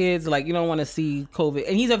got some kids. Like, you don't want to see COVID.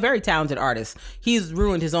 And he's a very talented artist. He's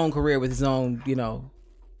ruined his own career with his own,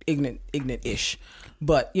 ignorant-ish.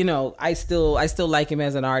 But, I still like him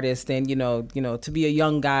as an artist. And, to be a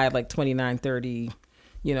young guy, like 29, 30,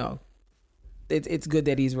 it's good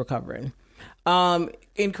that he's recovering.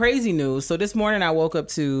 In crazy news, so this morning I woke up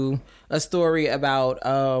to a story about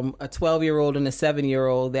a 12-year-old and a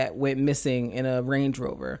 7-year-old that went missing in a Range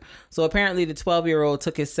Rover. So apparently the 12-year-old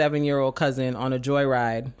took his 7-year-old cousin on a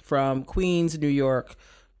joyride from Queens, New York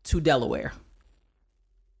to Delaware.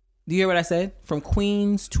 Do you hear what I said? From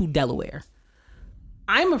Queens to Delaware.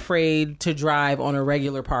 I'm afraid to drive on a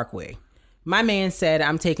regular parkway. My man said,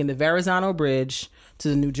 I'm taking the Verrazano Bridge to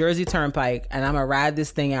the New Jersey Turnpike and I'm going to ride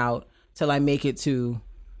this thing out till I make it to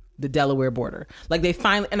the Delaware border. Like they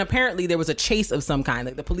finally, and apparently there was a chase of some kind.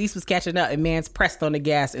 Like the police was catching up and man's pressed on the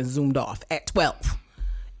gas and zoomed off at 12.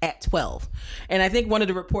 And I think one of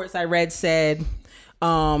the reports I read said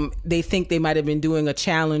they think they might have been doing a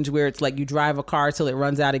challenge where it's like you drive a car till it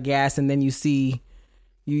runs out of gas and then you see,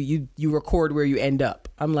 you record where you end up.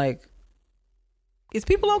 I'm like, is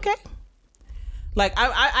people okay? Like,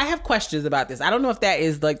 I have questions about this. I don't know if that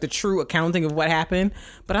is like the true accounting of what happened,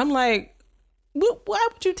 but I'm like, why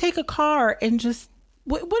would you take a car and just,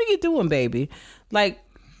 what are you doing, baby? Like,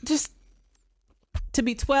 just to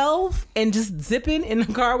be 12 and just zipping in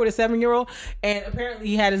the car with a 7-year-old. And apparently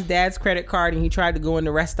he had his dad's credit card and he tried to go in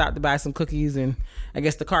the rest stop to buy some cookies and I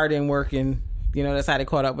guess the car didn't work and, that's how they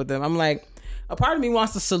caught up with them. I'm like, a part of me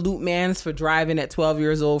wants to salute mans for driving at 12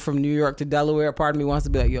 years old from New York to Delaware. A part of me wants to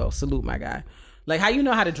be like, yo, salute my guy. Like, how you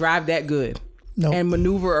know how to drive that good and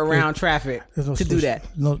maneuver around traffic do that?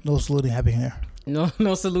 No saluting happening here.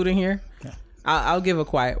 No saluting here? Yeah. I'll give a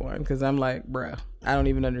quiet one because I'm like, bruh, I don't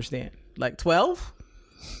even understand. Like 12?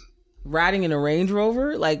 Riding in a Range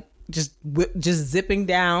Rover? Like, just zipping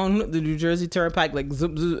down the New Jersey Turnpike, like,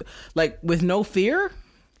 like with no fear?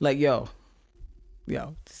 Like, yo,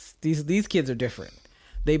 these kids are different.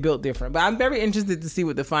 They built different. But I'm very interested to see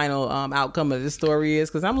what the final outcome of this story is.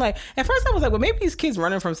 Because I'm like, at first I was like, well, maybe these kids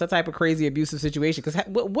running from some type of crazy abusive situation. Because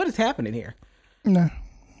what is happening here? No.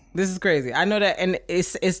 This is crazy. I know that. And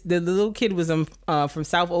it's the little kid was from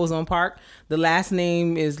South Ozone Park. The last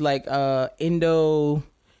name is like Indo-Guyanese.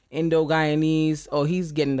 Oh,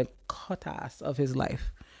 he's getting the kotas of his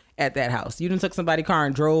life at that house. You done took somebody's car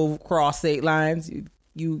and drove across state lines.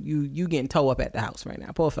 You getting towed up at the house right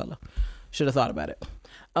now. Poor fella. Should have thought about it.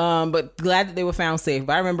 But glad that they were found safe.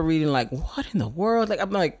 But I remember reading like, what in the world? Like,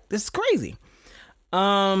 I'm like, this is crazy.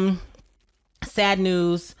 Sad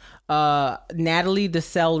news. Natalie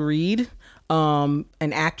Desselle Reid, an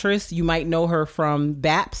actress. You might know her from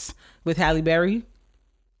Baps with Halle Berry.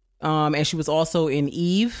 And she was also in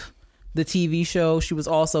Eve, the TV show. She was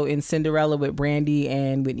also in Cinderella with Brandy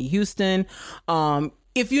and Whitney Houston.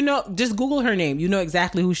 If you know, just Google her name. You know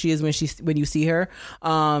exactly who she is when you see her.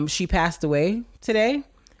 She passed away today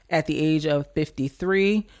at the age of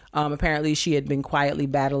 53. Apparently, she had been quietly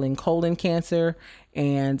battling colon cancer,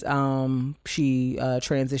 and she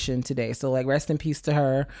transitioned today. So, like, rest in peace to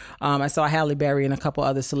her. I saw Halle Berry and a couple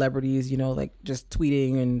other celebrities, like just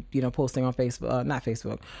tweeting and posting on Facebook, not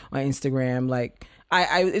Facebook, on Instagram. Like,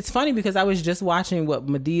 I it's funny because I was just watching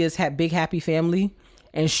Medea's Big Happy Family.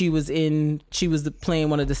 And she was playing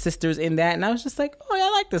one of the sisters in that. And I was just like, oh, yeah, I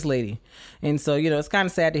like this lady. And so, it's kind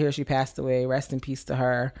of sad to hear she passed away. Rest in peace to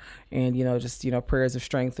her. And, just, prayers of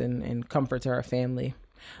strength and comfort to her family.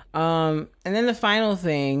 And then the final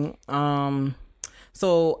thing.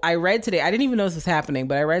 So I read today, I didn't even know this was happening,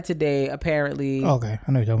 but I read today, apparently. Okay,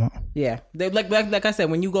 I know what you're talking about. Yeah. Like I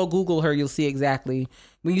said, when you go Google her, you'll see exactly.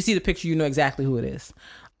 When you see the picture, you know exactly who it is.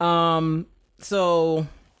 So...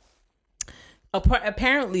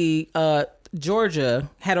 Apparently, Georgia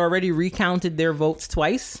had already recounted their votes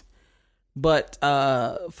twice, but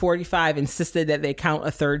 45 insisted that they count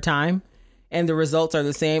a third time, and the results are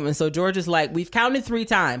the same. And so Georgia's like, we've counted 3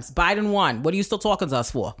 times. Biden won. What are you still talking to us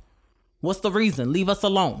for? What's the reason? Leave us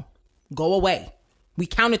alone. Go away. We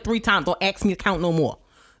counted 3 times. Don't ask me to count no more.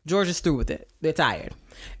 Georgia's through with it. They're tired.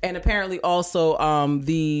 And apparently also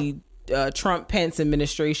the Trump-Pence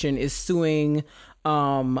administration is suing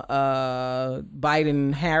Biden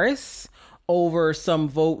Harris over some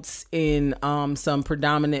votes in some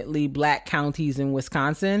predominantly black counties in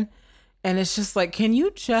Wisconsin. And it's just like, can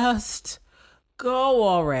you just go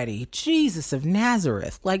already? Jesus of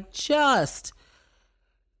Nazareth. Like, just.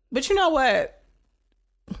 But you know what?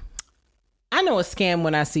 I know a scam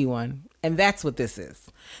when I see one. And that's what this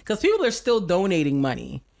is. Because people are still donating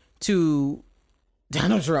money to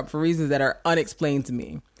Donald Trump for reasons that are unexplained to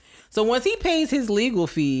me. So once he pays his legal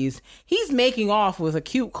fees, he's making off with a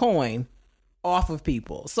cute coin off of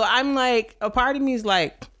people. So I'm like, a part of me is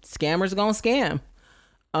like, scammers gonna scam.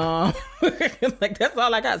 Like that's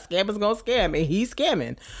all I got. Scammers gonna scam, and he's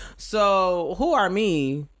scamming. So who are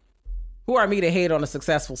me to hate on a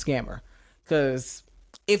successful scammer? Because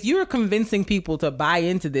if you're convincing people to buy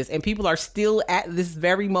into this and people are still at this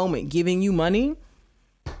very moment giving you money,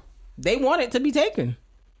 they want it to be taken.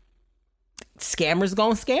 Scammers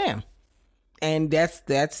gonna scam. And that's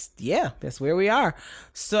where we are.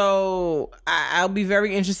 So I'll be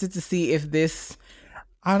very interested to see if this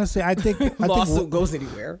honestly, I think lawsuit goes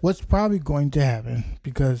anywhere. What's probably going to happen,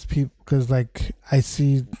 because like I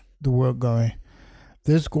see the world going,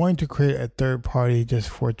 there's going to create a third party just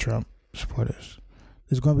for Trump supporters.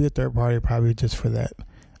 There's going to be a third party probably just for that.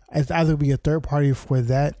 It's either be a third party for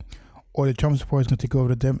that, or the Trump supporters going to take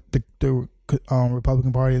over the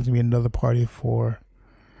Republican Party. It's going to be another party for,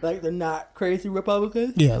 like, the not crazy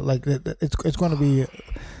Republicans. Yeah, like it's going to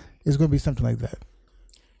be something like that.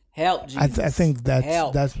 Help, Jesus. I think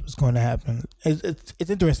that's what's going to happen. It's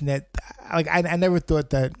interesting that I never thought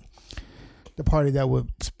that the party that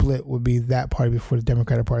would split would be that party before the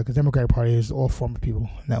Democratic Party, because the Democratic Party is all former people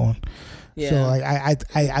in that one. Yeah. So like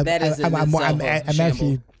I'm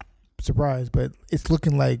actually surprised, but it's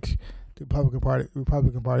looking like the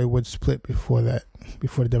Republican Party would split before the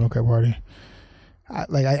Democratic Party.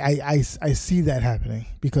 I see that happening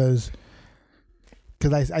because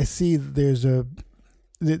I see there's an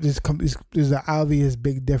obvious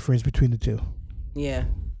big difference between the two. Yeah.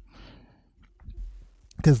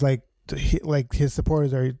 Because like his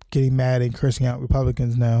supporters are getting mad and cursing out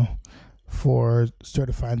Republicans now for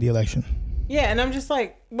certifying the election. Yeah, and I'm just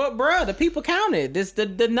like, but bruh, the people counted. This the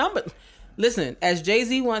number. Listen, as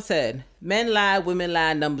Jay-Z once said, men lie, women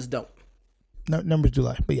lie, numbers don't. No, numbers do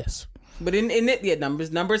lie, but yes. But in it, yeah,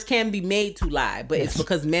 numbers can be made to lie, but it's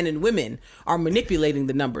because men and women are manipulating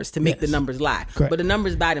the numbers to make the numbers lie. Correct. But the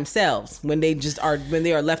numbers by themselves, when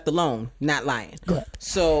they are left alone, not lying. Correct.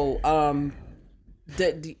 So,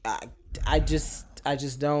 I just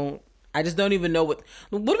don't even know what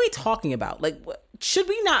are we talking about? Like, should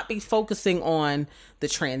we not be focusing on the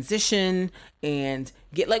transition and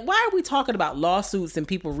why are we talking about lawsuits and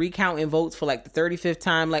people recounting votes for like the 35th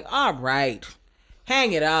time? Like, all right,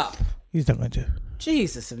 hang it up. He's not going to.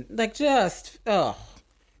 Jesus, like it's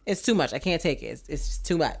too much. I can't take it. It's just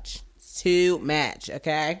too much. It's too much.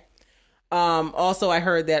 Okay. Also, I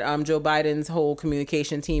heard that Joe Biden's whole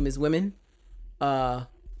communication team is women.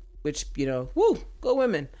 Which, woo, go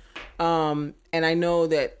women. And I know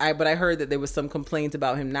that but I heard that there was some complaints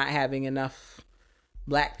about him not having enough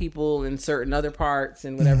black people in certain other parts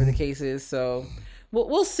and whatever the case is. So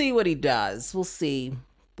we'll see what he does. We'll see,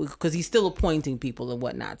 because he's still appointing people and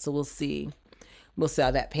whatnot. So we'll see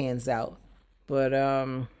how that pans out. But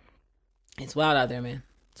it's wild out there, man.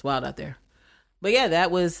 It's wild out there. But yeah, that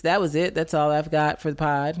was it. That's all I've got for the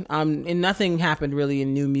pod. And nothing happened really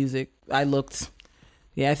in new music. I looked.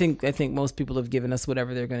 Yeah, I think most people have given us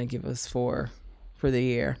whatever they're going to give us for the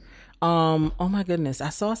year. Oh my goodness, I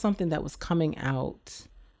saw something that was coming out.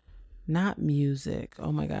 Not music.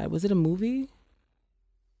 Oh my God, was it a movie?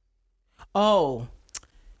 Oh,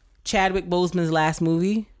 Chadwick Boseman's last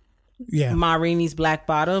movie. Yeah, Ma Rainey's Black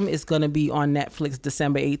Bottom is going to be on Netflix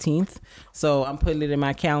December 18th. So I'm putting it in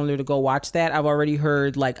my calendar to go watch that. I've already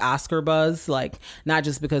heard like Oscar buzz, like not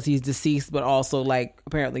just because he's deceased, but also like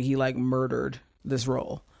apparently he like murdered this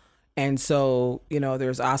role. And so,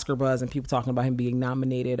 there's Oscar buzz and people talking about him being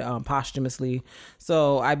nominated posthumously.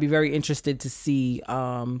 So I'd be very interested to see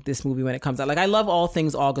this movie when it comes out. Like, I love all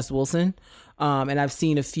things August Wilson. And I've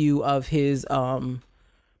seen a few of his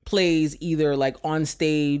plays either like on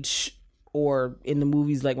stage or in the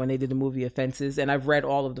movies, like when they did the movie Offenses. And I've read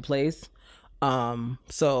all of the plays.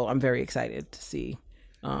 So I'm very excited to see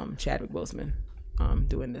Chadwick Boseman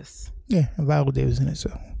doing this. Yeah, and Viola Davis in it,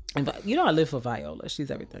 so. And I live for Viola.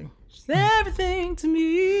 She's everything. She's everything to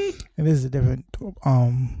me. And this is a different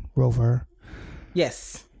role for her.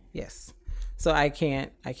 Yes. So I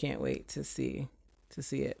can't wait to see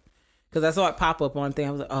it, because I saw it pop up on thing.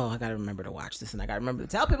 I was like, oh, I gotta remember to watch this, and I gotta remember to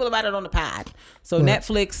tell people about it on the pod. So right.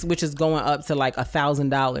 Netflix, which is going up to like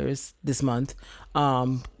 $1,000 this month.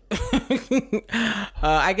 I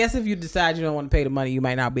guess if you decide you don't want to pay the money, you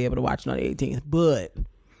might not be able to watch it on the 18th. But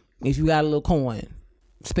if you got a little coin,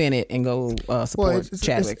 spend it and go support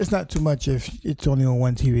Chadwick. It's not too much if it's only on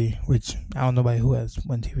one TV, which I don't know about who has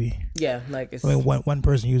one TV. Yeah, like it's one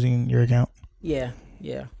person using your account. Yeah.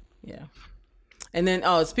 And then,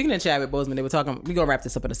 speaking of Chadwick Boseman, they were talking. We're gonna wrap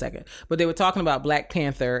this up in a second, but they were talking about Black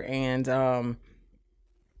Panther, and some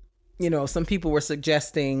people were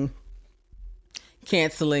suggesting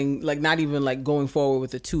canceling, like not even like going forward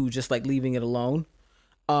with the 2, just like leaving it alone.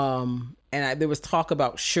 There was talk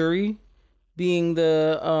about Shuri being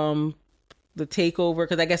the takeover,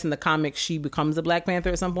 because I guess in the comics she becomes a Black Panther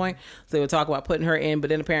at some point. So they would talk about putting her in, but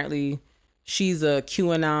then apparently she's a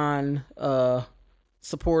QAnon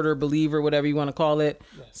supporter, believer, whatever you want to call it.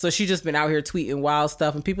 Yes. So she's just been out here tweeting wild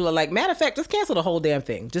stuff, and people are like, matter of fact, just cancel the whole damn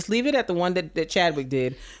thing. Just leave it at the one that Chadwick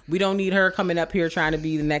did. We don't need her coming up here trying to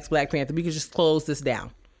be the next Black Panther. We could just close this down.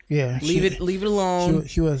 Yeah, leave it alone.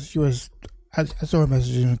 She was. I saw her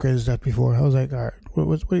messages and crazy stuff before. I was like, all right,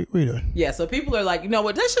 what are you doing? Yeah, so people are like, you know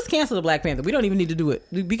what? Let's just cancel the Black Panther. We don't even need to do it.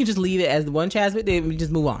 We can just leave it as the one Chadwick did. We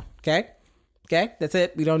just move on. Okay, that's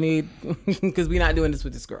it. We don't need, because we're not doing this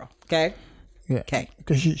with this girl. Okay. Yeah. Okay.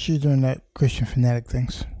 Because she's doing that Christian fanatic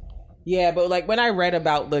things. Yeah, but like when I read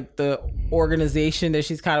about like the organization that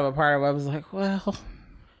she's kind of a part of, I was like, well,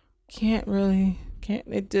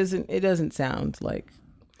 it doesn't sound like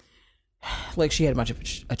she had much of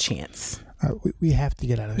a chance. We have to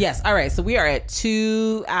get out of here. Yes. All right. So we are at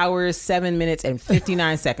 2 hours, 7 minutes, and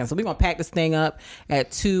 59 seconds. So we're going to pack this thing up at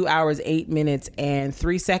 2 hours, 8 minutes, and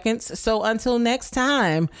 3 seconds. So until next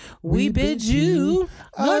time, we bid you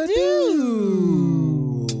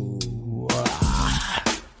adieu.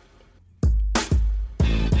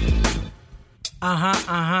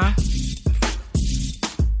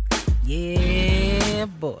 Yeah,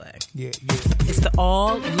 boy. Yeah. It's the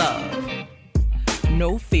All Love,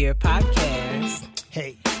 No Fear podcast.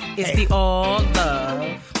 Hey. It's the All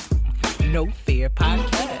Love, No Fear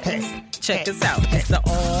podcast. Hey. Check us out. It's the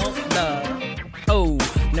All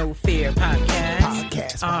Love, No Fear podcast.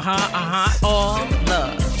 Podcast. All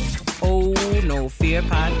Love, No Fear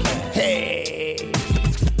podcast.